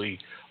literally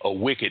a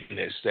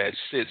wickedness that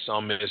sits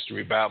on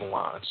Mystery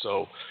Babylon.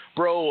 So,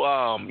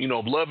 bro,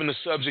 loving the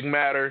subject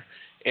matter.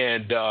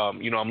 And,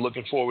 I'm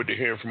looking forward to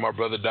hearing from our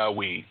brother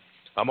Dawid.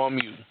 I'm on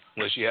mute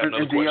unless you have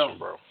another question,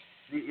 bro.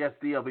 Yes,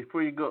 DL,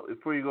 before you go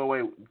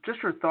away,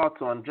 just your thoughts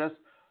on just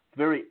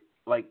very,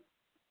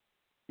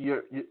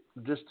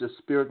 just the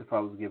spirit the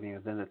Father was giving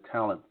you, then the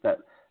talent, that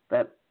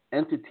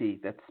entity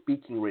that's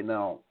speaking right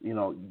now,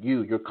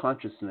 your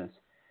consciousness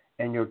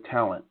and your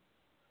talent.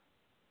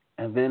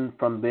 And then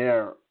from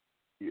there,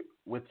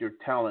 with your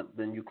talent,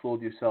 then you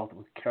clothe yourself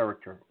with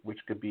character, which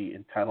could be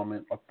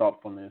entitlement or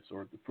thoughtfulness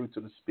or the fruits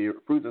of the spirit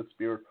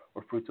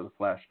or fruits of the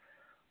flesh.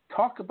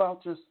 Talk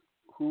about just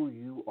who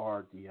you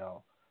are,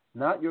 DL.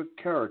 Not your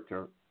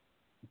character,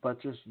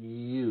 but just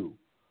you.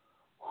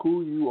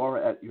 Who you are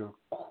at your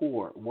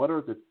core. What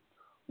are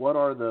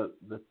the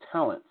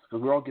talents?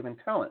 Because we're all given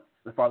talents.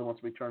 The Father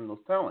wants to return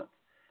those talents.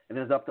 And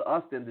it's up to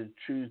us then to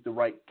choose the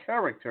right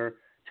character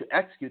to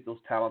execute those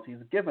talents He's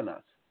given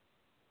us.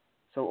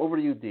 So over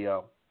to you,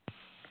 DL.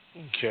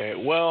 Okay,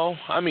 well,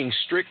 I mean,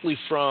 strictly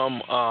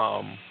from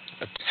a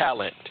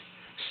talent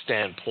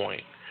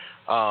standpoint,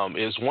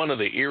 is one of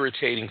the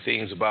irritating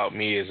things about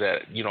me is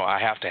that, I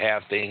have to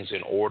have things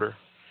in order.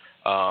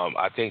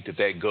 I think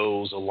that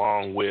goes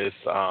along with,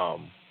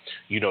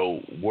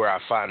 where I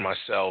find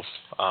myself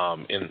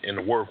in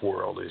the work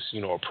world is,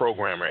 a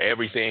programmer.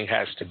 Everything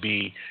has to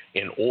be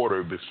in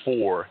order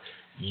before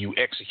you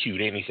execute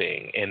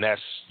anything. And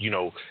that's,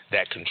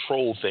 that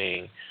control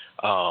thing,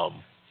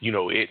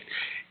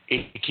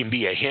 it can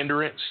be a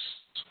hindrance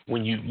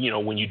when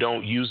you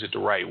don't use it the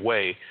right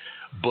way.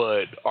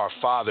 But our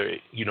Father,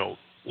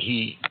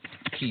 he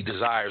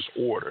desires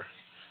order.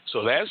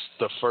 So that's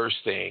the first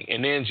thing.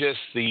 And then just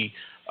the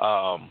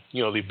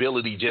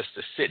ability just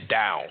to sit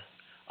down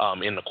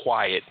in the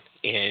quiet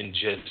and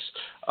just,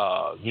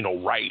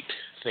 write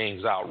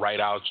things out, write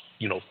out,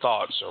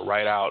 thoughts, or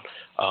write out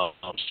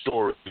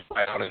stories,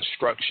 write out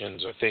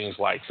instructions or things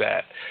like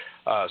that.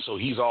 So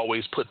He's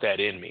always put that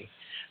in me.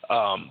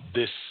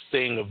 This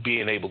thing of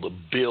being able to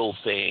build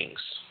things,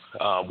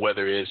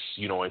 whether it's,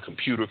 in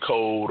computer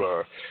code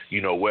or,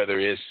 whether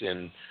it's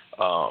in,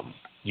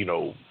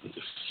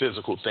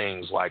 physical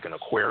things like an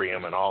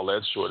aquarium and all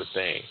that sort of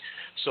thing.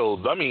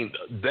 So, I mean,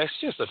 that's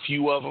just a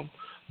few of them.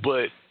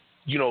 But,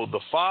 the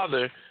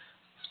Father,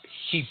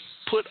 He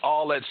put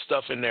all that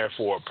stuff in there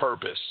for a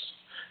purpose.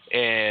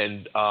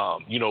 and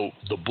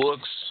the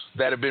books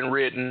that have been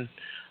written,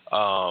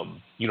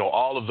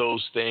 all of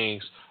those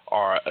things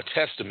are a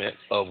testament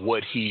of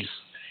what he's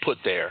put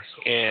there.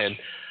 And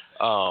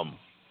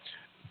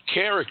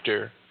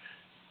character,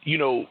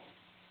 the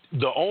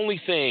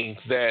only thing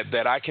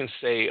that I can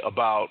say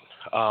about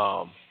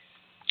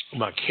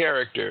my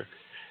character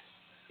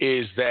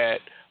is that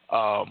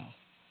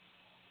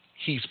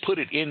he's put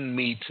it in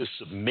me to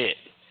submit.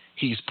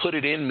 He's put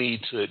it in me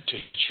to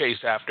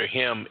chase after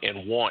him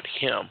and want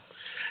him.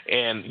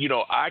 And,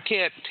 I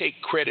can't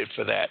take credit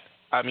for that.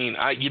 I mean,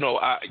 I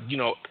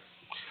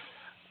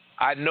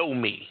know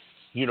me.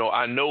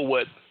 I know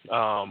what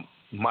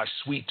my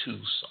sweet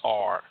tooths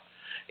are.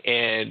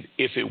 And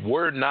if it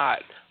were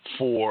not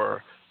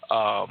for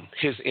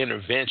his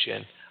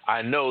intervention,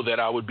 I know that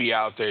I would be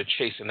out there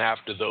chasing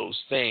after those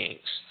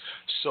things.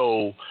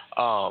 So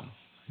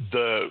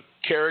the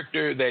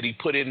character that he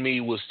put in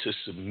me was to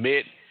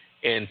submit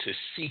and to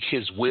seek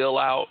his will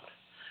out.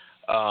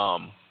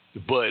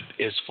 But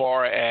as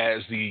far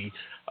as the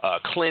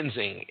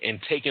cleansing and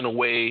taking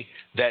away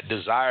that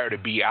desire to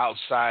be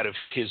outside of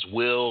his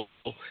will,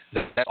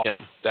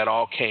 that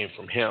all came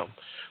from him.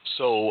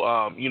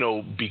 So,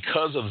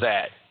 because of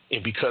that,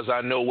 and because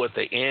I know what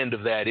the end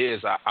of that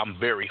is, I'm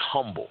very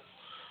humble.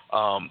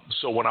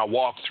 So when I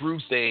walk through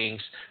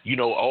things,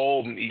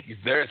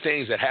 there are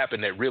things that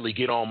happen that really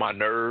get on my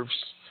nerves,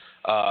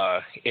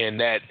 and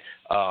that,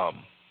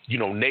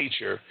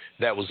 nature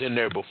that was in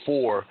there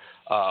before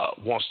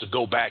wants to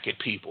go back at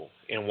people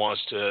and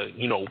wants to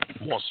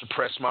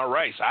press my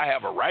rights. I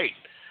have a right,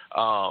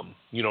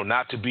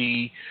 not to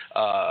be,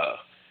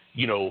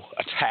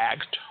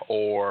 attacked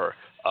or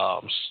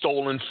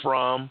stolen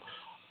from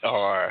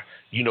or,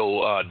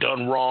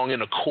 done wrong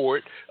in a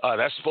court.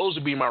 That's supposed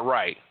to be my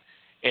right.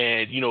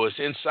 And, it's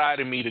inside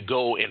of me to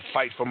go and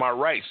fight for my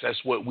rights.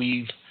 That's what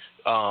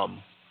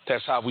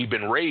that's how we've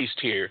been raised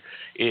here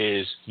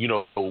is,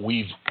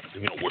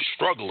 we're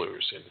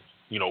strugglers and,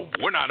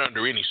 we're not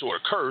under any sort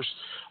of curse.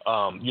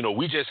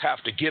 We just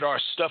have to get our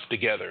stuff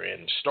together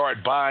and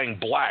start buying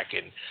black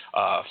and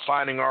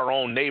finding our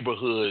own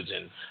neighborhoods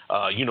and,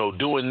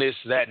 doing this,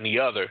 that, and the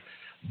other.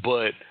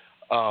 But,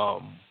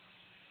 that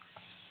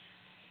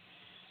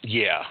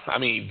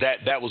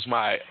was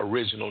my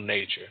original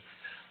nature.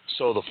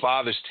 So the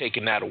Father's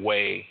taken that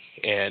away,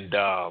 and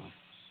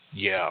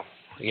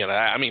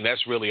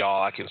that's really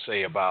all I can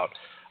say about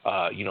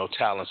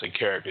talents and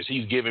characters.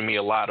 He's given me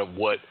a lot of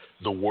what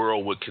the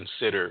world would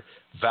consider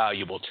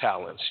valuable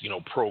talents,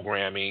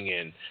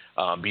 programming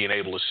and being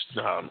able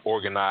to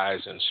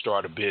organize and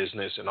start a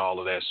business and all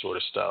of that sort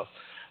of stuff.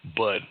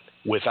 But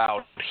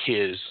without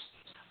his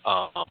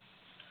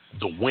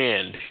the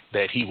wind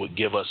that he would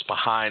give us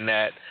behind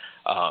that,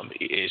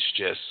 it's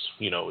just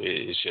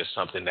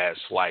something that's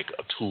like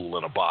a tool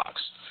in a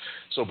box.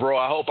 So, bro,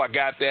 I hope I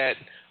got that.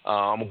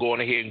 I'm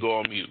going ahead and go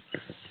on mute.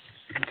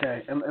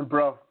 Okay, and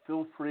bro,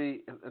 feel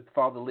free, if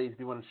Father leads, if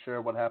you want to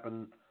share what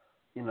happened,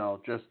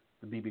 just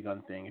the BB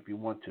gun thing, if you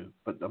want to.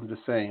 But I'm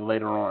just saying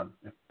later on,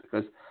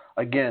 because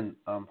again,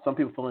 some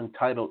people feel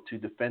entitled to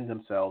defend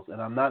themselves,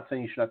 and I'm not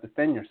saying you should not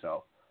defend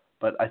yourself,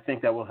 but I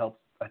think that will help.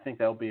 I think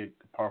that will be a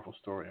powerful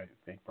story. I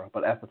think, bro.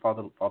 But as the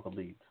Father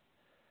leads.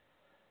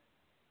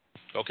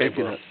 Okay,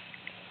 bro.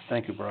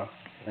 Thank you, bro.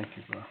 Thank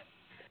you, bro.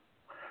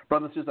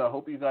 Brothers and sisters, I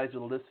hope you guys are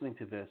listening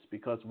to this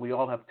because we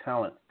all have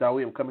talent.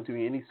 Dawid, I'm coming to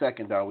you any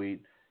second, Dawid.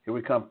 Here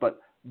we come. But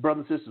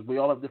brothers and sisters, we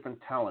all have different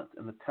talents,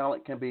 and the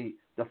talent can be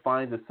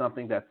defined as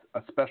something that's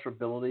a special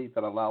ability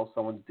that allows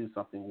someone to do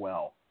something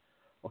well.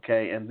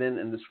 Okay, and then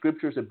in the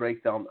scriptures, it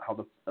breaks down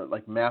how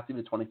like Matthew,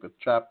 the 25th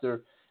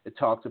chapter, it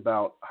talks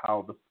about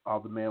how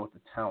the man with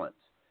the talents,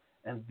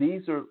 and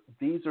these are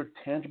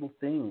tangible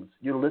things.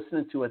 You're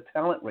listening to a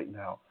talent right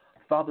now.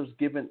 Father's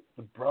given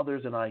the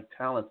brothers and I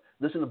talents.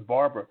 Listen to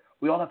Barbara.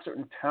 We all have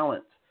certain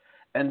talents.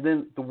 And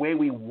then the way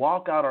we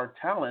walk out our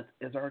talent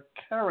is our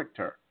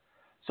character.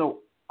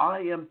 So I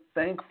am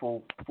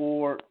thankful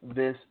for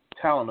this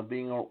talent of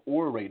being an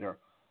orator.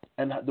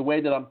 And the way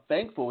that I'm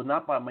thankful is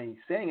not by me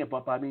saying it,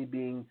 but by me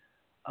being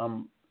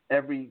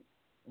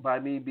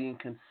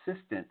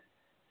consistent.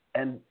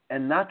 And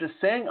not just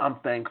saying I'm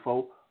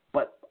thankful,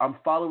 but I'm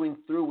following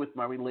through with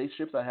my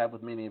relationships I have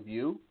with many of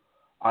you.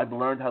 I've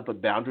learned how to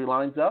put boundary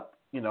lines up.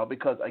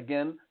 Because,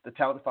 again, the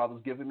talent the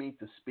Father's given me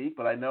to speak,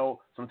 but I know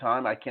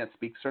sometimes I can't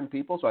speak to certain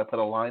people, so I put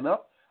a line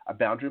up, a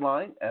boundary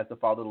line, as the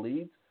Father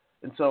leads.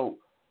 And so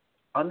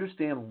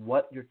understand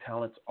what your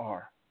talents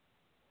are.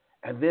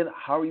 And then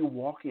how are you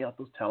walking out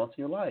those talents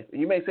in your life? And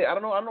you may say, I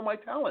don't know my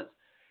talents.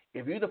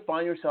 If you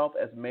define yourself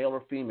as male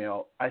or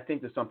female, I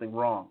think there's something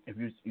wrong if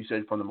you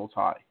said from the Most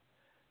High.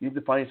 You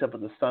define yourself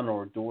as a son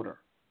or a daughter.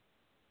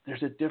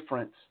 There's a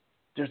difference.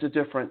 There's a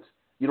difference.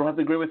 You don't have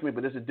to agree with me,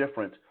 but there's a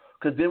difference.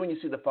 Because then when you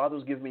see the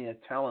Father's given me a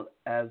talent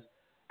as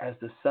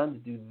the son to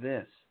do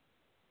this,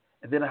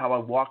 and then how I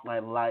walk my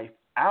life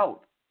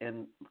out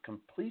in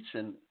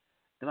completion,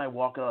 then I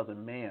walk out as a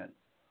man.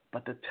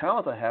 But the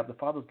talent I have, the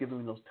Father's given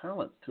me those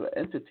talents to an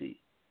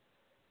entity.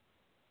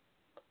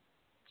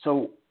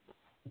 So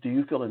do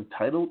you feel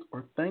entitled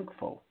or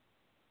thankful?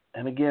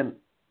 And again,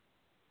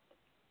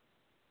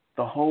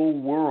 the whole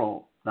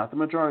world, not the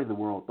majority of the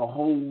world, the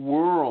whole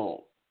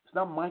world, it's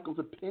not Michael's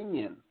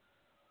opinion.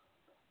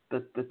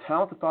 The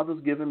talent the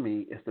Father's given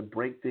me is to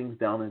break things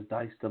down and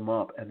dice them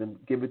up and then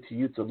give it to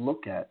you to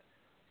look at.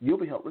 You'll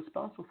be held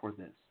responsible for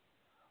this.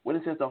 When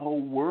it says the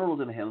whole world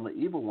is in the hand of the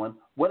evil one,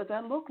 what does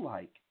that look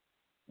like?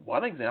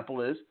 One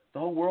example is the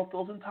whole world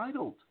feels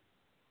entitled,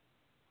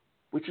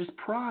 which is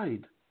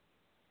pride.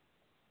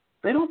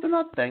 They're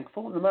not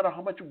thankful. No matter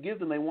how much you give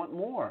them, they want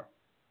more.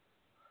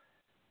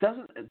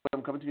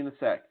 I'm coming to you in a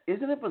sec.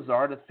 Isn't it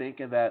bizarre to think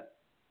that,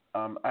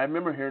 I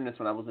remember hearing this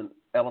when I was in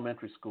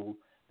elementary school,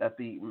 that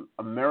the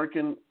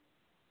Americans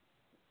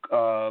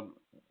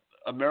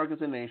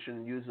as a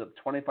nation uses up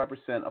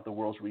 25% of the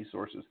world's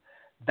resources.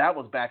 That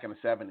was back in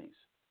the 70s.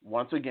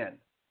 Once again,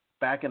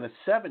 back in the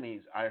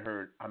 70s, I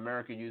heard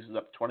America uses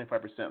up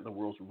 25% of the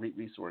world's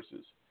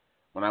resources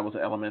when I was in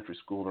elementary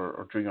school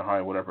or junior high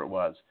or whatever it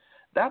was.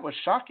 That was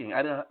shocking.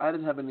 I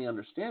didn't have any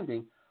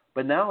understanding.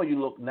 But now you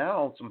look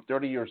now, some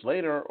 30 years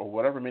later or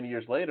whatever many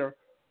years later,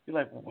 you're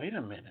like, well, wait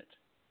a minute.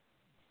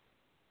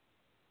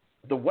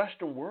 The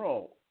Western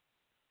world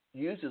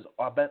uses,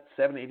 I bet,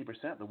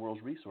 70-80% of the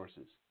world's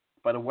resources.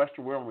 By the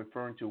Western world, I'm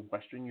referring to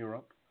Western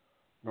Europe,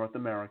 North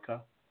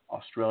America,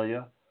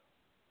 Australia,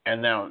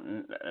 and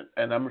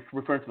I'm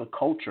referring to the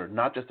culture,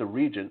 not just the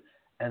region,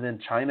 and then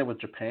China with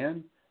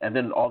Japan, and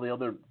then all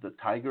the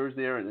tigers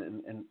there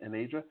in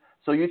Asia.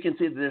 So you can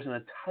see that there's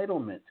an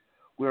entitlement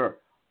where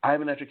I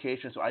have an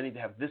education, so I need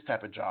to have this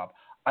type of job.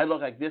 I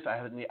look like this,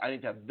 I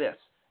need to have this.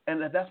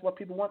 And if that's what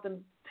people want,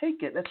 then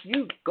take it. That's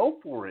you. Go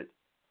for it.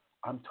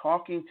 I'm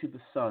talking to the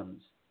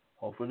sons.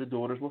 Hopefully the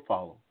daughters will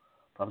follow.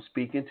 But I'm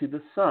speaking to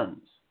the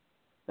sons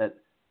that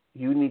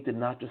you need to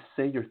not just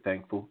say you're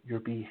thankful, your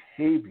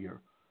behavior,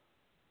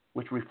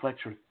 which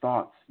reflects your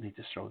thoughts, need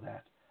to show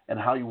that, and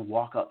how you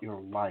walk out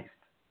your life.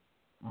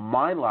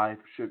 My life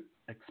should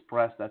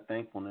express that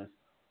thankfulness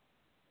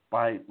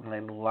by my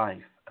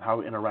life,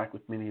 how I interact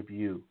with many of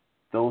you,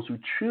 those who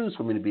choose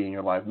for me to be in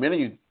your life.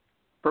 Many of you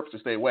purpose to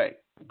stay away.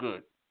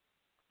 Good.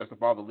 As the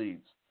Father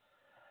leads.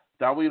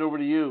 Dawid, over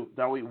to you.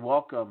 Dawid,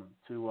 welcome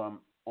to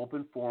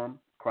Open Forum,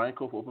 Crying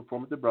Cove Open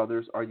Forum with the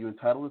Brothers. Are you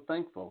entitled and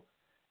thankful?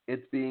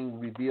 It's being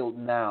revealed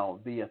now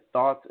via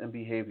thoughts and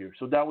behavior.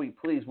 So, Dawid,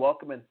 please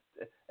welcome and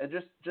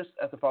just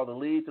as the Father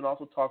leads, and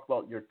also talk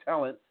about your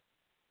talents,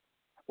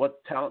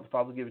 what talent the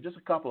Father gave you, just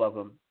a couple of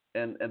them,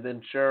 and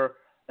then share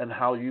and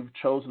how you've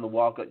chosen to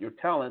walk out your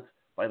talents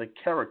by the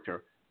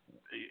character.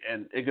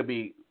 And it could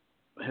be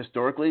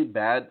historically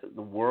bad,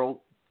 the world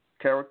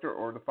character,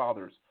 or the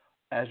Father's,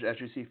 as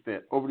you see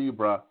fit. Over to you,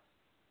 bro.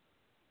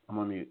 I'm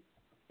on mute.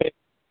 Hey,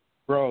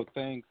 bro,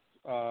 thanks.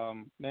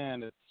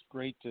 Man, it's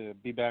great to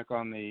be back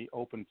on the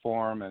Open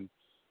Forum, and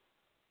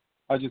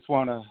I just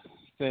want to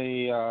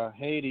say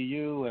hey to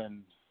you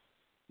and,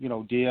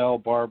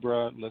 DL,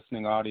 Barbara,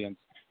 listening audience.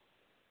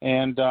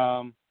 And,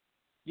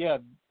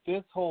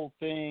 this whole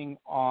thing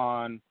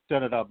on,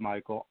 set it up,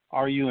 Michael,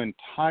 are you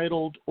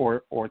entitled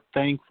or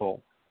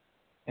thankful?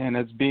 And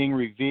it's being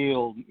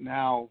revealed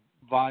now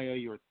via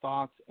your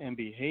thoughts and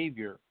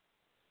behavior.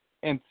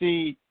 And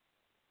see,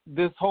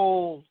 this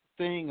whole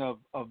thing of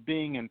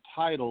being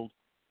entitled,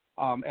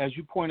 as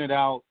you pointed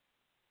out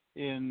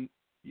in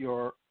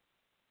your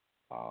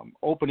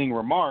opening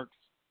remarks,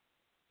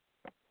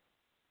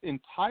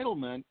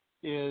 entitlement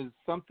is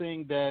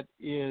something that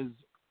is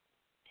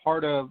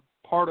part of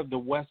the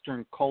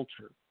Western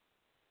culture.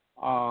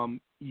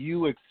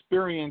 You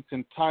experience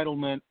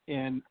entitlement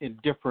in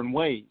different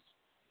ways.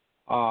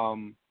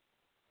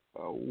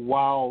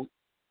 While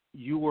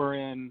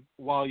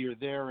you're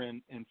there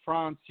in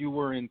France, you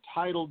were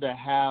entitled to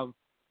have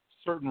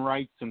certain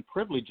rights and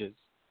privileges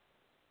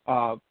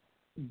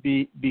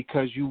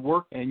because you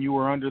worked and you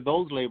were under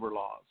those labor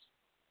laws.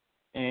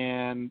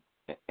 And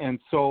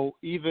so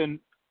even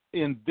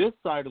in this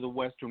side of the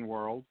Western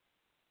world,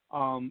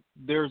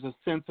 there's a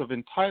sense of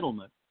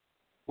entitlement.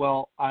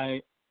 Well,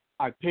 I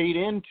paid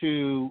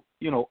into,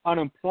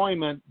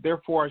 unemployment,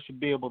 therefore I should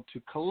be able to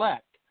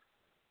collect.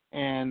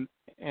 And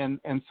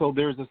so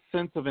there's a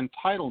sense of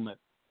entitlement.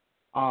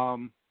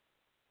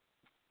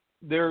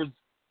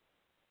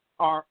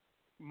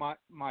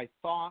 My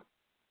thought,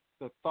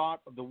 the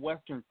thought of the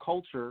Western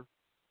culture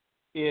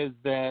is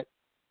that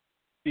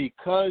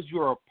because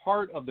you're a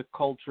part of the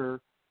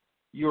culture,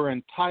 you're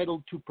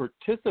entitled to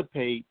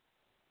participate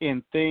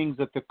in things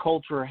that the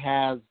culture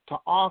has to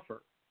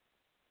offer.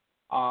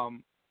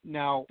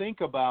 Now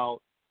think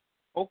about,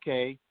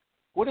 okay,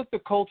 what if the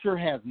culture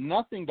has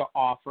nothing to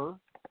offer,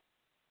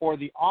 or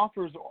the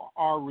offers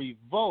are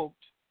revoked?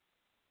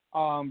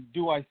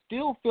 Do I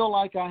still feel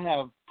like I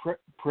have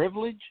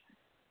privilege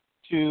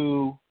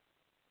to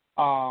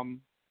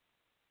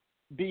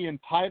be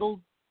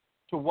entitled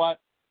to what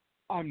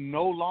I'm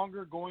no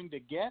longer going to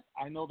get?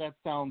 I know that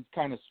sounds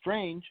kind of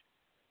strange,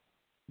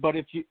 but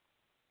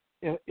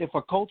if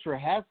a culture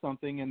has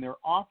something and they're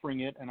offering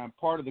it and I'm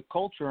part of the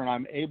culture and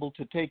I'm able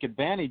to take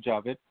advantage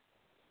of it,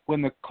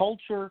 when the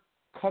culture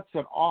cuts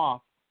it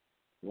off,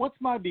 what's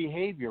my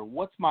behavior?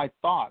 What's my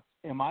thoughts?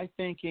 am I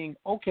thinking,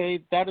 okay,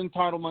 that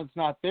entitlement's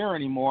not there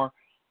anymore.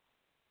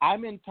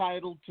 I'm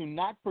entitled to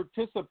not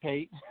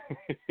participate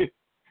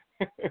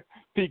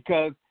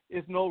because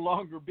it's no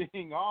longer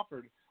being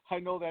offered. I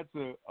know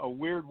that's a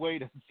weird way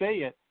to say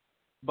it,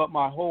 but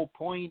my whole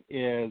point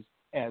is,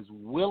 as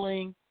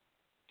willing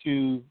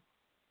to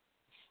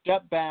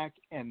step back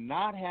and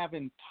not have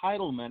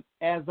entitlement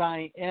as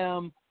I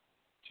am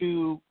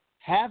to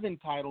have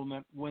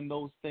entitlement when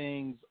those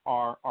things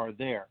are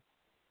there.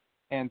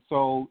 And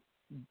so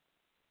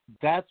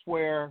that's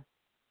where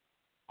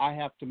I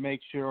have to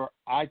make sure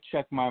I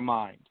check my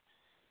mind,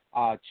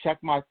 check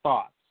my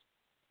thoughts,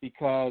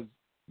 because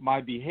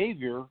my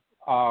behavior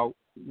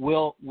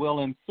will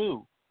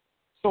ensue.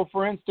 So,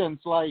 for instance,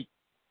 like,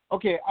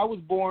 okay, I was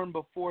born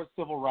before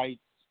civil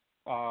rights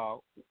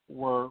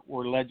were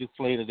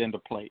legislated into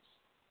place.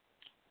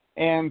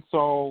 And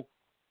so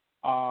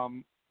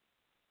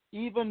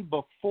even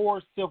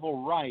before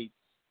civil rights,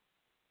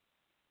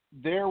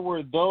 there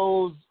were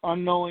those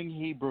unknowing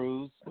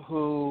Hebrews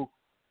who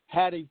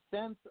had a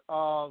sense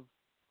of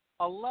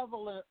a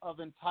level of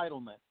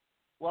entitlement.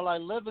 Well, I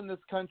live in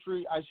this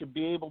country, I should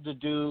be able to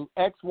do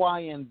X, Y,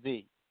 and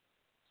Z.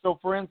 So,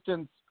 for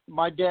instance,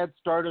 my dad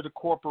started a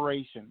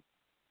corporation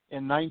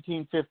in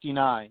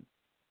 1959.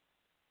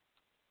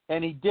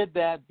 And he did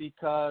that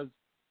because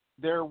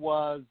there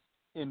was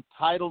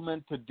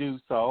entitlement to do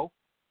so.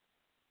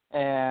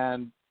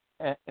 And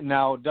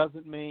now it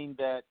doesn't mean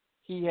that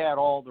he had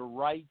all the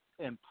rights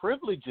and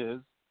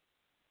privileges,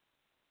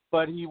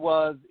 but he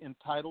was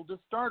entitled to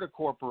start a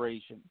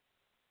corporation.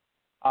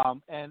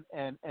 And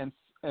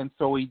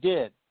so he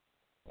did.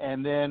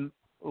 And then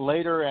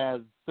later,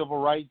 as civil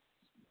rights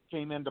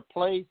came into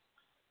place,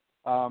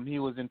 he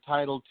was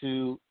entitled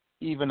to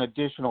even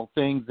additional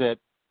things that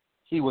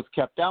he was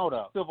kept out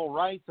of. Civil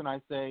rights, and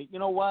I say, you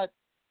know what?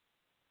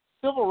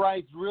 Civil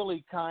rights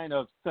really kind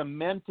of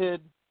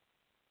cemented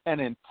an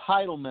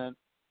entitlement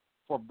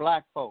for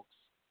black folks,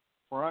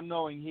 for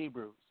unknowing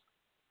Hebrews.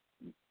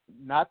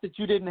 Not that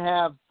you didn't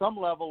have some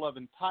level of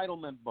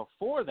entitlement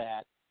before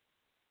that,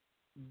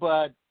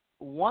 but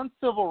once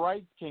civil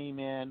rights came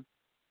in,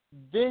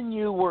 then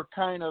you were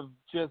kind of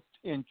just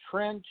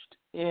entrenched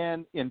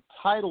in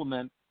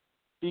entitlement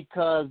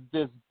because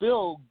this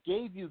bill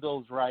gave you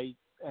those rights,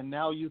 and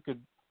now you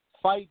could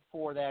fight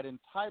for that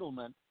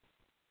entitlement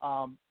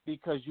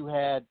because you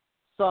had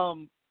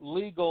some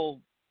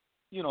legal,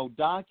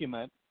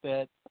 document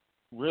that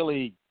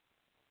really,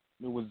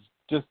 it was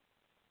just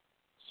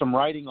some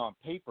writing on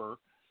paper,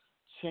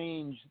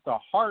 changed the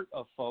heart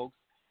of folks.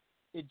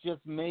 It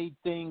just made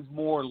things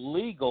more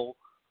legal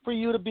for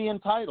you to be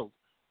entitled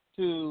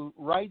to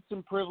rights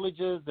and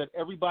privileges that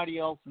everybody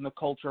else in the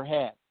culture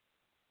had.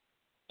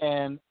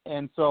 And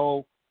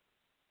so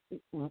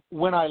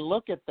when I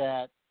look at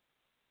that,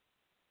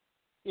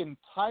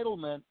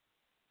 entitlement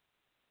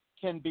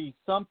can be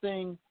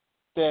something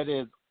that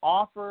is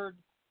offered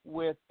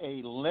with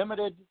a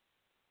limited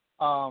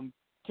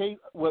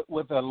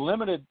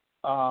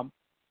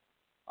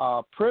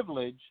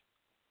privilege,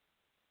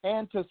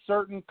 and to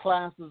certain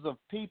classes of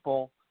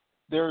people,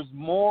 there's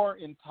more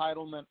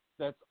entitlement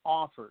that's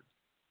offered.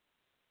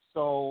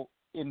 So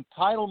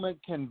entitlement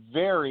can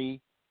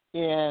vary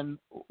in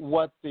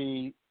what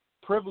the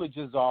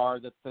privileges are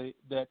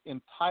that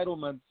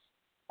entitlements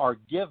are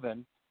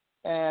given,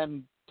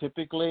 and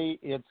typically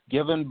it's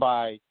given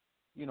by,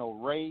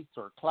 race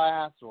or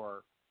class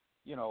or,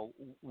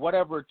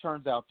 whatever it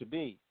turns out to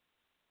be.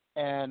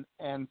 And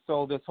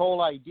so this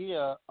whole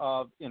idea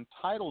of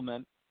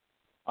entitlement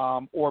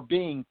or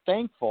being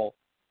thankful,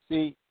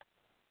 see,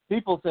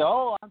 people say,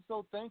 oh, I'm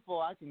so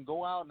thankful I can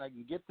go out and I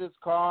can get this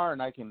car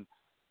and I can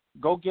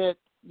go get,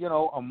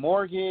 a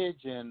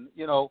mortgage and,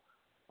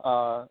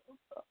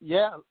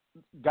 yeah,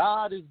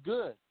 God is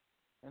good.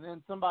 And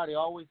then somebody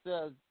always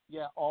says,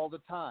 yeah, all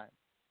the time.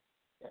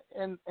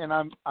 And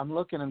I'm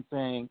looking and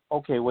saying,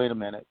 okay, wait a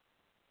minute.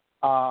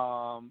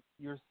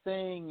 You're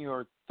saying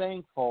you're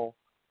thankful,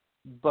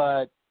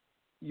 but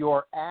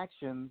your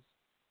actions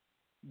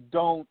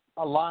don't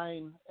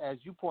align, as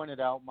you pointed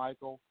out,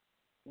 Michael,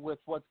 with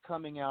what's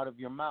coming out of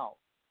your mouth.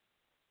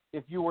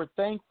 If you were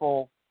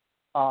thankful,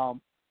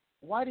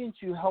 why didn't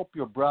you help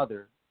your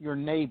brother, your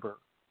neighbor?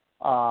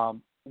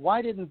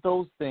 Why didn't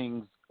those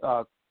things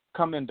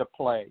come into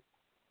play?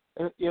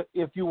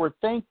 If you were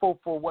thankful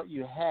for what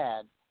you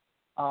had,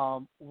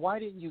 why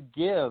didn't you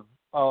give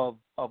of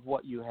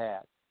what you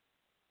had?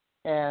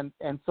 And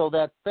so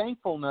that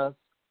thankfulness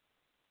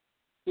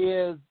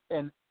is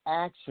an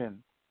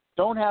action.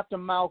 Don't have to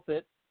mouth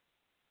it.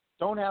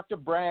 Don't have to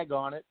brag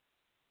on it.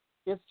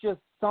 It's just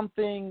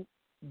something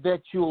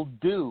that you'll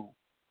do.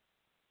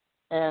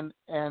 And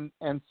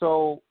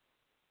so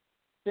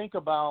think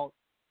about,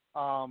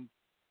 I've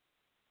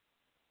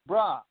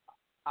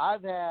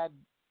had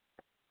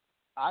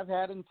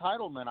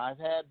entitlement. I've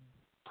had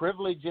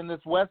privilege in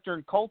this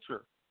Western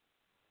culture.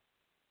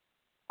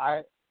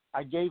 I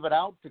gave it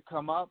out to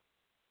come up.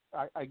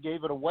 I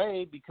gave it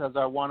away because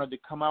I wanted to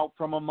come out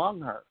from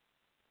among her.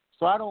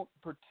 So I don't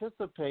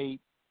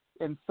participate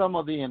in some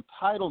of the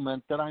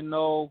entitlement that I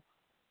know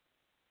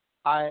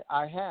I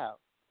have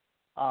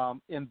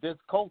in this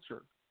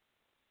culture,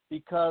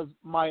 because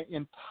my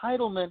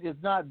entitlement is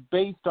not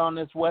based on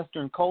this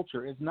Western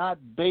culture. It's not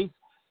based.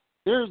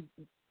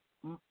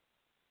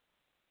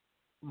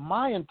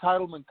 My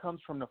entitlement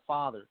comes from the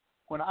Father.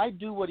 When I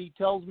do what He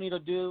tells me to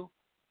do,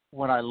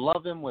 when I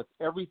love Him with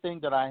everything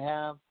that I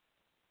have,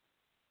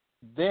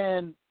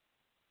 then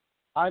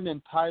I'm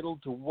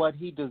entitled to what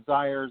He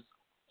desires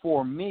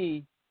for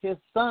me, His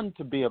Son,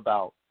 to be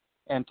about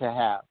and to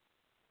have.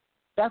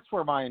 That's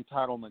where my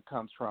entitlement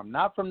comes from,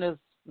 not from this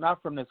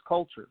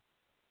culture.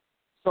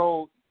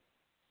 So,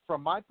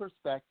 from my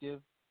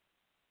perspective,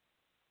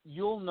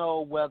 you'll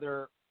know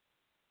whether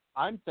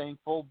I'm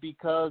thankful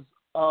because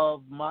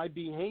of my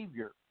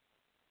behavior.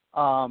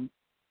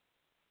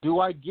 Do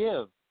I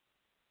give?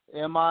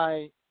 Am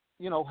I,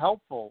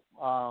 helpful?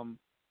 All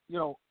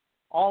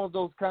of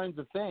those kinds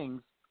of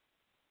things.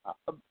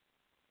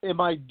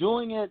 Am I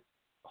doing it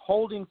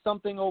holding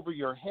something over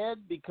your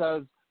head?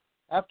 Because,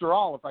 after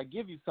all, if I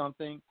give you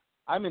something,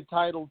 I'm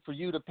entitled for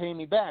you to pay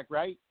me back,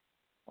 right?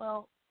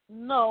 Well,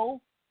 no.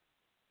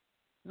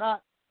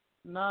 Not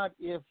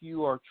if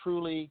you are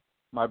truly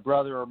my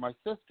brother or my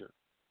sister.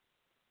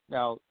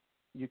 Now,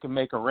 you can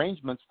make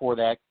arrangements for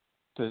that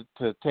to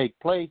take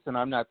place, and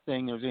I'm not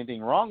saying there's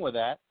anything wrong with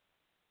that,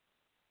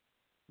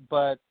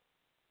 but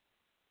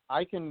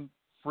I can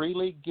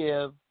freely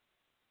give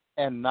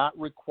and not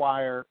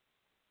require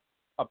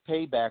a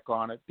payback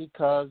on it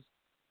because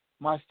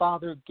my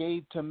Father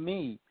gave to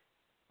me.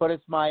 But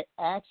it's my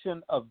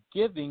action of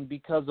giving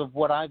because of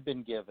what I've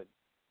been given.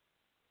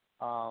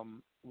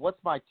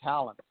 What's my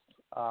talent?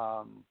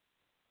 I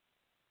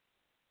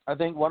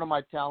think one of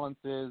my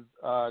talents is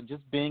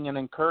just being an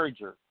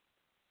encourager.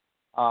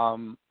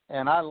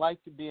 And I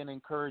like to be an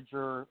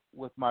encourager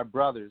with my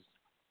brothers.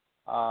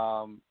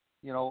 If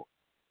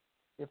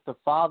the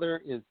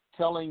Father is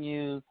telling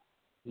you,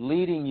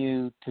 leading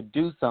you to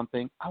do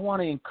something, I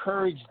want to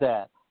encourage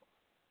that.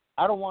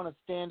 I don't want to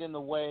stand in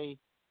the way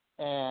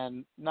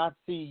and not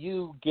see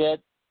you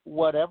get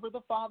whatever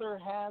the Father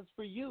has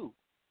for you.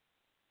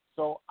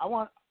 So I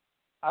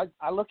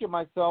look at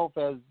myself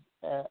as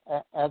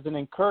an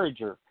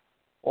encourager,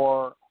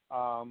 or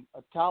a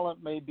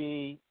talent may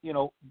be,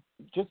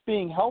 just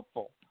being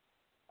helpful.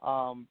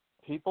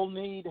 People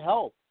need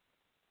help,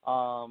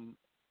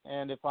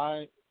 and if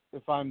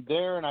I'm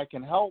there and I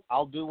can help,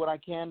 I'll do what I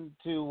can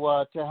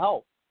to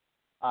help.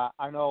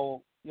 I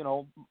know,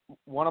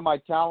 one of my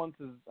talents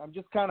is I'm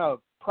just kind of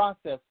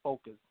process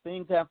focused.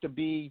 Things have to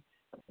be,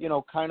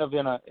 kind of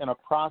in a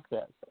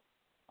process,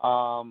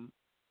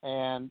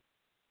 and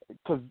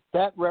because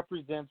that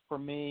represents for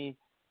me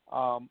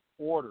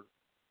order,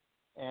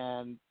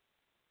 and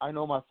I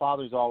know my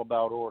Father's all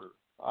about order.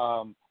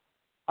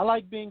 I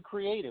like being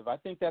creative. I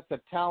think that's a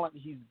talent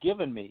He's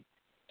given me,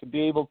 to be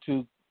able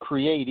to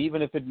create,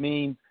 even if it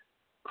means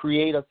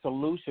create a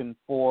solution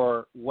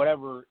for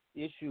whatever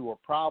issue or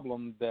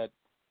problem that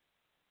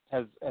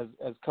has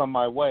come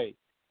my way.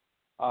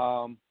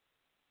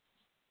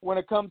 When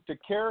it comes to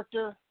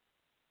character,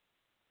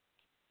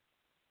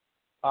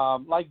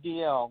 like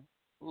DL,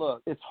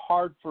 look, it's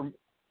hard for me.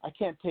 I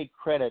can't take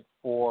credit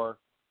for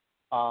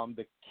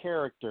the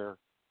character,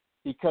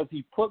 because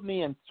he put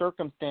me in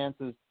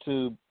circumstances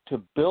to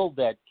build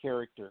that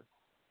character.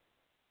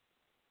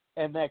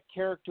 And that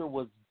character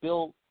was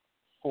built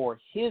for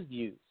His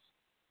use.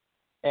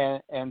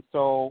 And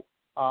so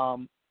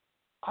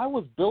I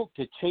was built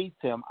to chase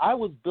Him. I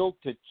was built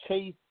to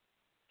chase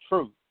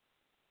truth.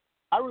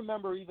 I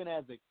remember even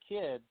as a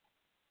kid,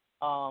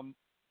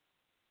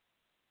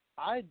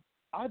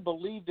 I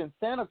believed in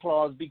Santa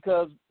Claus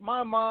because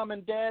my mom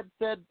and dad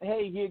said,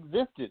 hey, he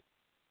existed.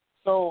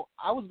 So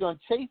I was going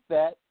to chase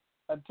that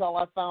until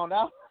I found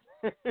out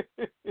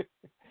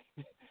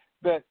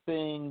that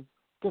things,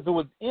 because it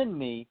was in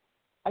me,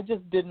 I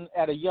just didn't,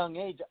 at a young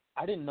age,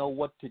 I didn't know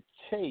what to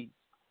chase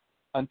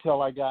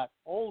until I got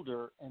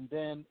older, and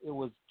then it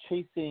was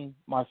chasing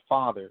my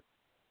Father,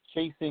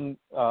 chasing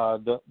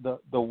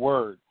the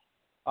Word.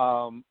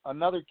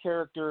 Another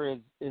character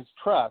is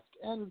trust,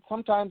 and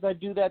sometimes I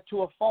do that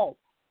to a fault.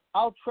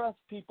 I'll trust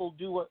people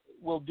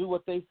will do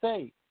what they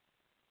say.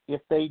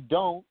 If they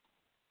don't,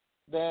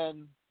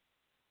 then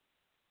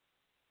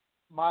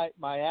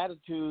my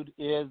attitude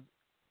is,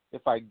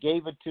 if I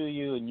gave it to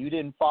you and you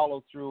didn't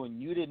follow through and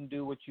you didn't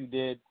do what you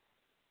did,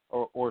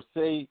 or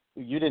say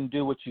you didn't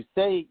do what you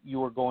say you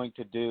were going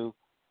to do,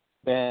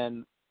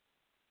 then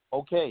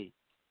okay,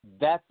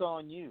 that's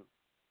on you.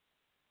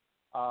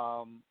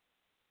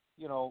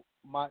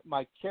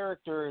 My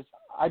character is,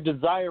 I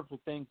desire for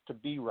things to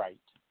be right.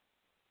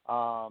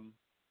 I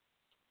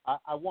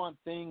want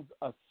things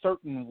a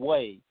certain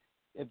way.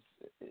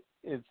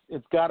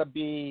 It's got to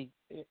be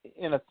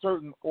in a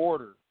certain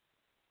order.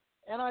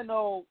 And I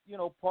know,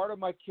 part of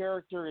my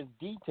character is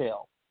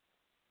detail.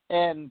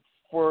 And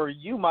for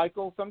you,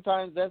 Michael,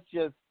 sometimes that's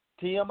just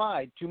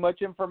TMI, too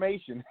much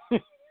information,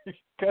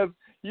 because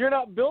you're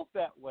not built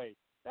that way.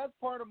 That's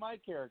part of my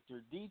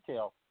character,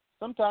 detail.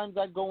 Sometimes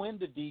I go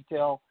into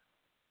detail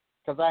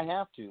because I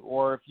have to,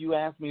 or if you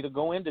ask me to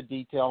go into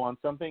detail on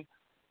something,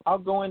 I'll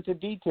go into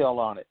detail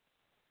on it.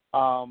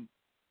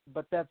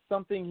 But that's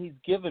something he's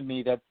given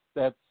me.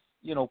 That's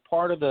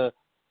part of the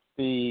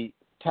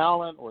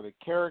talent or the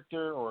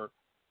character or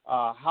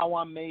how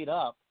I'm made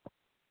up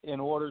in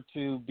order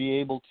to be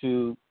able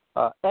to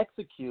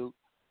execute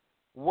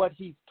what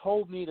he's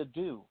told me to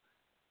do,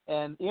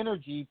 and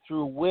energy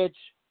through which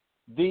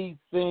these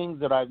things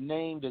that I've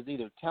named as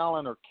either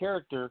talent or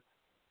character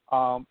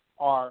are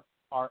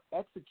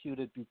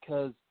executed,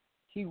 because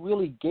he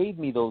really gave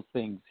me those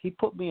things. He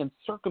put me in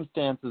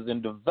circumstances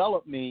and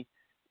developed me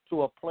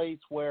to a place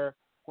where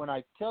when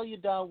I tell you,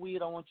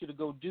 Dawid, I want you to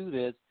go do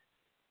this,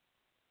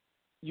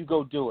 you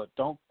go do it.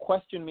 Don't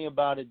question me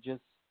about it.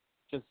 Just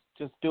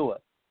do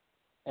it.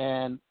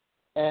 And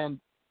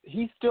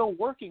he's still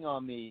working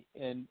on me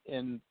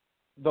in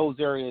those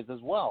areas as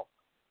well.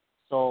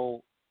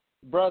 So,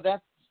 bro,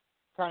 that's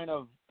kind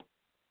of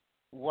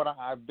what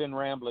I've been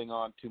rambling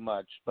on too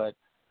much. But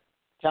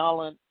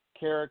talent,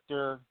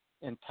 character,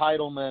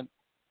 entitlement,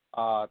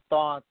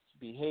 thoughts,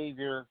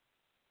 behavior,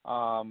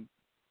 those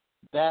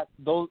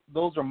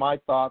are my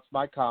thoughts,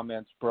 my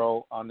comments,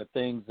 bro, on the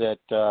things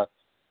that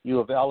you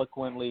have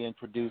eloquently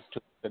introduced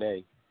to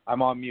today.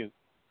 I'm on mute.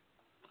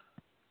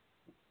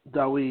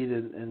 Dawid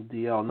and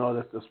DL, no,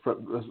 that's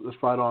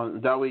right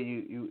on.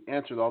 Dawid, you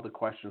answered all the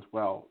questions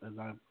well, and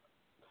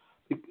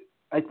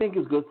I think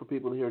it's good for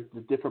people to hear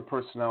the different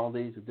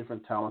personalities, the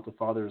different talents the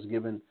Father has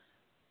given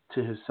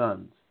to His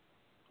sons.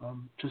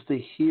 Just to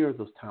hear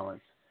those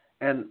talents,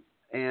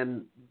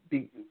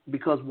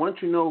 because once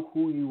you know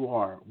who you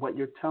are, what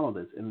your talent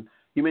is, and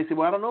you may say,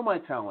 well, I don't know my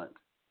talent.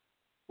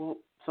 Well,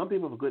 some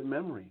people have a good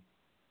memory.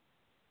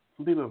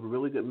 Some people have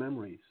really good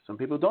memories. Some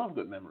people don't have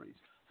good memories.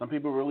 Some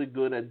people are really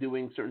good at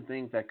doing certain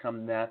things that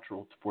come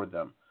natural for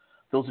them.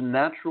 Those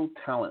natural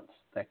talents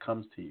that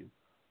comes to you,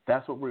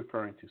 that's what we're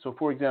referring to. So,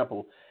 for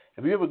example,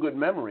 if you have a good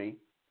memory,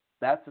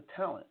 that's a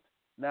talent.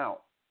 Now,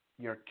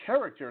 your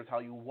character is how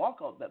you walk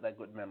out that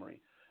good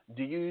memory.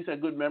 Do you use that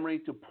good memory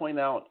to point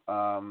out,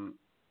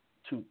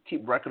 to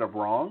keep record of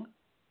wrong?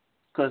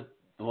 Because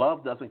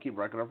love doesn't keep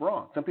record of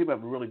wrong. Some people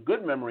have really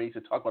good memories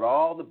to talk about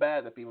all the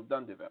bad that people have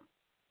done to them.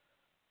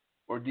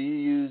 Or do you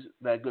use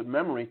that good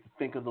memory to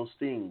think of those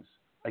things?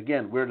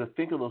 Again, we're to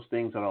think of those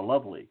things that are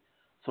lovely.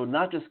 So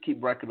not just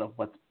keep record of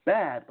what's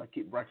bad, but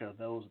keep record of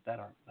those that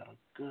are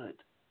good.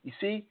 You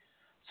see?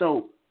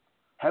 So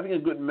having a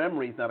good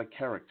memory is not a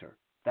character.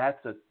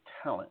 That's a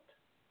talent.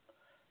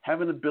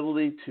 Having the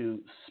ability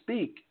to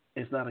speak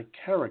is not a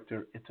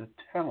character. It's a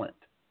talent.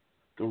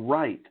 To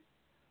write,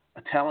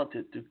 a talent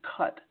to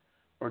cut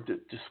or to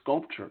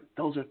sculpture,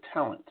 those are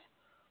talents.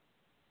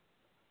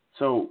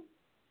 So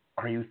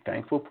are you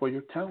thankful for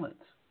your talents?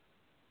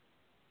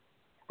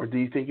 Or do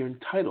you think you're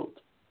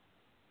entitled?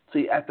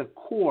 See, at the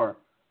core,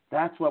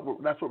 that's what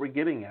we're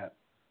getting at.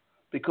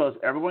 Because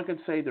everyone can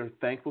say they're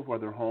thankful for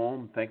their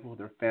home, thankful for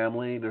their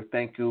family, they're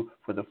thankful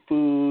for the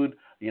food.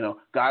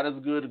 God is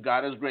good,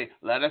 God is great.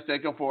 Let us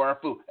thank Him for our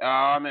food.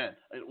 Amen.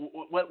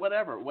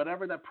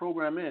 Whatever that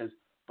program is,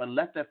 but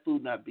let that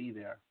food not be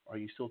there. Are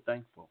you still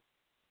thankful?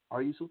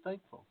 Are you still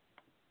thankful?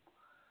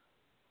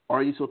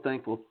 Are you still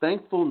thankful?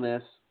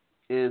 Thankfulness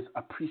is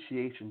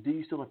appreciation. Do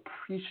you still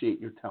appreciate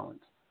your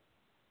talents?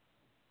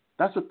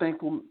 That's what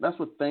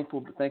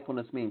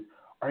thankfulness means.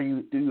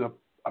 Do you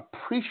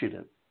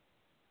appreciative?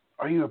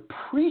 Are you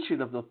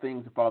appreciative of the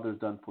things the Father has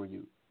done for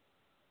you?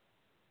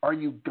 Are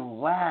you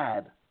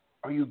glad?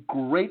 Are you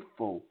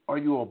grateful? Are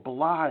you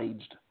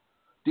obliged?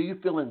 Do you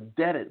feel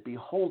indebted,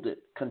 beholded,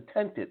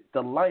 contented,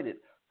 delighted,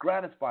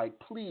 gratified,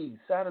 pleased,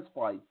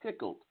 satisfied,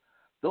 tickled?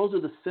 Those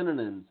are the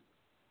synonyms.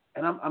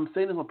 And I'm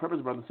saying this on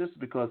purpose, brothers and sisters,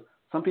 because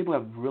some people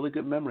have really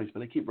good memories, but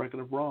they keep record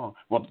of wrong.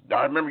 Well,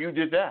 I remember you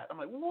did that. I'm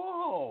like,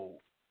 whoa.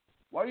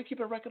 Why do you keep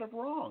a record of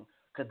wrong?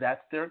 Because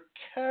that's their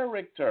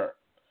character.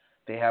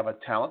 They have a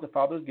talent the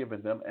Father has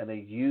given them, and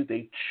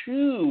they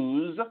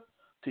choose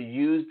to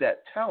use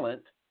that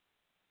talent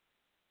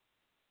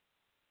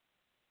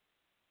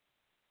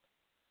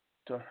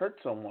to hurt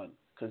someone,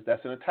 because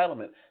that's an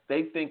entitlement.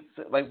 They think,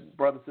 like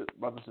brothers and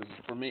sisters,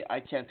 for me, I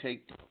can't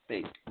take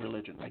fake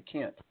religion. I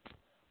can't.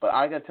 But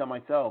I got to tell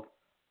myself,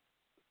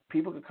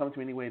 people can come to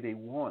me any way they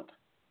want.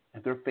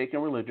 If they're fake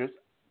and religious,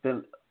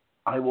 then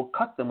I will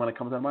cut them when it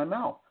comes out of my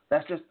mouth.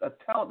 That's just a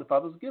talent the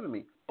Father's given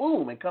me.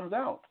 Boom, it comes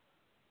out.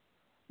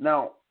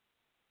 Now,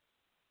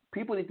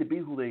 people need to be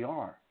who they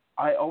are.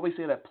 I always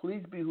say that,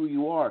 please be who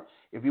you are.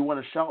 If you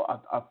want to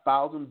shout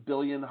 1,000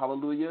 billion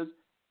hallelujahs,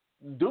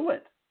 do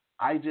it.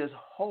 I just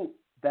hope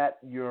that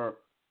your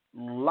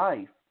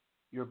life,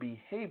 your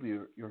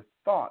behavior, your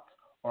thoughts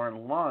are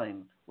in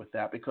line with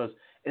that, because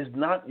it's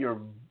not your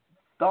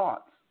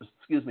thoughts,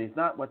 it's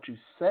not what you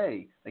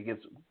say that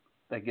gets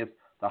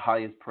the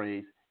highest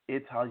praise.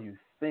 It's how you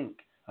think,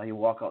 how you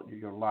walk out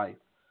your life.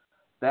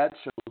 That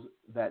shows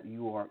that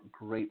you are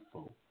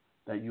grateful,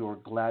 that you are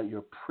glad, you're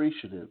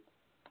appreciative.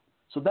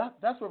 So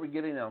that's what we're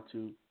getting now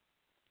to.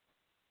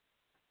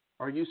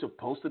 Are you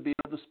supposed to be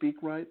able to speak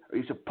right? Are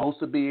you supposed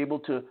to be able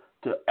to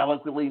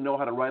eloquently know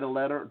how to write a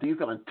letter? Do you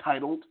feel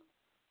entitled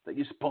that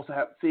you're supposed to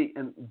have? See,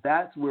 and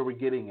that's where we're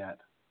getting at.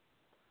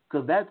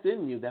 because that's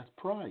in you. That's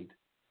pride.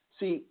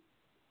 See,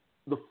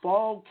 the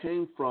fall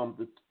came from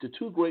the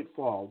two great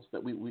falls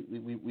that we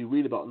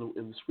read about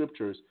in the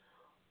scriptures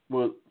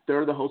were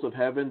third of the host of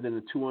heaven, then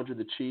the 200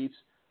 the chiefs.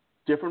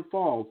 Different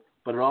falls,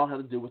 but it all had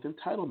to do with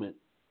entitlement.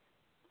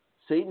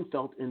 Satan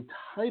felt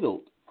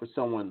entitled for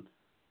someone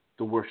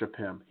to worship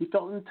him. He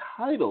felt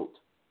entitled.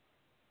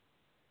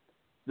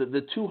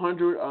 The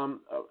 200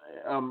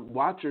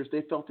 watchers,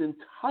 they felt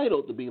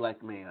entitled to be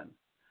like man.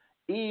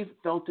 Eve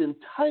felt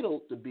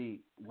entitled to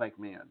be like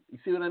man. You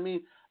see what I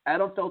mean?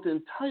 Adam felt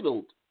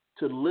entitled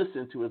to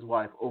listen to his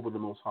wife over the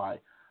Most High.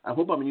 I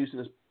hope I'm using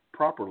this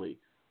properly.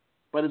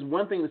 But it's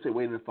one thing to say,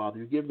 wait a minute, Father,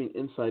 you give me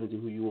insight into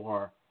who you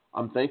are.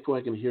 I'm thankful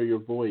I can hear your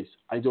voice.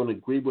 I don't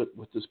agree with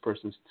what this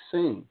person's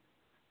saying,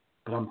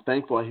 but I'm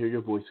thankful I hear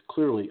your voice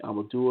clearly. I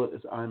will do it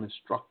as I'm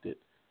instructed.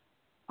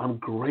 I'm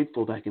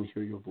grateful that I can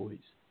hear your voice.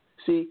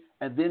 See,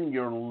 and then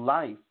your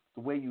life,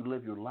 the way you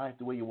live your life,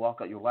 the way you walk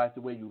out your life,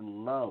 the way you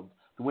love,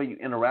 the way you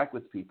interact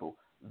with people,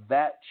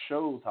 that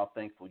shows how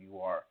thankful you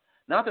are.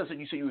 Not that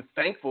you say you're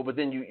thankful, but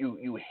then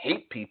you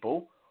hate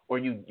people, or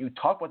you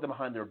talk about them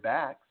behind their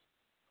backs,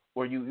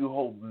 or you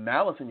hold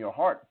malice in your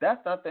heart.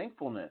 That's not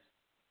thankfulness.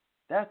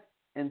 That's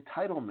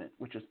entitlement,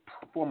 which is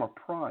a form of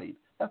pride.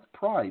 That's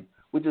pride,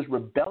 which is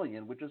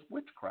rebellion, which is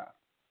witchcraft.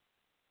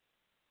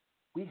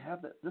 We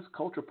have that. This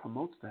culture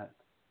promotes that.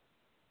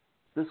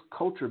 This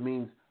culture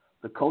means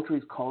the culture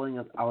he's calling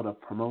us out of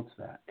promotes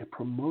that. It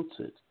promotes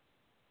it.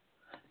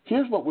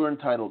 Here's what we're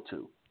entitled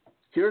to.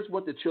 Here's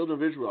what the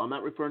children of Israel, I'm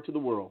not referring to the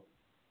world.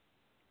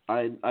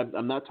 I'm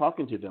not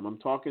talking to them. I'm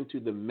talking to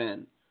the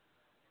men.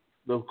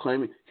 They're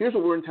claiming, here's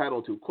what we're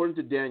entitled to. According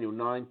to Daniel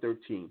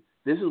 9:13,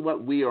 this is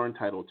what we are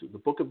entitled to. The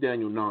book of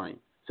Daniel 9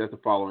 says the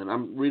following.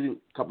 I'm reading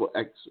a couple of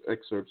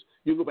excerpts.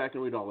 You go back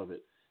and read all of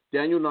it.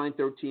 Daniel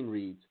 9:13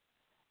 reads,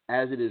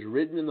 as it is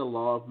written in the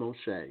law of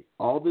Moshe,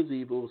 all this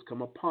evil has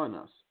come upon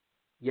us,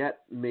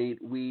 yet made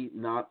we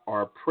not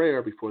our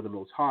prayer before the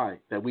Most High,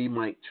 that we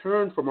might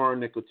turn from our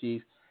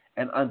iniquities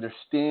and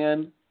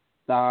understand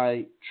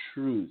thy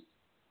truth.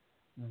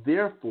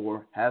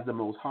 Therefore has the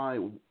Most High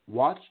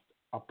watched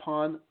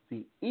upon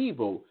the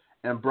evil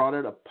and brought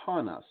it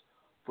upon us.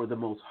 For the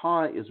Most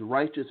High is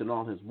righteous in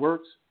all his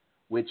works,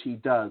 which he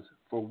does,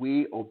 for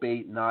we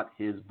obey not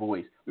his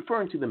voice.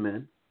 Referring to the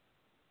men.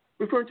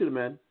 Referring to the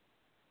men.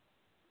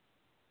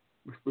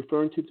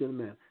 Referring to the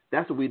men.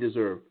 That's what we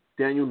deserve.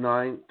 Daniel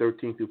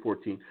 9:13 through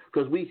 14.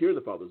 Because we hear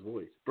the Father's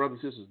voice. Brothers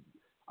and sisters,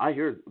 I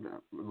hear,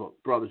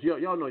 look, brothers,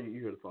 y'all know you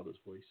hear the Father's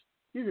voice.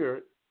 You hear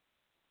it.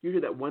 You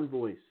hear that one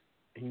voice.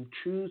 And you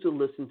choose to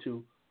listen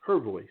to her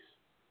voice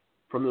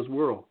from this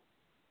world.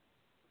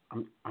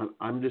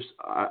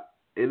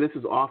 This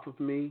is off of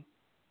me.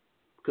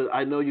 Because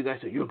I know you guys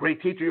say, you're a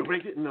great teacher, you're a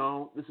great teacher.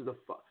 No, this is the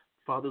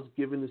Father's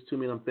given this to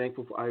me, and I'm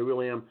thankful for. I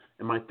really am.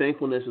 And my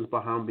thankfulness is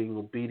behind being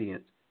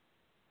obedient.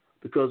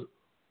 Because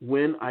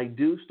when I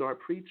do start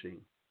preaching,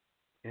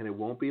 and it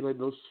won't be like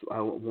those,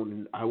 I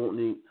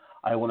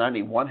will not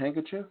need one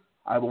handkerchief.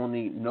 I won't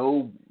need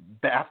no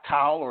bath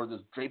towel or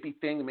this drapey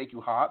thing to make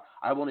you hot.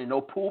 I won't need no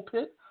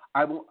pulpit.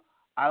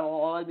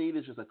 All I need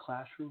is just a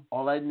classroom.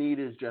 All I need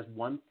is just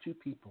 1-2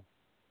 people.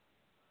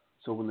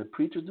 So when the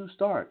preachers do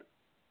start,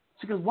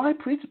 see, because why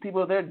preach to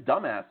people if they're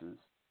dumbasses?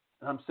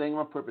 And I'm saying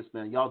on purpose,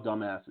 man, y'all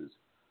dumbasses.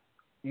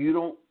 You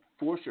don't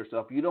force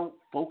yourself. You don't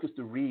focus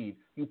to read.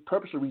 You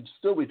purposely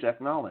still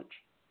reject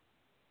knowledge.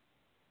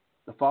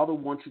 The Father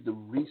wants you to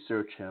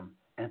research him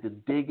and to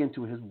dig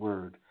into his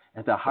word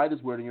and to hide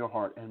his word in your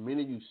heart. And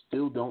many of you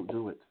still don't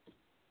do it.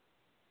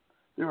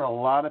 There are a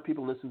lot of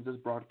people listening to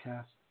this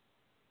broadcast.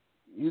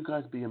 You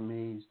guys be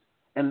amazed.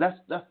 And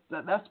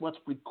that's what's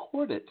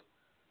recorded.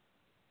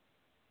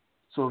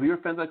 So if you're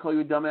offended I call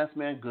you a dumbass,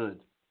 man, good.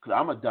 Because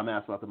I'm a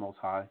dumbass about the Most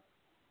High.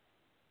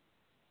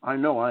 I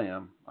know I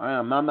am.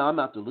 I'm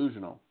not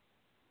delusional.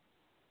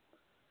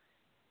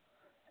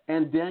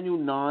 And Daniel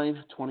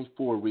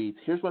 9:24 reads,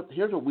 here's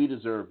what we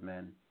deserve,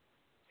 men.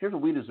 Here's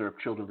what we deserve,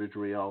 children of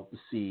Israel, the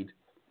seed.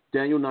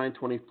 Daniel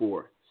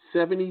 9:24,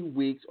 70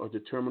 weeks are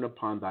determined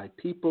upon thy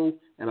people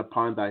and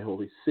upon thy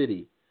holy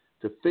city,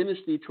 to finish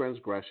the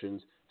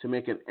transgressions, to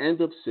make an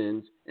end of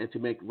sins, and to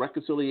make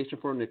reconciliation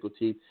for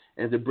iniquity,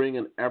 and to bring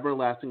an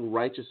everlasting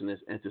righteousness,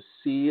 and to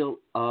seal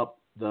up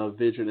the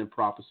vision and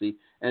prophecy,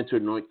 and to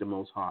anoint the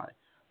Most High.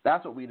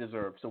 That's what we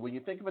deserve. So when you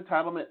think of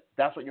entitlement,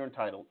 that's what you're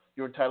entitled.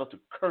 You're entitled to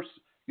curse.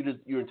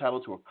 You're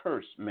entitled to a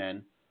curse,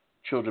 men,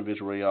 children of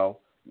Israel.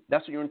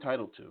 That's what you're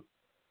entitled to.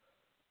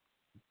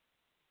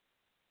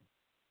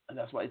 And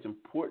that's why it's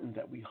important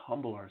that we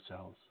humble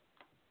ourselves.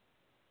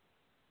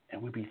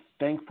 And we be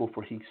thankful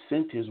for he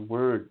sent his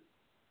word.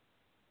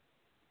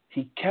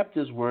 He kept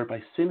his word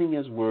by sending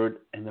his word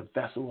in the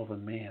vessel of a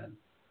man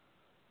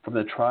from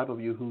the tribe of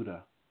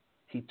Yehuda.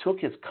 He took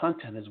his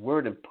content, his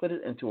word, and put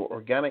it into an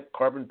organic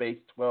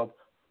carbon-based 12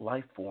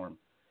 life form.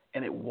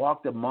 And it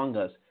walked among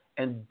us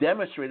and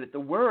demonstrated the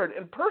word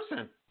in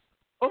person.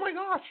 Oh my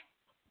gosh.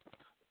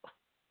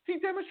 He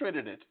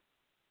demonstrated it.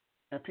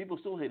 And people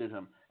still hated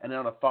him. And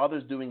now the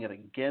Father's doing it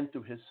again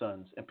through his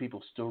sons, and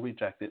people still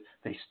reject it.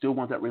 They still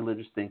want that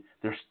religious thing.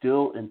 They're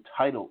still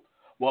entitled.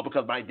 Well,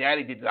 because my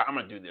daddy did that, I'm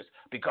going to do this.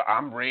 Because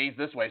I'm raised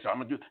this way, so I'm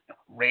going to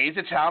raise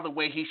a child the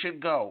way he should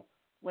go.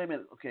 Wait a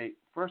minute. Okay,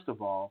 first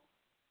of all,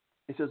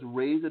 it says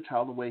raise a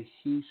child the way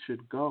he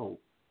should go,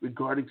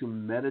 regarding to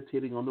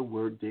meditating on the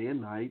word day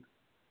and night,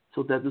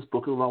 so that this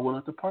book of the law will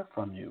not depart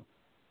from you.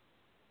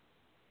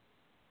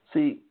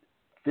 See,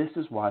 this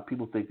is why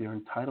people think they're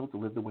entitled to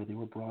live the way they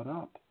were brought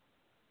up,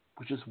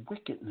 which is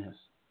wickedness.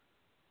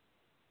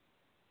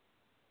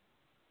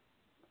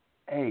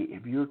 Hey,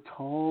 if you're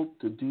told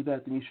to do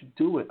that, then you should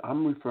do it.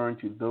 I'm referring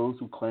to those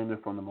who claim they're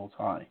from the Most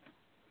High.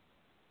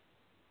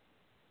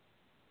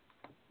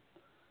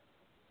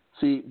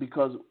 See,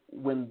 because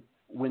when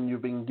you're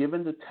being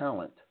given the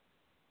talent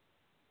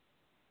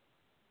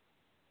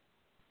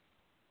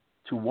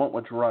to want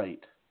what's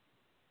right,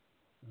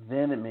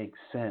 then it makes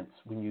sense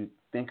when you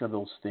think of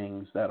those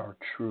things that are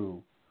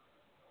true.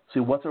 See,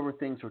 whatsoever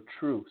things are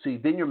true. See,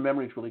 then your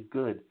memory is really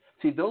good.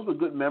 See, those were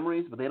good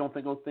memories, but they don't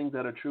think of those things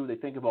that are true. They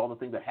think of all the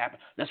things that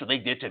happened. That's what they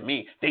did to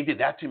me. They did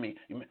that to me.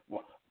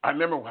 Well, I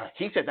remember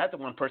he said that to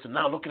one person.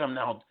 Now look at him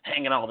now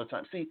hanging out all the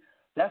time. See,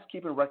 that's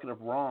keeping a record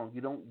of wrong.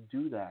 You don't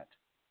do that.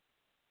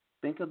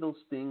 Think of those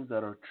things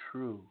that are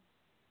true.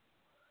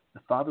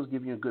 The Father's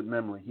giving you a good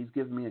memory. He's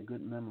giving me a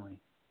good memory.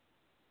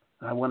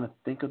 I want to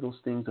think of those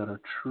things that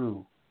are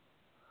true.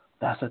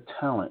 That's a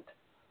talent.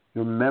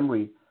 Your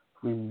memory,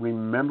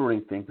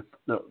 remembering things.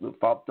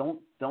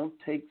 Don't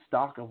take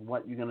stock of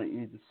what you're going to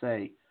need to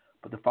say,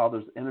 but the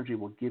Father's energy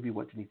will give you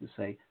what you need to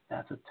say.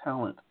 That's a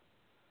talent.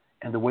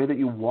 And the way that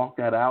you walk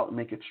that out and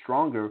make it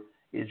stronger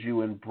is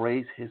you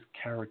embrace his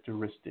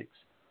characteristics,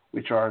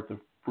 which are the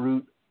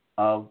fruit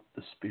of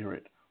the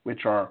Spirit,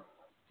 which are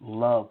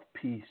love,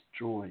 peace,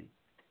 joy.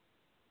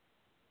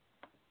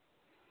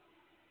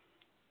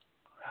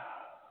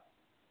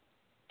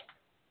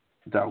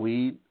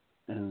 Dawid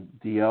and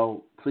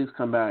DL, please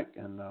come back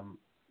and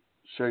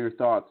share your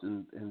thoughts,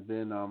 and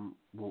then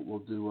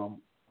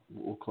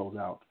we'll close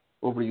out.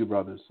 Over to you,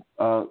 brothers.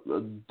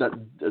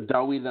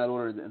 Dawid in that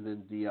order, and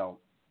then DL.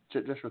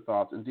 Just your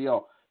thoughts. And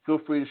DL, feel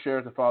free to share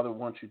as the Father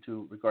wants you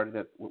to regarding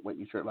that what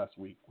you shared last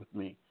week with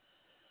me.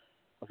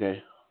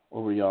 Okay,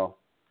 over to y'all.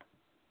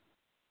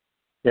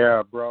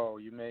 Yeah, bro,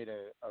 you made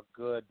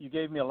you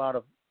gave me a lot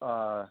of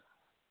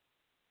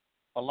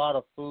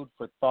food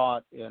for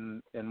thought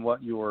in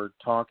what you were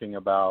talking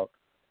about.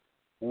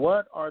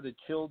 What are the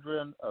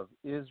children of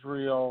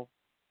Israel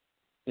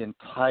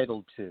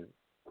entitled to?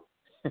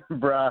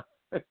 Bruh,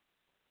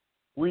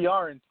 we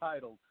are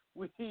entitled.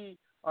 We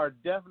are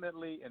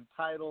definitely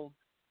entitled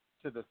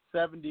to the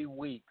 70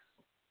 weeks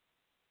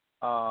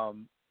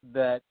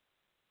that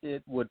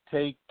it would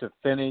take to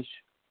finish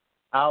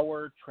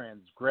our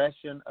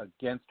transgression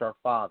against our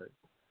Father.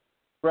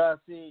 Bruh,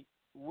 see,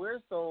 we're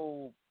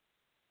so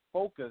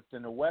focused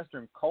in the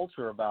Western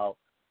culture about,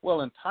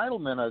 well,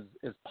 entitlement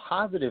is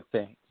positive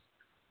things.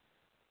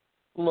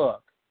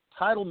 Look,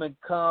 entitlement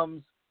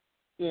comes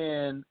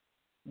in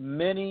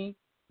many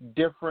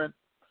different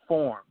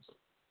forms.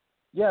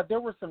 Yeah, there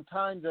were some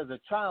times as a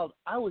child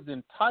I was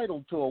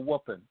entitled to a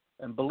whooping,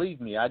 and believe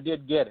me, I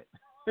did get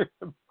it.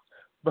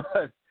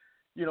 But,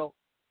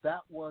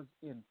 that was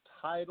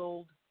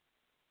entitled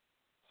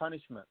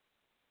punishment.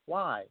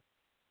 Why?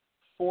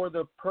 For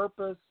the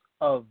purpose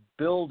of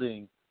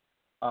building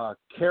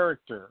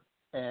character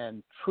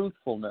and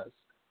truthfulness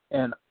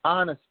and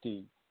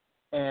honesty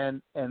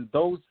and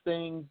those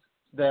things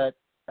that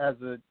as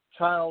a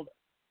child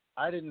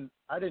I didn't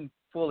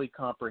fully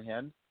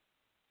comprehend.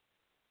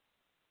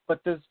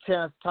 But this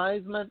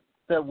chastisement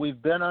that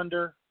we've been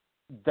under,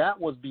 that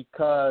was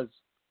because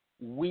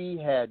we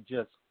had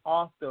just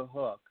off the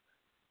hook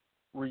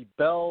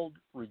rebelled,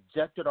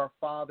 rejected our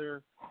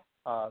Father,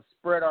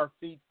 spread our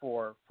feet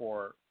for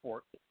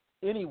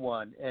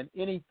anyone and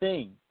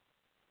anything.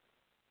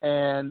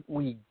 And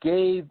we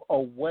gave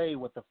away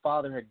what the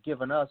Father had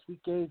given us. We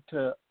gave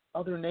to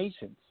other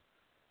nations.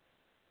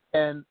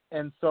 And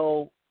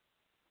so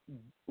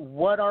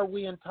what are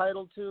we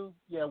entitled to?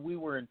 Yeah, we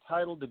were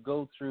entitled to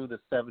go through the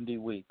 70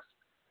 weeks.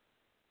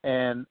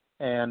 And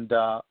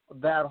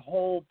that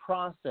whole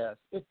process,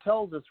 it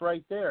tells us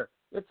right there.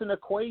 It's an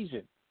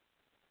equation.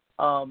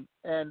 And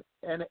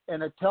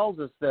it tells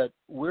us that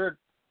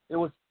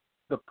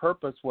the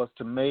purpose was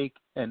to make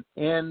an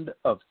end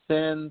of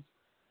sins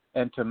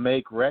and to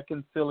make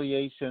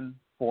reconciliation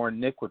for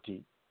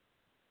iniquity,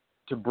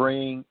 to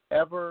bring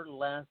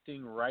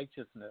everlasting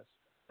righteousness.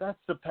 That's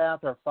the path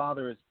our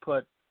Father has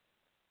put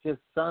his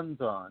sons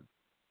on,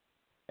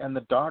 and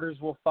the daughters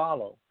will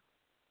follow.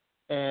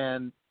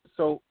 And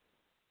so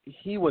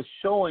he was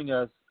showing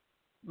us,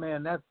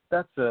 man,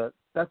 that's a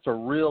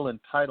real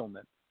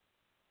entitlement.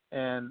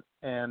 And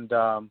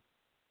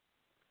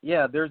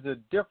there's a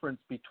difference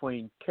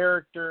between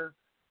character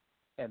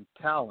and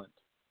talent.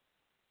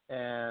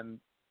 And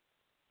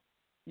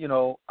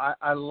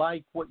I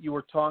like what you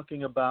were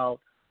talking about.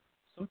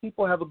 Some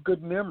people have a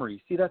good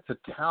memory. See, that's a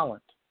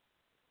talent.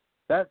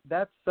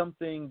 That's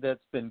something that's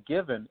been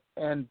given.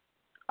 And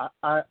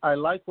I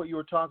like what you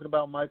were talking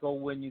about, Michael,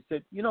 when you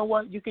said, you know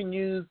what, you can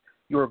use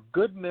your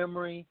good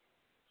memory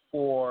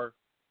for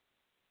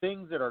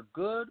things that are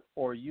good,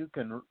 or you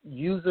can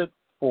use it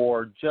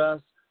for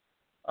just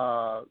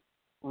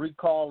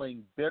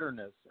recalling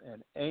bitterness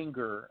and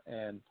anger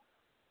and,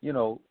 you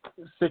know,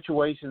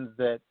 situations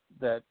that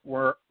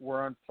were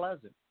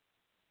unpleasant.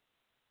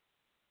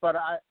 But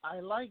I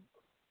like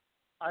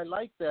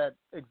that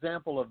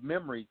example of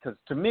memory, because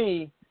to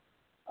me,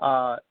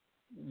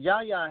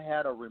 Yahya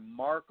had a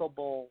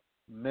remarkable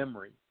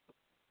memory.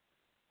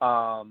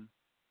 That's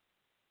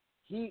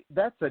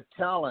a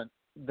talent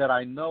that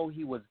I know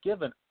he was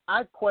given.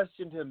 I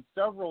questioned him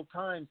several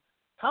times.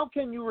 How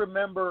can you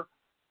remember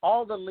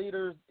all the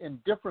leaders in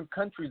different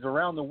countries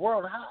around the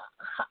world?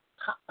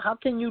 How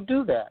can you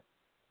do that?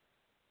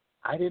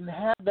 I didn't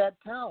have that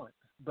talent,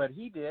 but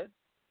he did.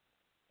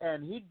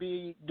 And he'd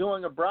be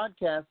doing a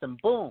broadcast, and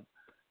boom,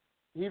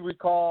 he'd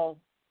recall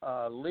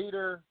a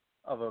leader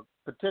of a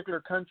particular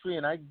country,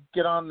 and I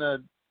get on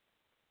the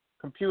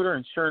computer,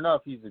 and sure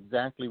enough, he's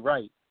exactly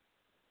right.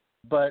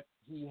 But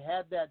he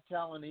had that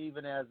talent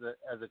even as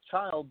a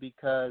child,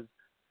 because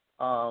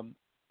from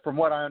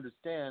what I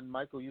understand,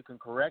 Michael, you can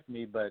correct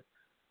me, but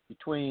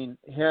between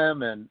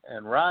him and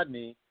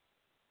Rodney,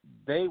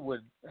 they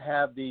would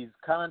have these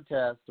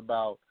contests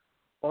about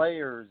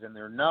players and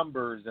their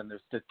numbers and their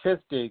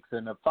statistics,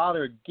 and the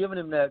father had given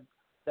him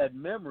that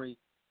memory,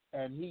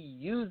 and he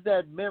used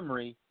that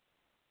memory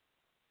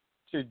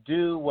to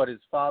do what his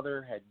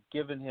father had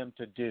given him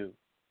to do.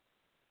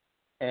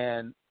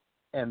 And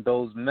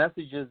those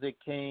messages that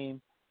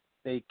came,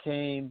 they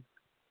came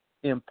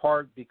in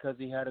part because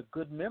he had a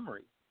good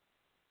memory,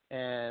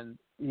 and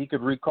he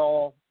could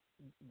recall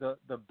the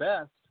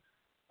best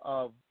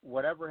of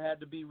whatever had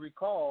to be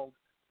recalled.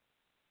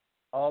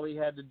 All he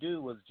had to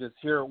do was just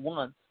hear it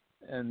once,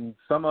 and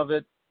some of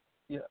it,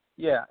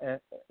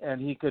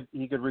 and he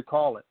could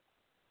recall it.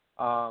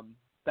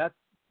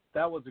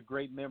 That was a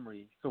great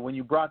memory. So when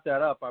you brought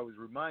that up, I was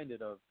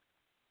reminded of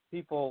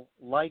people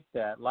like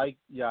that, like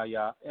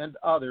Yahya and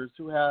others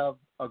who have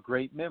a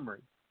great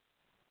memory.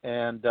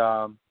 And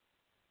I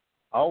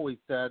always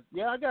said,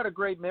 I got a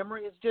great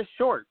memory. It's just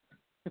short.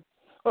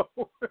 So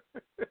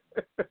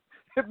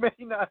it may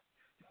not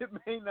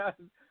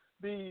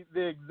be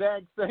the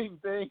exact same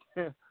thing,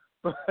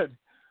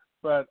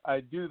 but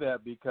I do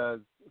that because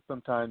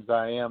sometimes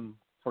I am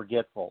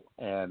forgetful,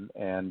 and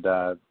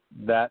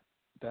that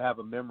to have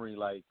a memory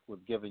like was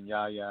given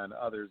Yahya and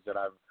others that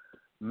I've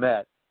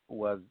met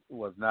was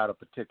not a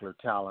particular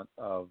talent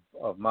of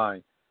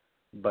mine.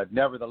 But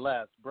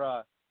nevertheless,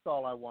 bruh, that's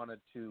all I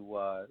wanted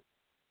to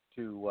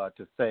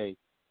say.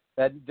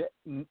 That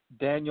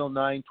Daniel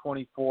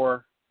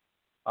 9:24,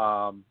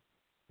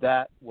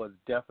 that was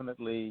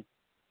definitely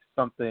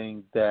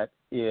something that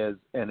is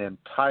an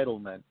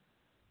entitlement,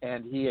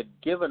 and he had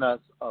given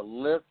us a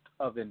list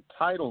of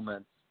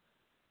entitlements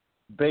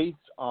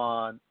based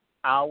on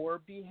our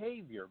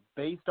behavior,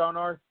 based on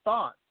our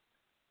thoughts,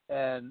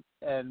 and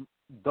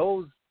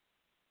those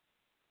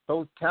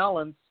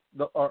talents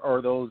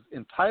or those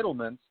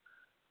entitlements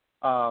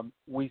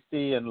we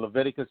see in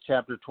Leviticus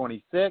chapter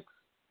 26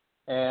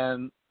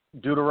 and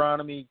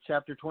Deuteronomy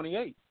chapter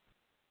 28.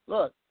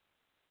 Look,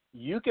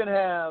 you can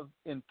have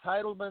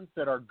entitlements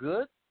that are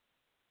good,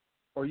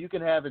 or you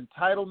can have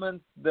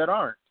entitlements that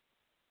aren't.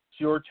 It's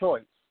your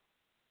choice.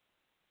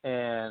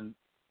 And,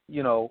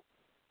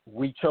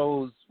 we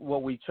chose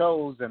what we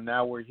chose, and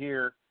now we're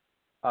here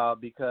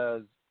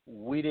because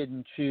we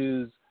didn't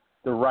choose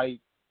the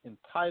right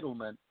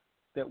entitlement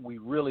that we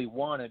really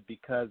wanted,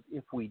 because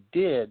if we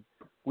did,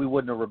 we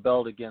wouldn't have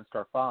rebelled against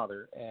our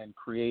Father and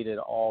created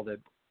all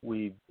that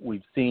we've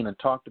seen and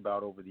talked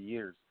about over the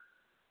years.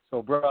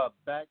 So, bro,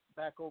 back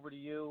over to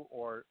you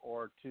or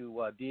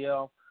to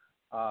DL.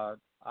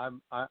 I'm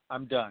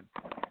done.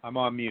 I'm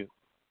on mute.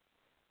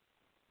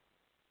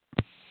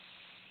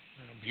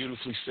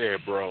 Beautifully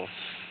said, bro.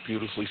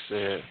 Beautifully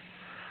said.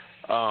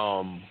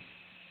 Well,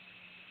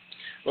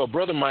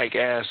 Brother Mike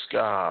asked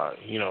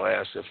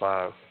if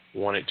I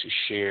wanted to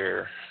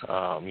share,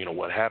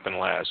 what happened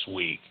last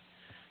week,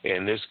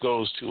 and this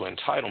goes to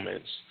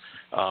entitlements.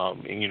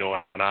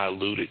 And I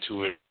alluded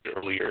to it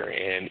earlier,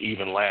 and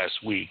even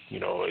last week,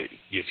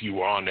 if you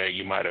were on there,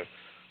 you might have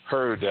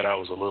heard that I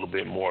was a little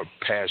bit more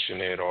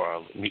passionate,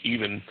 or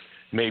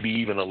maybe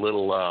even a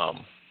little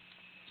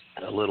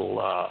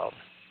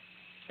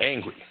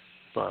angry.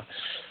 But,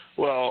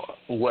 well,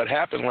 what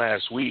happened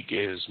last week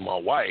is my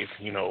wife,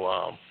 she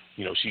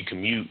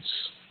commutes,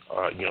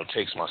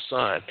 takes my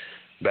son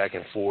back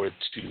and forth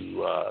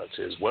to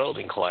his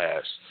welding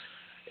class,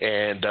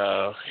 and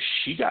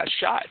she got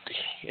shot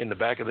in the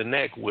back of the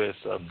neck with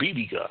a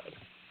BB gun.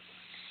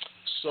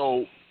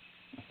 So,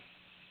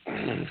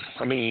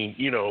 I mean,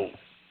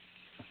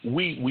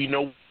 we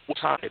know what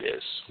time it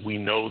is. We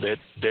know that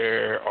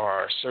there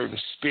are certain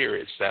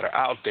spirits that are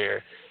out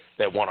there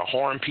that want to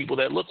harm people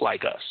that look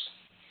like us.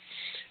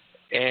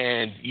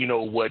 And,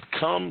 what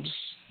comes,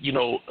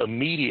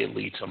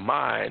 immediately to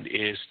mind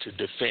is to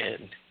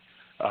defend.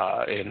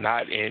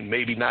 and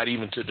maybe not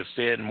even to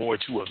defend, more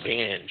to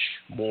avenge,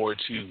 more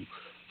to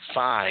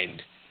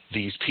find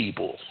these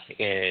people,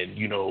 and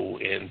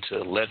and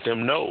to let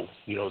them know,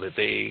 that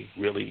they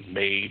really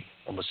made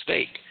a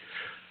mistake.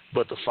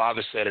 But the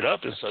father set it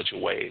up in such a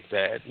way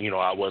that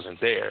I wasn't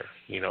there,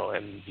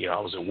 and I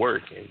was at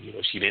work, and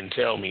she didn't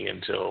tell me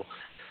until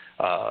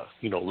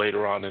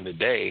later on in the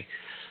day.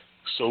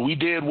 So we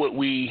did what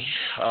we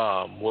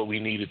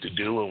needed to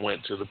do and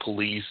went to the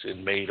police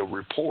and made a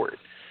report.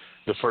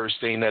 The first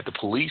thing that the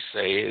police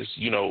say is,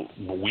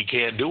 we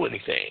can't do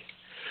anything.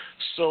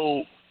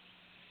 So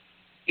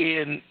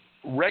in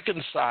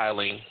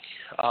reconciling,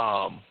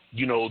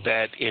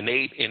 that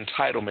innate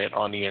entitlement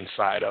on the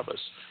inside of us,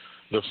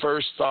 the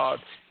first thought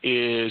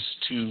is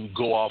to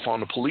go off on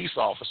the police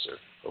officer,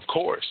 of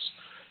course,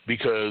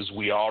 because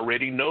we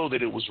already know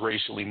that it was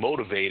racially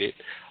motivated.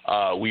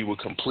 We were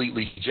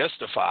completely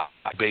justified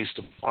based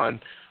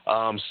upon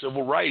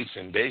civil rights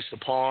and based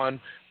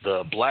upon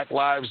the Black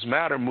Lives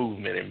Matter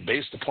movement and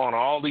based upon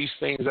all these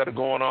things that are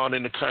going on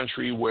in the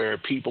country where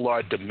people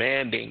are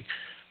demanding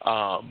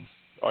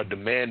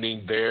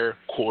their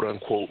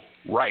quote-unquote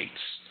rights.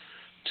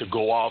 To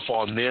go off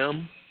on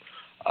them,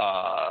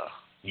 to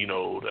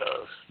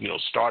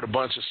start a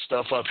bunch of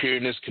stuff up here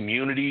in this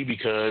community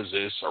because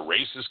it's a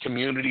racist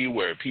community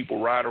where people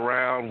ride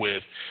around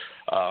with,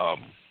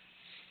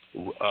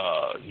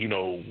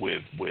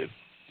 with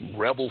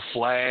rebel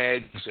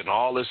flags and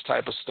all this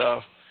type of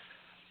stuff.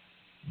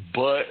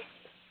 But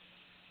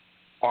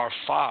our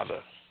Father,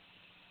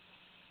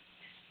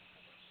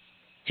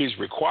 his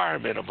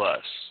requirement of us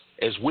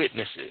as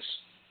witnesses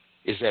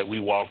is that we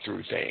walk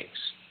through things.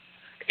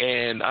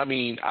 And,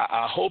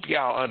 I hope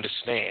y'all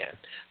understand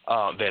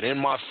that in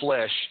my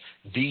flesh,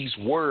 these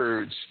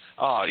words,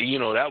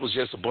 that was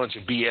just a bunch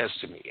of BS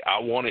to me. I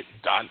wanted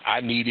them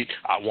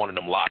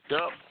locked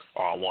up,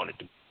 or I wanted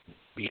to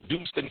be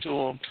induced into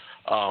them,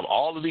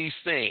 all of these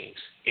things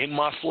in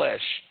my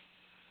flesh.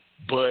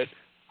 But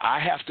I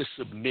have to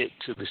submit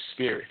to the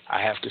Spirit.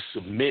 I have to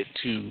submit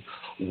to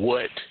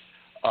what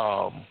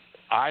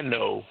I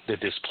know that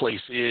this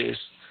place is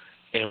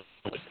and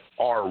what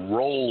our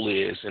role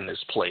is in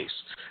this place.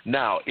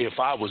 Now, if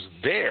I was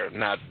there,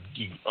 now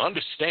you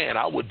understand,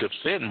 I would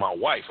defend my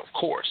wife, of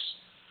course.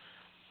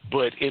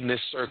 But in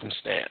this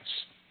circumstance,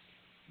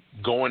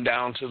 going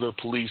down to the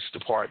police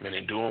department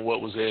and doing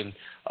what was in,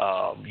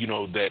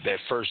 that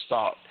first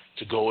thought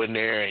to go in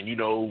there and,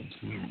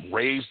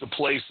 raise the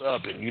place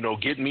up and,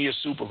 get me a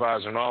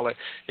supervisor and all that.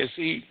 And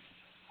see,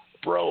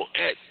 bro,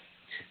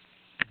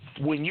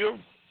 when you're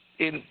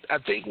in, I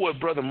think what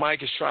Brother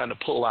Mike is trying to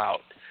pull out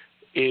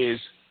is,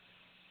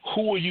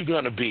 who are you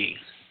going to be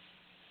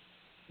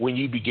when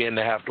you begin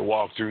to have to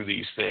walk through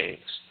these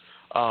things?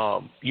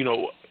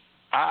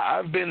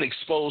 I've been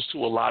exposed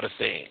to a lot of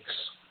things,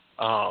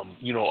 a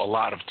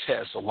lot of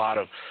tests, a lot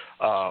of,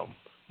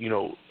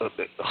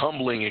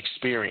 humbling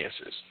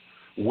experiences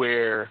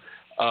where,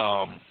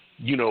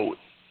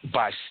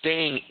 by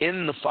staying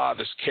in the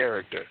Father's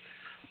character,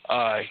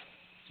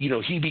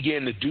 he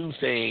began to do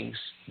things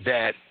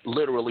that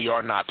literally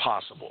are not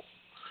possible.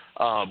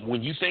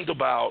 When you think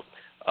about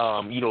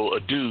a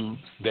dude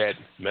that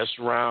messed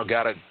around,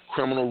 got a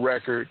criminal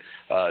record,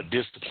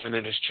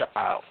 disciplining his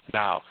child.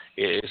 Now,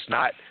 it's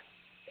not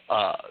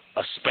a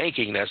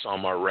spanking that's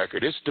on my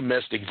record. It's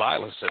domestic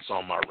violence that's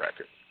on my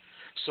record.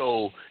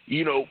 So,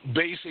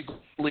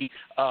 basically,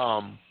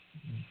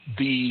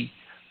 the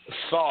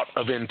thought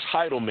of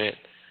entitlement,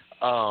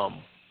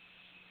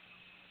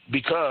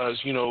 because,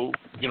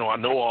 I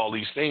know all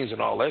these things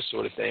and all that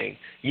sort of thing,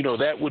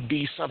 that would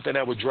be something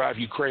that would drive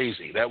you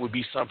crazy. That would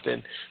be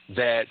something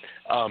that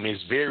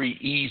is very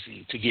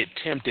easy to get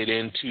tempted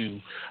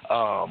into,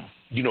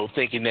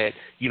 thinking that,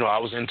 I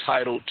was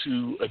entitled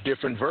to a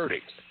different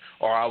verdict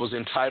or I was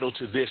entitled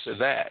to this or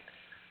that.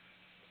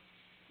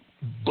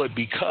 But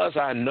because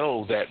I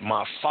know that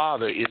my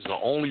Father is the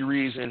only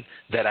reason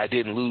that I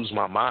didn't lose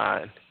my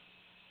mind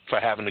for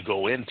having to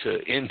go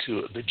into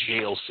the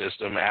jail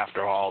system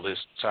after all this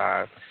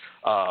time,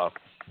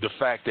 the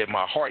fact that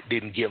my heart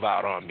didn't give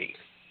out on me,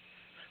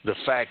 the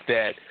fact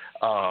that,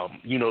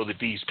 that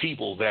these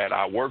people that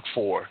I work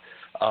for,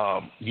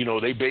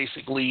 they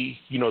basically,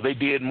 they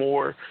did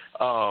more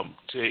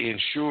to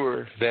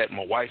ensure that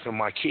my wife and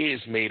my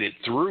kids made it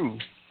through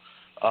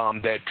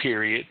that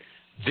period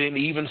than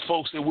even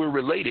folks that we're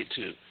related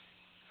to.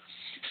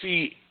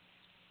 See,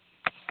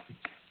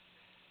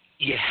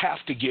 you have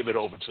to give it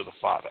over to the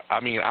Father. I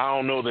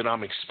don't know that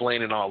I'm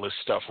explaining all this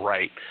stuff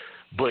right,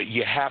 but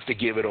you have to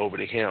give it over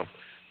to him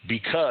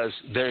because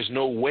there's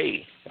no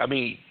way.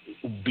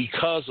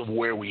 Because of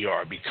where we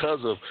are, because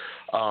of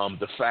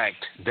the fact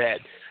that,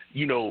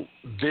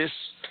 this,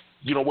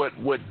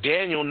 what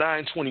Daniel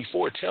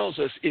 9:24 tells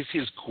us is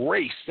his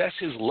grace. That's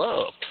his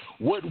love.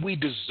 What we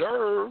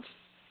deserve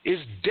is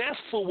death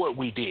for what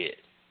we did.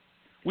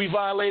 We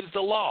violated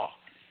the law.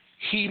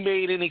 He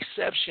made an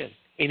exception.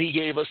 And he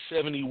gave us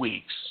 70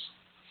 weeks.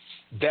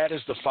 That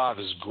is the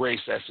Father's grace.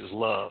 That's his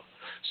love.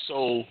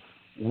 So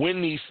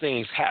when these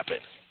things happen,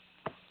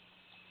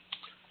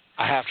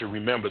 I have to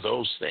remember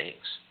those things.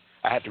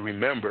 I have to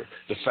remember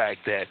the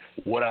fact that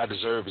what I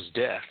deserve is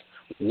death.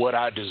 What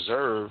I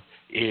deserve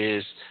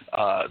is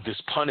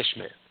this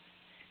punishment.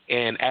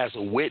 And as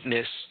a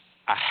witness,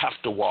 I have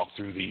to walk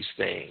through these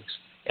things.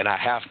 And I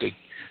have to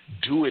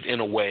do it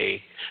in a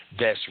way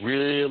that's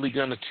really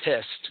going to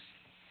test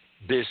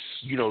this,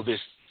 this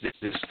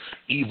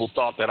evil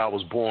thought that I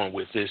was born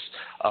with, this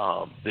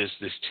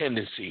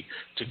tendency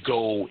to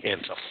go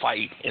and to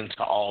fight and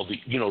to all the,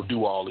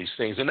 do all these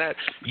things. And that,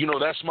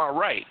 that's my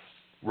right,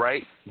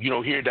 here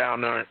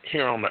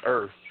on the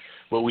earth.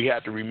 But we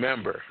have to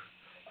remember,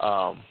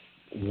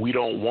 we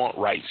don't want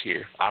rights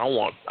here. I don't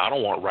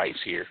want rights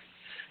here.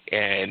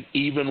 And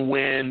even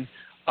when,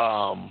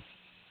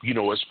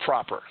 it's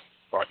proper,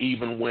 or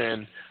even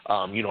when,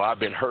 I've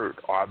been hurt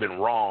or I've been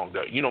wronged,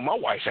 my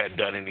wife hadn't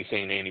done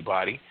anything to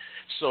anybody.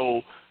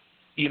 So,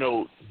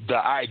 the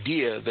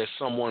idea that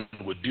someone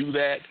would do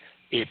that,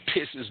 it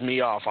pisses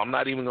me off. I'm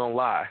not even going to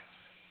lie.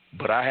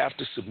 But I have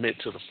to submit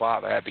to the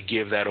Father. I have to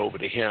give that over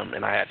to Him,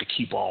 and I have to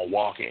keep on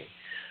walking.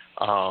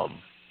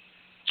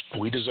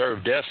 We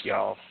deserve death,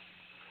 y'all.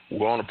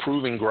 We're on a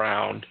proving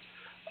ground.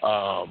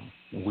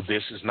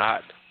 This is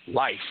not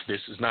life.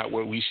 This is not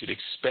where we should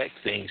expect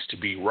things to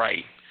be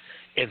right.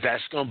 And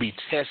that's going to be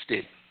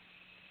tested,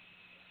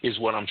 is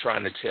what I'm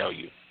trying to tell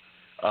you.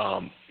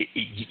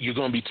 You're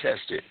going to be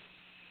tested.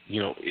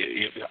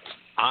 If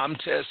I'm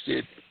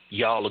tested,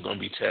 y'all are going to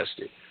be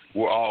tested.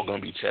 We're all going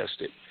to be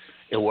tested.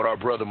 And what our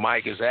brother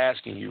Mike is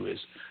asking you is,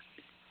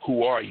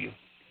 who are you?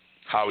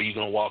 How are you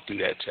going to walk through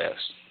that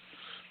test?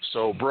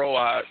 So,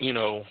 bro, it's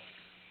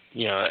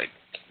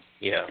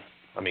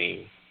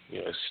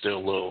still a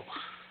little,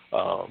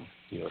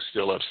 it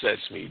still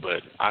upsets me,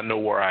 but I know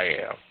where I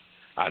am.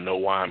 I know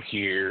why I'm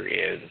here,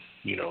 and,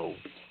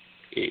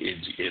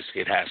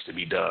 it has to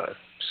be done.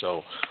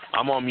 So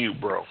I'm on mute,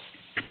 bro.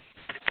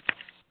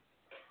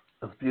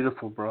 That's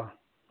beautiful, bro.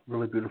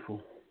 Really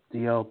beautiful.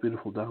 DL,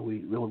 beautiful,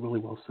 Dawi. Really, really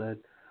well said.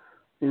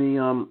 Any,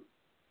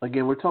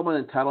 again, we're talking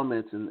about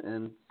entitlements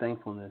and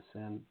thankfulness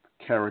and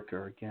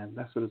character. Again,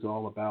 that's what it's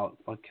all about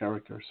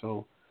character.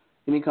 So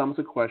any comments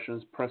or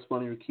questions, press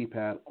 1 on your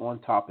keypad on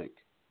topic.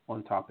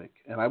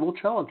 And I will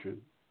challenge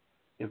you.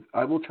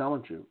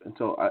 And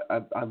so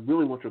I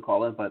really want you to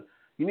call in, but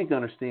you need to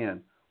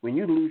understand, when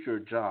you lose your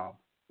job,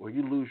 or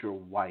you lose your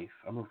wife,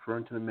 I'm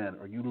referring to the men,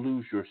 or you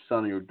lose your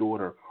son or your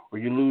daughter, or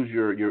you lose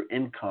your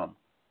income,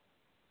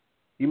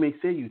 you may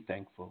say you're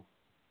thankful.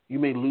 You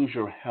may lose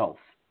your health.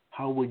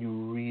 How will you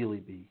really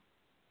be?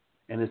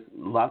 And there's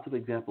lots of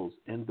examples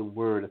in the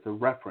Word as a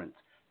reference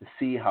to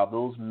see how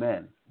those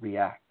men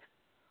react.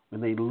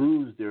 When they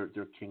lose their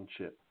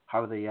kingship,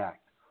 how do they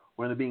act?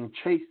 When they're being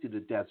chased through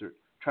the desert,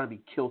 trying to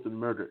be killed and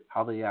murdered,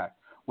 how do they act?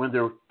 When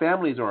their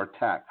families are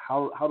attacked,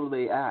 how do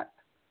they act?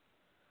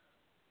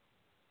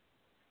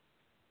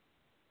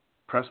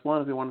 Press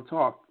 1 if you want to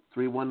talk.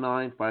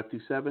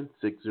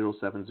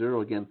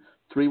 319-527-6070. Again,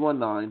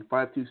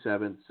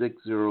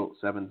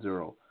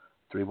 319-527-6070.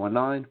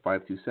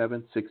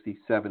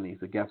 319-527-6070 is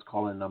the guest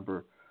call-in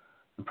number.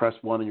 And press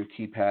 1 on your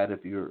keypad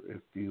if you're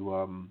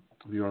on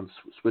the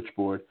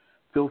switchboard.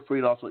 Feel free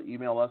to also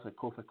email us at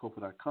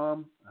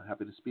kofi@kofi.com. I'm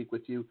happy to speak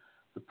with you.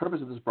 The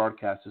purpose of this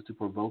broadcast is to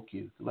provoke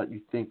you, to let you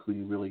think who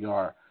you really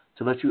are,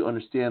 to let you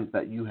understand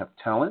that you have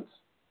talents,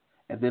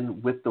 and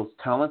then with those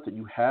talents that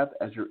you have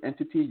as your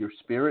entity, your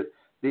spirit,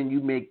 then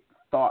you make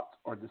thoughts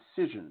or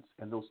decisions,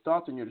 and those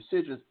thoughts and your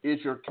decisions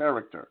is your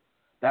character.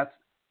 That's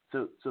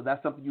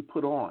something you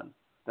put on.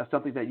 That's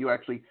something that you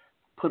actually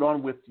put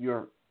on with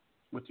your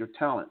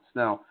talents.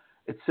 Now,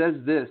 it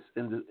says this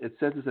in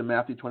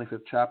Matthew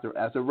 25th chapter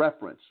as a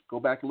reference.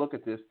 Go back and look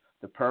at this,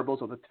 the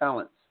parables of the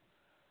talents,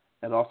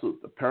 and also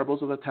the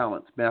parables of the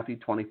talents, Matthew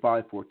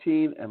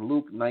 25:14 and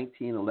Luke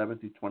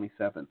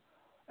 19:11-27.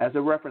 As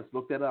a reference,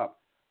 look that up.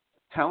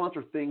 Talents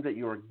are things that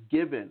you are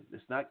given.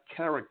 It's not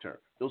character.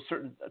 Those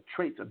certain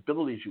traits,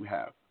 abilities you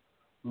have.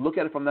 Look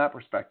at it from that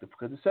perspective,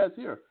 because it says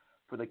here,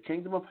 for the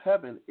kingdom of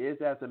heaven is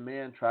as a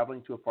man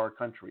traveling to a far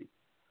country.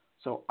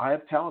 So I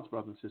have talents,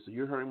 brothers and sisters.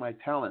 You're hearing my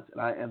talents,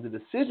 and the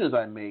decisions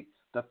I make,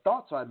 the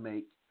thoughts I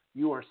make,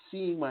 you are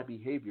seeing my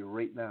behavior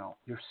right now.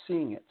 You're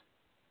seeing it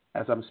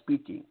as I'm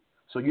speaking.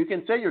 So you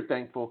can say you're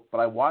thankful, but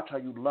I watch how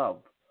you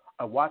love.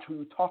 I watch who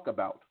you talk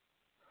about.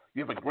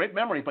 You have a great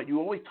memory, but you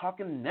always talk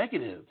in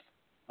negative.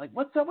 Like,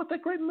 what's up with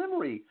that great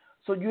memory?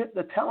 So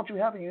the talent you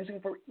have, you're using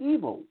it for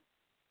evil.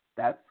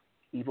 That's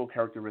evil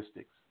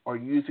characteristics. Or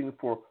you're using it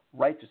for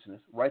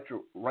righteousness,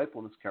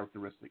 rightfulness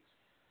characteristics.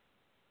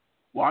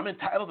 Well, I'm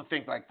entitled to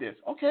think like this.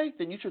 Okay,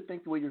 then you should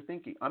think the way you're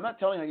thinking. I'm not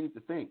telling you how you need to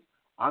think.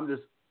 I'm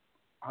just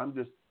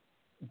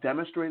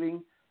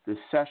demonstrating this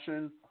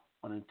session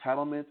on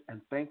entitlement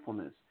and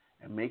thankfulness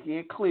and making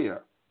it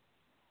clear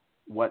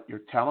what your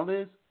talent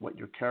is, what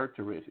your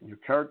character is. And your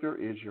character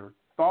is your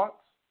thoughts,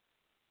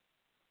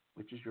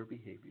 which is your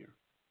behavior.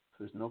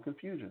 So there's no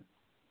confusion.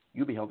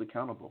 You'll be held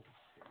accountable.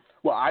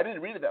 Well, I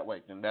didn't read it that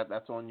way. Then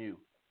that's on you.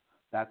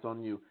 That's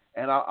on you.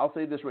 And I'll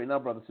say this right now,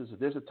 brothers and sisters.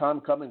 There's a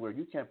time coming where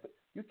you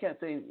can't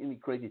say any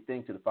crazy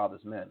thing to the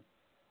Father's men.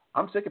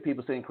 I'm sick of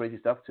people saying crazy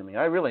stuff to me.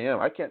 I really am.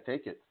 I can't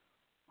take it.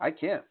 I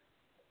can't.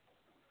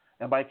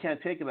 And by I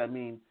can't take it, I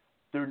mean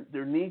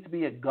there needs to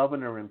be a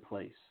governor in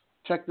place.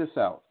 Check this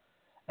out.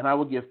 And I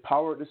will give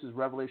power. This is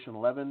Revelation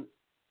 11,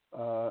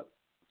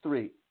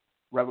 3.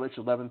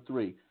 Revelation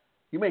 11:3.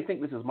 You may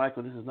think this is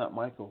Michael. This is not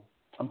Michael.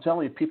 I'm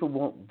telling you, people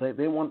won't. They're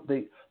not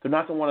going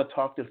to want to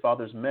talk to the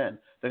Father's men.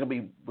 They're going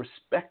to be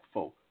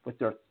respectful with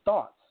their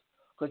thoughts,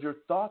 because your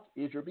thoughts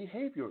is your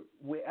behavior.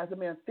 As a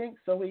man thinks,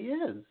 so he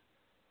is.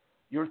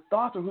 Your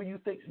thoughts are who you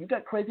think. You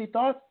got crazy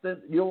thoughts,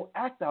 then you'll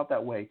act out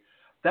that way.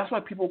 That's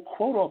why people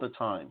quote all the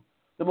time.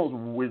 The most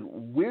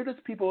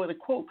weirdest people that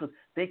quote, because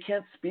they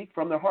can't speak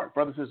from their heart.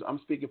 Brother says, I'm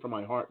speaking from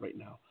my heart right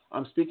now.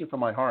 I'm speaking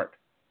from my heart.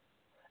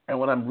 And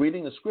when I'm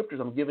reading the scriptures,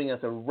 I'm giving it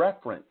as a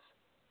reference.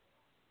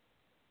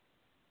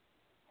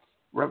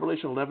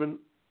 Revelation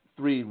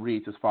 11:3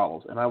 reads as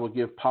follows: And I will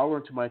give power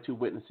unto my 2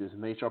 witnesses,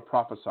 and they shall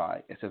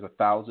prophesy. It says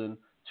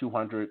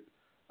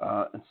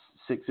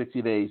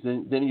 1,260 days.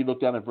 Then you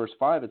look down at verse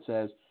 5, it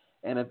says,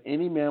 And if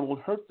any man will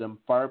hurt them,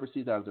 fire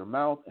proceeds out of their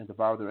mouth and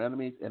devour their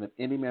enemies. And if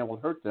any man will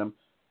hurt them,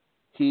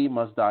 he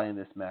must die in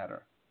this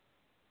matter.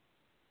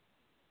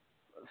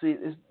 See,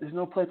 there's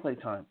no play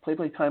time. Play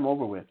time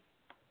over with.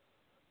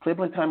 Play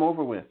time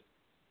over with.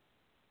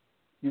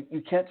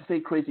 You can't just say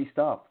crazy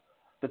stuff.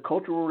 The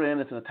culture we're in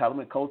is an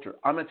entitlement culture.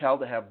 I'm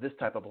entitled to have this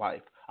type of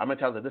life. I'm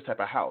entitled to this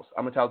type of house.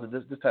 I'm entitled to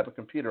this type of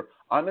computer.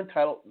 I'm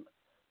entitled.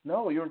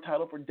 No, you're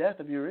entitled for death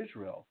if you're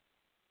Israel.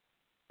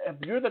 If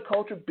you're the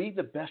culture, be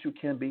the best you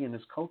can be in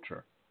this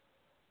culture.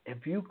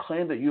 If you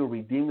claim that you're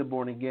redeemed and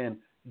born again,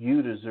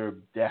 you deserve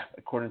death,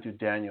 according to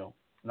Daniel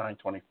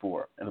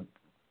 9:24.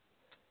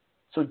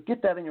 So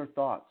get that in your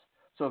thoughts.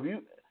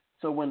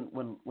 So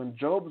when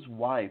Job's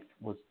wife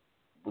was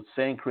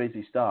saying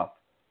crazy stuff,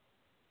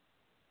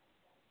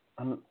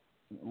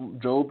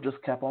 Job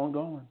just kept on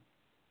going.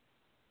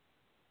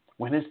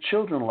 When his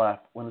children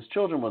left, when his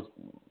children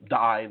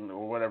died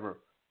or whatever,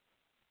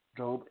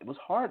 Job, it was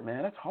hard,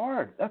 man. That's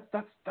hard.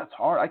 That's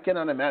hard. I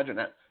cannot imagine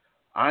that.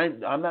 I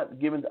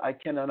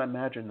cannot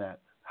imagine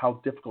that,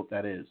 how difficult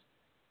that is.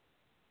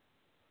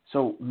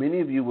 So many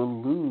of you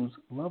will lose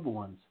loved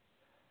ones.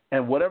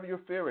 And whatever your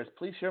fear is,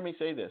 please hear me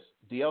say this.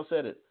 DL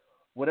said it.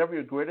 Whatever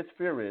your greatest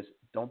fear is,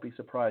 don't be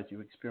surprised you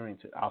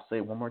experience it. I'll say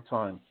it one more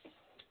time.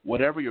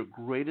 Whatever your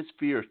greatest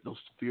fears, those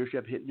fears you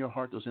have hit in your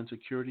heart, those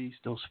insecurities,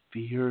 those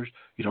fears,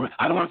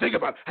 I don't want to think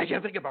about it. I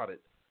can't think about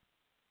it.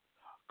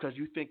 Because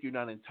you think you're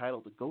not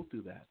entitled to go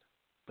through that,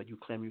 but you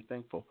claim you're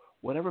thankful.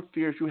 Whatever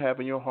fears you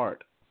have in your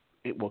heart,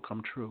 it will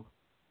come true.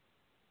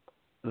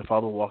 And the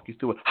Father will walk you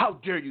through it. How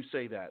dare you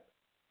say that?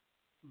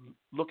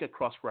 Look at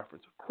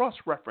cross-reference.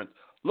 Cross-reference.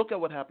 Look at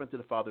what happened to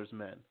the Father's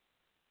men.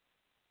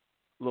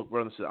 Look,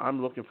 brother,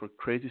 I'm looking for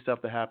crazy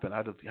stuff to happen.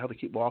 I have to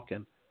keep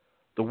walking.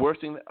 The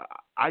worst thing,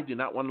 I do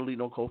not want to lead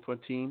no coach for a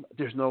team.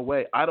 There's no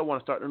way. I don't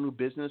want to start a new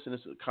business in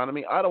this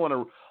economy. I don't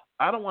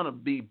want to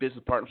be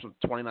business partners with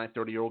 29,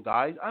 30-year-old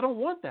guys. I don't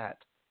want that.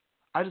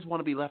 I just want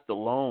to be left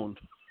alone.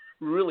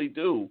 Really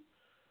do.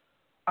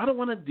 I don't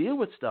want to deal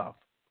with stuff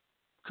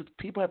because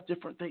people have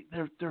different.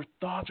 Their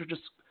thoughts are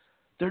just.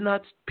 They're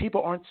not.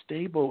 People aren't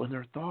stable in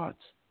their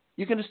thoughts.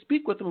 You can just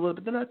speak with them a little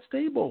bit. They're not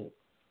stable.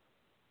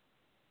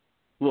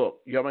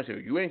 Look, you might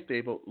say you ain't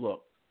stable.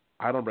 Look,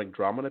 I don't bring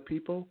drama to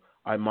people.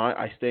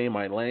 I stay in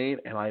my lane,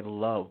 and I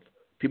love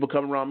people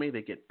come around me.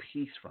 They get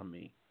peace from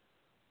me.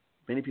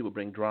 Many people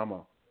bring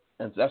drama,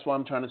 and that's what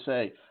I'm trying to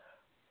say.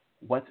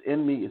 What's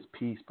in me is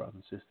peace,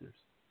 brothers and sisters.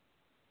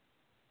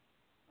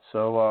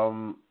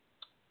 So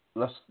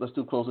let's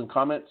do closing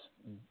comments.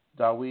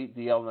 Dawid,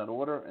 DL in that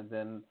order, and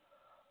then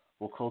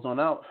we'll close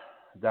on out.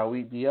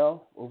 Dawid,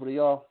 DL, over to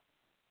y'all.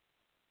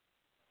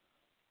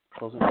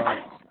 Closing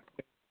comments.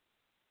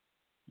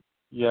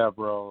 Yeah,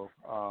 bro.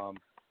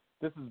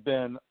 This has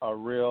been a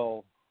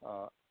real,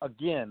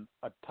 again,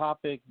 a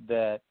topic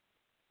that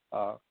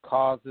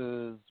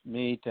causes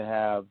me to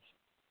have,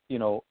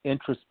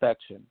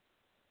 introspection,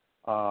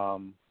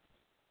 to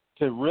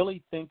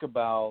really think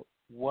about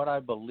what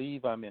I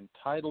believe I'm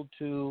entitled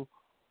to,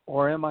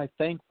 or am I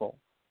thankful?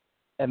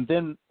 And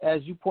then,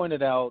 as you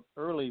pointed out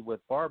early with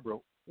Barbara,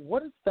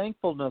 what does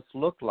thankfulness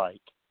look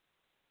like?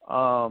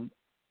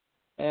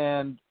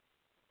 And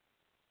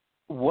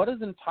what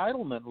does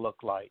entitlement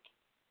look like?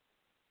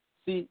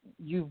 See,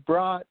 you've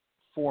brought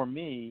for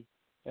me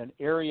an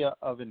area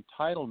of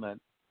entitlement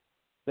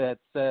that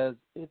says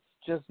it's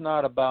just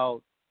not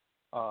about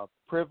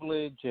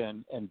privilege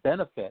and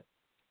benefit.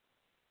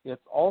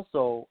 It's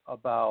also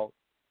about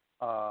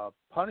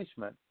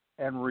punishment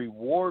and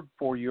reward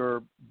for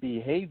your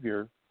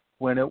behavior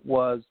when it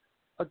was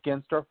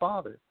against our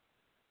Father.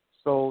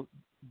 So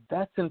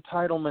that's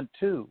entitlement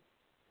too.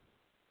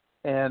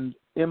 And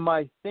in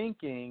my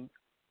thinking,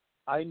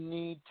 I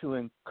need to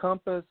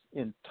encompass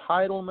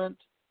entitlement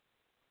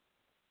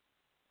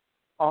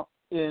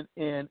in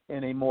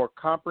a more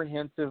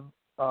comprehensive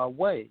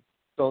way,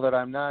 so that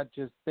I'm not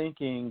just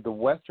thinking the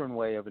Western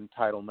way of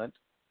entitlement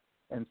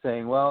and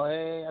saying, well,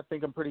 hey, I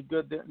think I'm pretty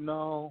good there.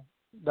 No,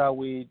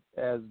 Dawid,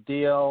 as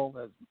DL,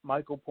 as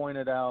Michael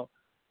pointed out,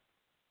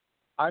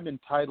 I'm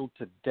entitled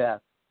to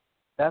death.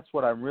 That's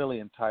what I'm really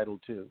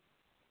entitled to.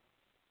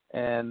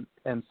 And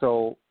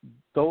so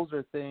those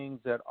are things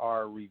that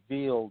are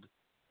revealed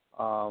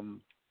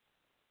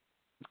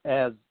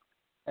as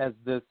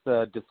this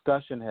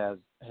discussion has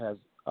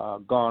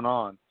gone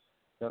on,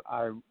 that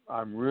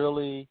I'm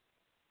really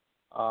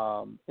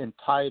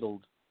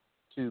entitled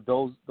to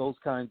those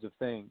kinds of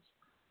things.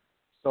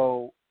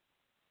 So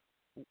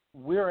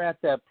we're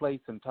at that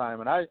place in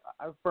time, and I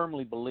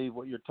firmly believe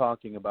what you're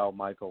talking about,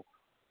 Michael.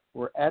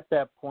 We're at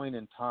that point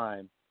in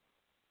time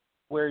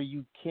where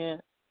you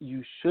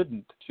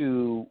shouldn't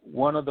to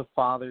one of the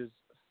Father's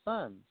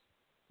sons.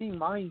 Be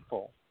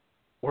mindful.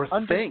 Or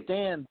understand.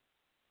 Think.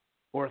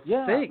 Or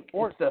yeah, think.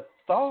 Or, it's the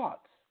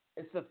thoughts.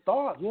 It's the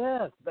thoughts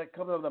yes. that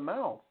come out of the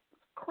mouth.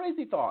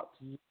 Crazy thoughts.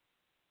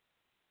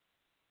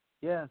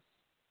 Yes.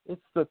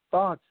 It's the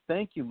thoughts.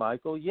 Thank you,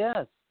 Michael.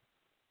 Yes.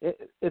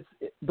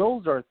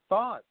 Those are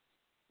thoughts,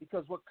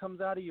 because what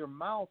comes out of your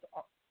mouth,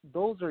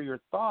 those are your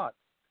thoughts.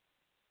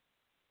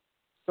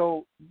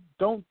 So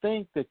don't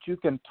think that you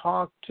can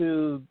talk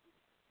to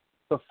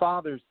the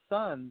Father's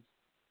sons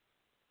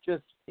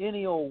just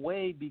any old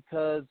way,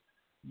 because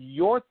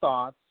your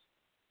thoughts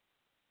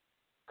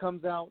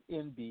comes out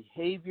in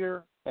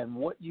behavior, and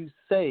what you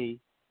say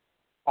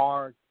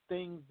are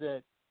things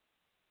that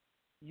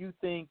you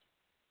think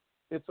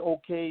it's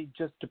okay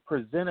just to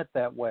present it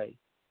that way.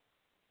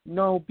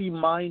 No, be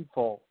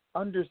mindful.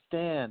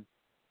 Understand,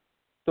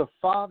 the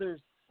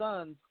Father's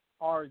sons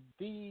are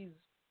these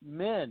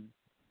men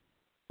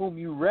whom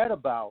you read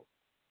about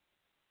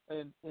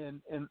in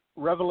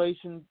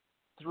Revelation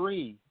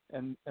 3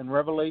 and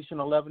Revelation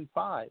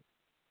 11:5.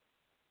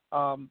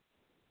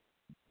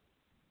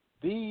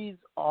 These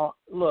are,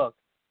 look,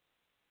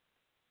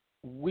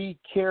 we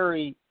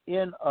carry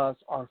in us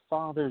our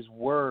Father's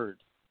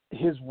word.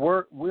 His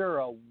word, we're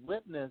a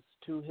witness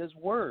to His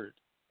word.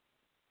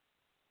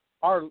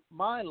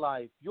 My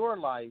life, your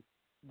life,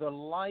 the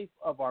life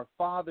of our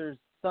Father's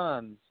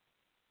sons,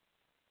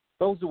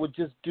 those who would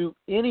just do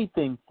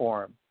anything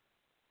for Him,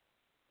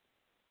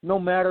 no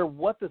matter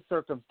what the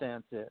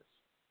circumstance is.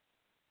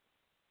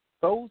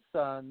 Those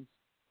sons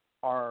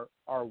are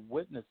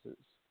witnesses.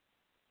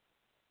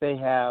 They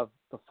have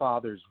the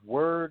Father's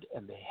word,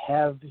 and they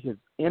have His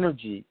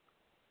energy,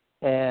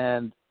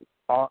 and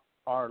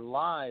our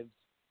lives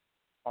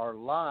are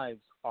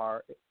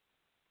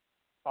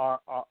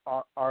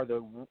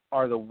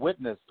the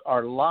witness.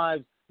 Our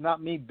lives,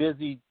 not me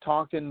busy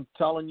talking,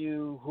 telling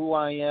you who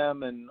I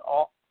am, and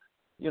all,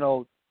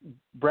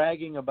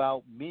 bragging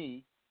about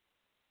me.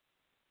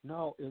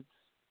 No, it's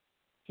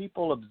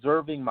people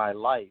observing my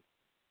life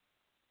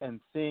and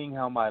seeing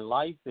how my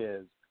life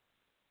is.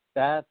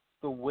 That's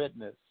the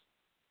witness.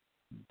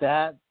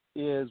 That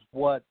is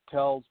what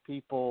tells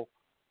people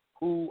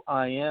who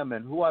I am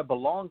and who I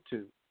belong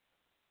to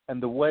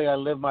and the way I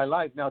live my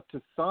life. Now,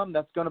 to some,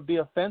 that's going to be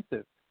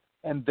offensive,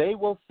 and they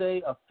will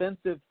say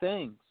offensive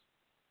things.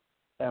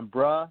 And,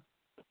 bruh,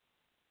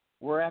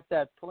 we're at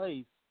that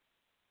place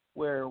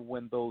where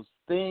when those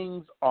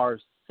things are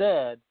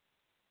said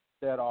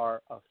that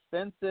are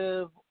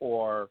offensive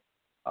or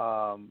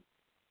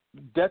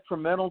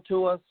detrimental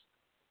to us,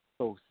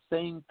 those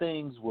same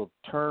things will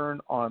turn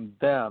on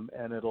them,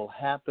 and it'll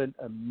happen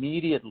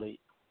immediately.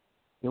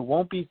 It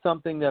won't be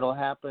something that'll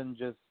happen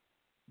just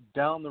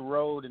down the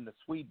road in the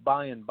sweet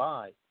by and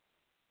by.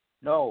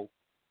 No,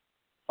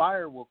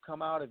 fire will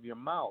come out of your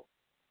mouth.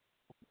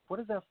 What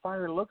does that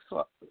fire look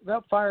like?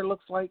 That fire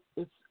looks like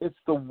it's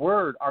the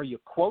word. Are you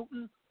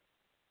quoting?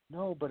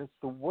 No, but it's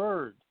the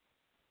word.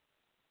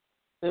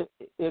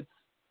 It's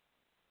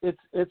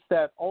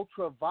that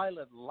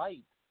ultraviolet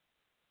light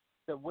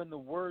that when the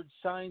word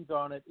shines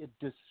on it, it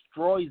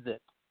destroys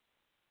it.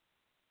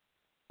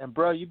 And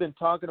bro, you've been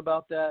talking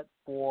about that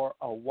for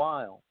a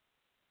while.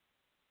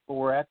 But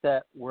we're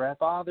at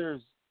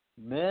Father's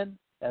men,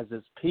 as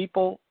His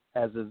people,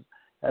 as the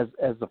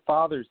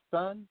Father's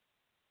son.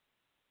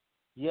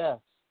 Yes,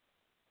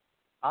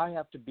 I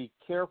have to be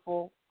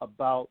careful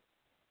about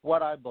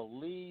what I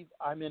believe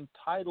I'm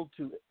entitled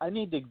to. I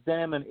need to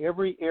examine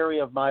every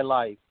area of my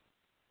life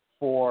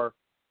for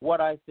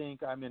what I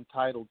think I'm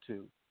entitled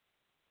to.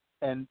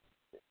 And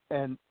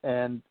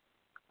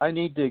I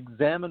need to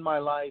examine my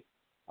life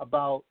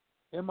about,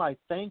 am I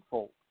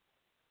thankful?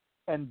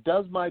 And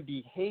does my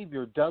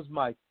behavior, does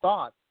my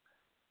thoughts,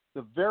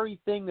 the very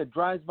thing that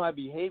drives my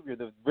behavior,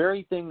 the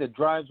very thing that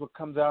drives what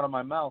comes out of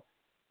my mouth,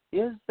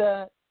 is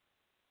that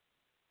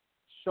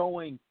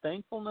showing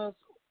thankfulness?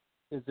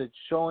 Is it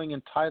showing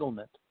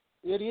entitlement?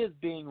 It is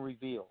being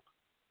revealed.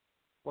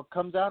 What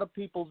comes out of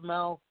people's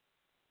mouth,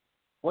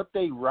 what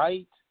they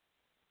write,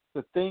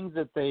 the things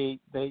that they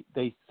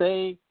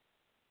say,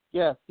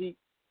 yeah, see,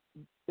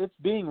 it's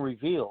being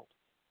revealed.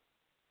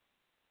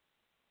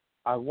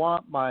 I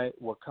want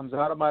what comes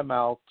out of my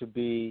mouth to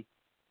be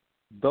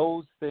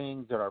those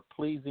things that are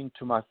pleasing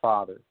to my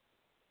Father.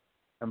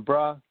 And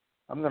bruh,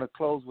 I'm going to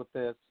close with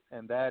this,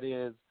 and that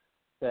is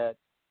that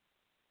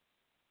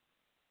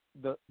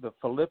the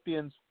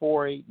Philippians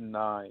 4:8 and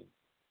 9,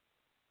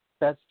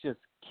 that's just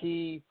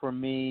key for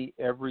me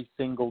every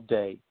single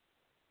day,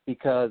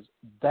 because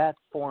that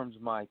forms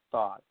my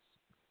thoughts.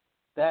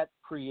 That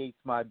creates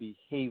my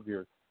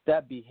behavior.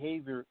 That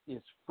behavior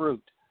is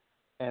fruit.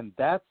 And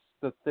that's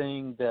the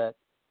thing that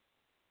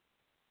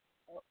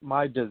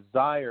my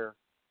desire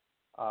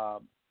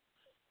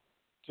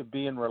to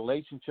be in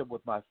relationship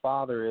with my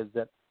Father is,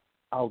 that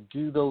I'll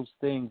do those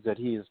things that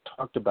he has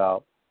talked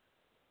about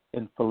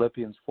in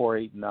Philippians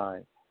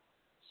 4:8-9.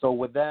 So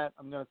with that,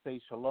 I'm going to say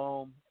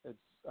shalom.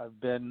 I've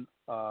been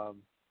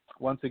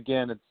once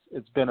again,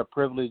 it's been a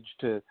privilege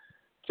to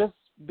just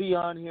be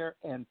on here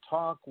and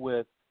talk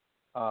with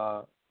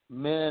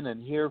men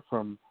and hear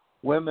from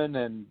women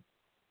and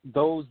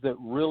those that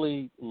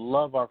really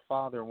love our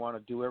Father and want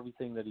to do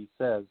everything that he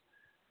says.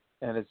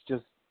 And it's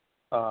just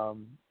a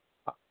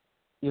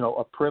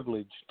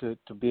privilege to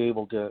be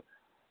able to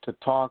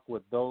talk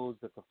with those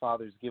that the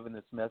Father's given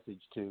this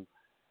message to,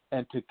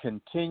 and to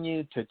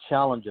continue to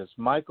challenge us.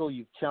 Michael,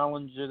 you've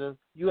challenged us.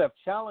 You have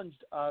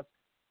challenged us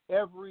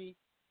every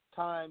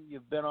time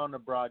you've been on the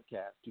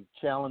broadcast. You've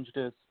challenged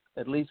us,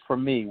 at least for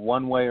me,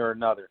 one way or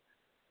another.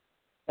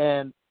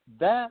 And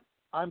that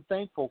I'm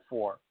thankful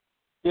for.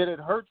 Did it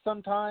hurt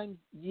sometimes?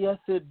 Yes,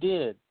 it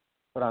did.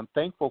 But I'm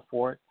thankful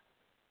for it.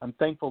 I'm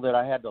thankful that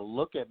I had to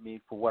look at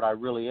me for what I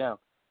really am.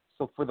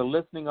 So for the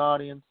listening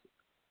audience,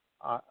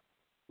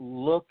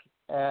 look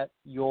at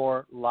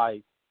your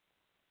life.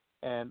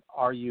 And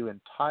are you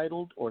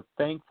entitled or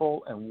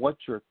thankful? And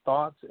what's your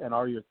thoughts? And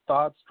are your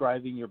thoughts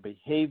driving your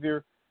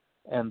behavior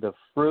and the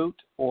fruit,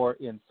 or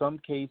in some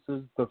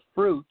cases, the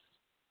fruits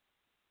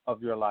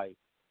of your life?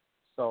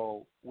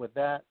 So with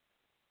that,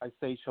 I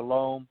say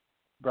shalom.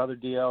 Brother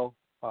DL,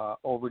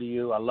 over to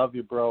you. I love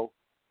you, bro.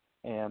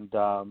 And,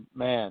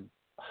 man,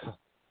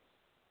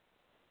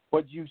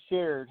 what you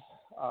shared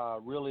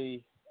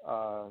really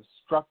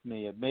struck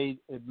me. It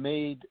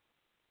made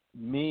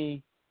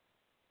me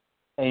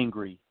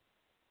angry.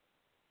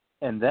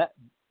 And that,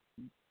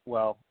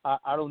 well,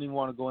 I don't even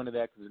want to go into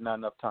that because there's not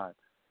enough time.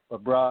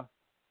 But, bruh,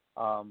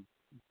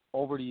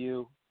 over to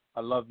you.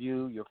 I love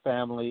you, your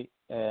family,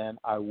 and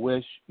I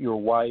wish your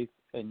wife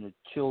and your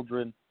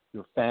children,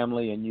 your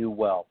family, and you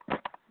well.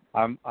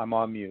 I'm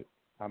on mute.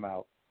 I'm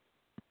out.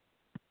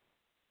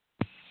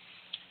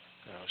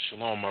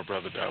 Shalom, my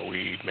brother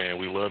Daweed. Man,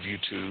 we love you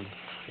too.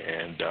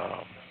 And,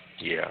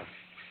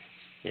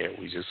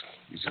 we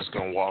just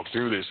going to walk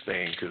through this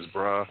thing because,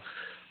 bruh,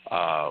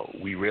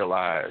 we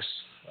realize,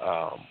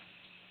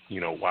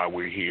 why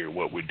we're here,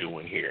 what we're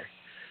doing here.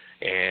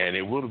 And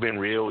it would have been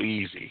real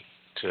easy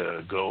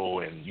to go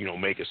and,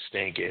 make a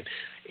stink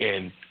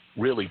and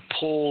really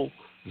pull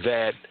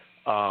that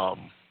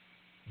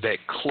that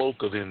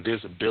cloak of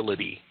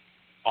invisibility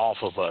off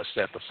of us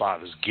that the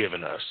Father's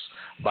given us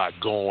by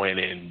going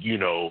and,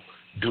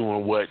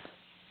 doing what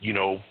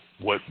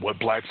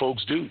black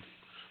folks do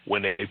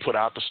when they put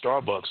out the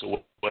Starbucks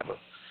or whatever.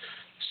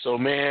 So,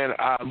 man,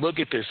 I look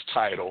at this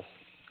title,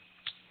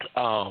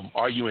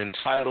 are you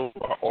entitled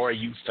or are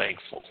you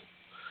thankful?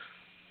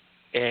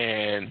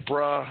 And,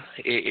 bruh,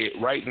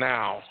 right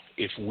now,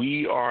 if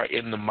we are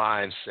in the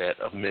mindset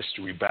of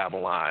Mystery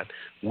Babylon,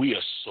 we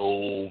are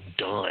so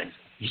done.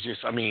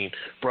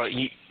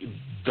 Bruh,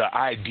 the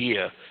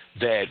idea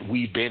that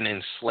we've been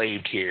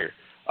enslaved here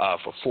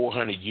for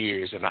 400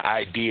 years, and the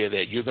idea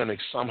that you're going to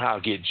somehow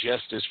get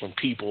justice from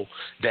people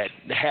that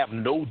have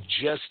no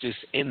justice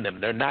in them.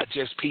 They're not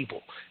just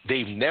people.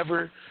 They've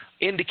never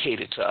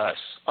indicated to us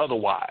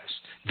otherwise.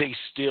 They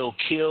still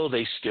kill,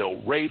 they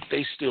still rape,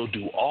 they still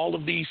do all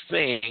of these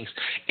things.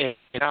 And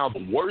now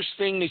the worst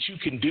thing that you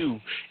can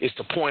do is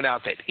to point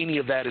out that any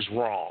of that is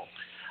wrong.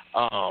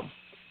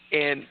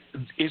 And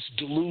it's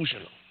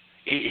delusional.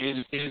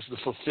 It is the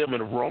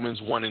fulfillment of Romans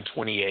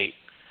 1:28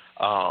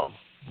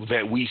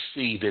 that we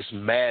see this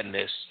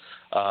madness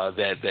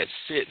that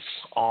sits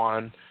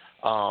on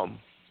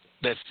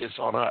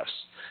us.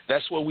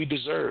 That's what we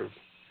deserve.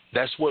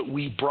 That's what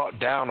we brought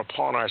down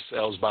upon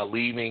ourselves by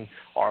leaving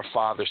our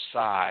Father's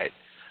side.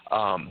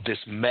 This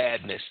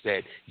madness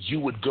that you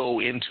would go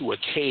into a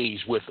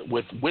cage with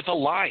a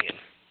lion,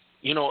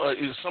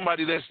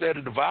 somebody that's there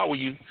to devour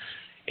you,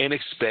 and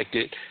expect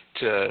it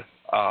to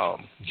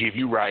give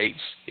you rights,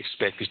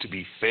 expect it to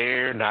be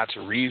fair, not to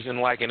reason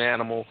like an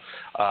animal.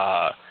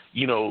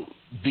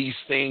 These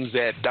things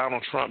that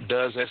Donald Trump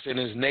does, that's in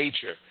his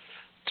nature,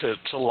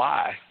 to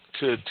lie,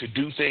 to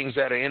do things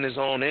that are in his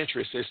own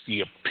interest. It's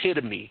the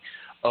epitome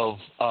of,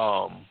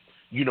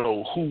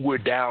 who we're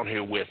down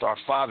here with. Our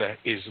Father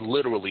is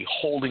literally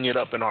holding it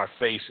up in our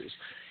faces.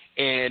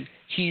 And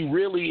he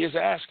really is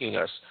asking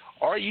us,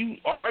 are you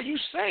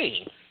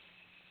sane?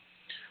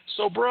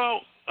 So, bro,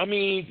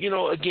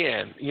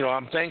 again,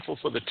 I'm thankful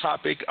for the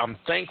topic. I'm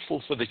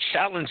thankful for the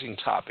challenging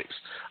topics.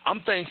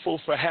 I'm thankful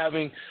for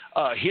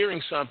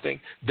hearing something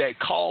that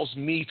calls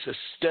me to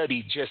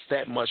study just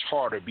that much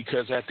harder,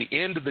 because at the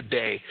end of the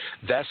day,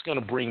 that's going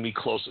to bring me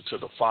closer to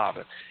the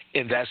Father,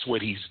 and that's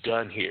what he's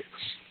done here.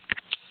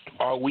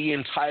 Are we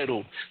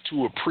entitled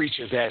to a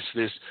preacher that's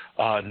this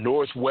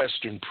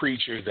Northwestern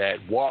preacher that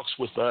walks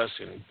with us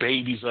and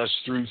babies us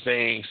through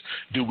things?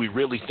 Do we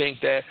really think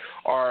that?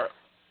 Or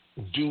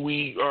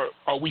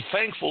are we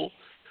thankful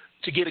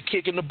to get a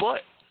kick in the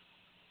butt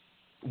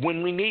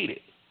when we need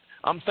it?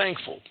 I'm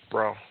thankful,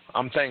 bro.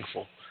 I'm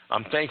thankful.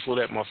 I'm thankful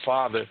that my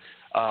father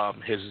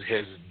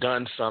has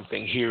done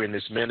something here in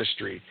this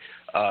ministry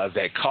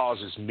that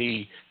causes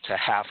me to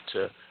have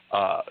to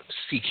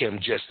seek him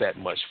just that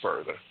much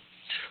further.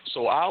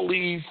 So I'll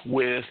leave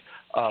with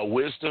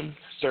Wisdom,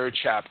 3rd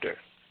chapter.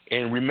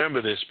 And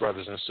remember this,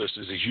 brothers and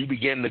sisters, as you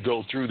begin to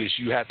go through this,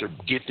 you have to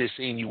get this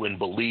in you and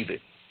believe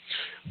it.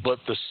 But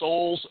the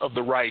souls of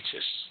the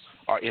righteous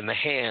are in the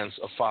hands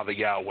of Father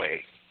Yahweh,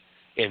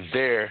 and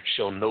there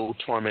shall no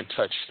torment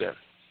touch them.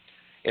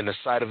 In the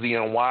sight of the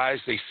unwise,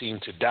 they seem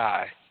to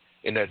die,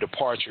 and their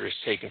departure is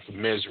taken for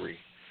misery,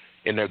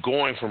 and they're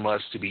going from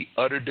us to be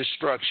utter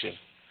destruction,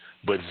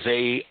 but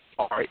they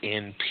are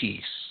in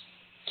peace.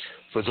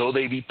 For though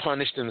they be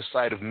punished in the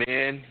sight of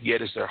men,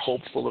 yet is their hope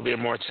full of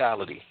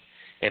immortality.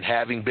 And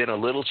having been a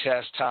little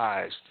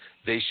chastised,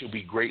 they shall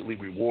be greatly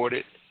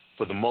rewarded.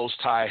 For the Most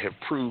High has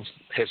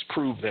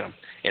proved them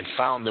and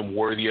found them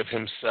worthy of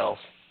himself.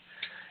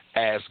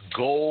 As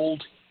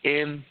gold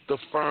in the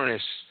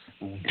furnace,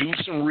 do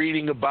some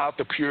reading about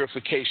the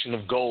purification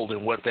of gold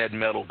and what that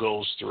metal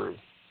goes through.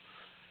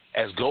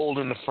 As gold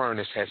in the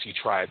furnace has he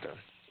tried them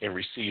and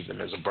received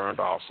them as a burnt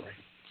offering.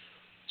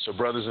 So,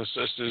 brothers and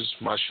sisters,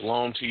 my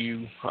shalom to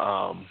you.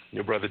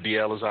 Your brother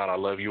DL is out. I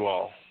love you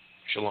all.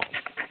 Shalom.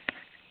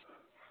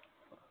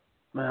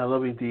 Man, I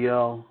love you,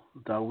 DL,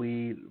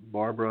 Dawid,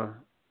 Barbara,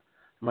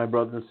 my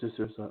brothers and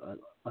sisters.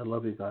 I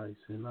love you guys.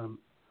 And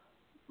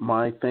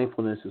my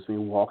thankfulness is me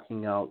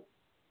walking out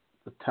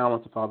the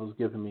talent the Father's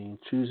given me and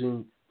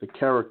choosing the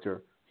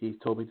character He's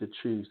told me to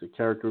choose. The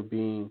character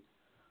being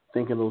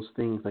thinking those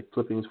things like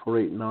Philippians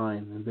 4:8-9,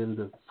 and then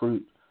the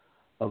fruit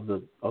of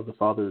the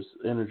Father's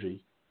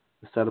energy,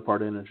 the set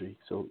apart energy.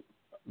 So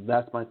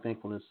that's my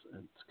thankfulness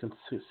and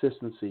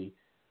consistency,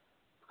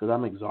 because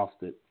I'm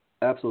exhausted,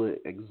 absolutely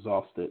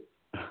exhausted.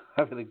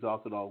 I've been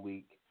exhausted all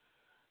week,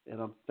 and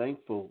I'm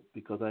thankful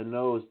because I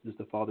know it's just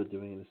the Father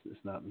doing it.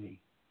 It's not me.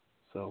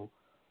 So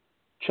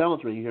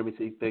challenge me. You hear me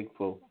say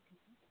thankful,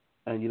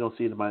 and you don't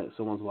see it in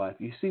someone's life.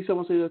 You see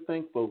someone say they're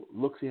thankful,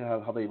 look, see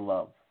how they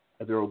love,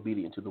 and they're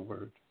obedient to the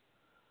word.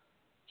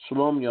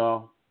 Shalom,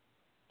 y'all.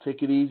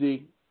 Take it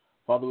easy.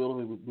 Father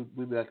willing,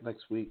 we'll be back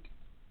next week,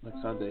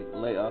 next Sunday.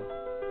 Lay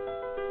up.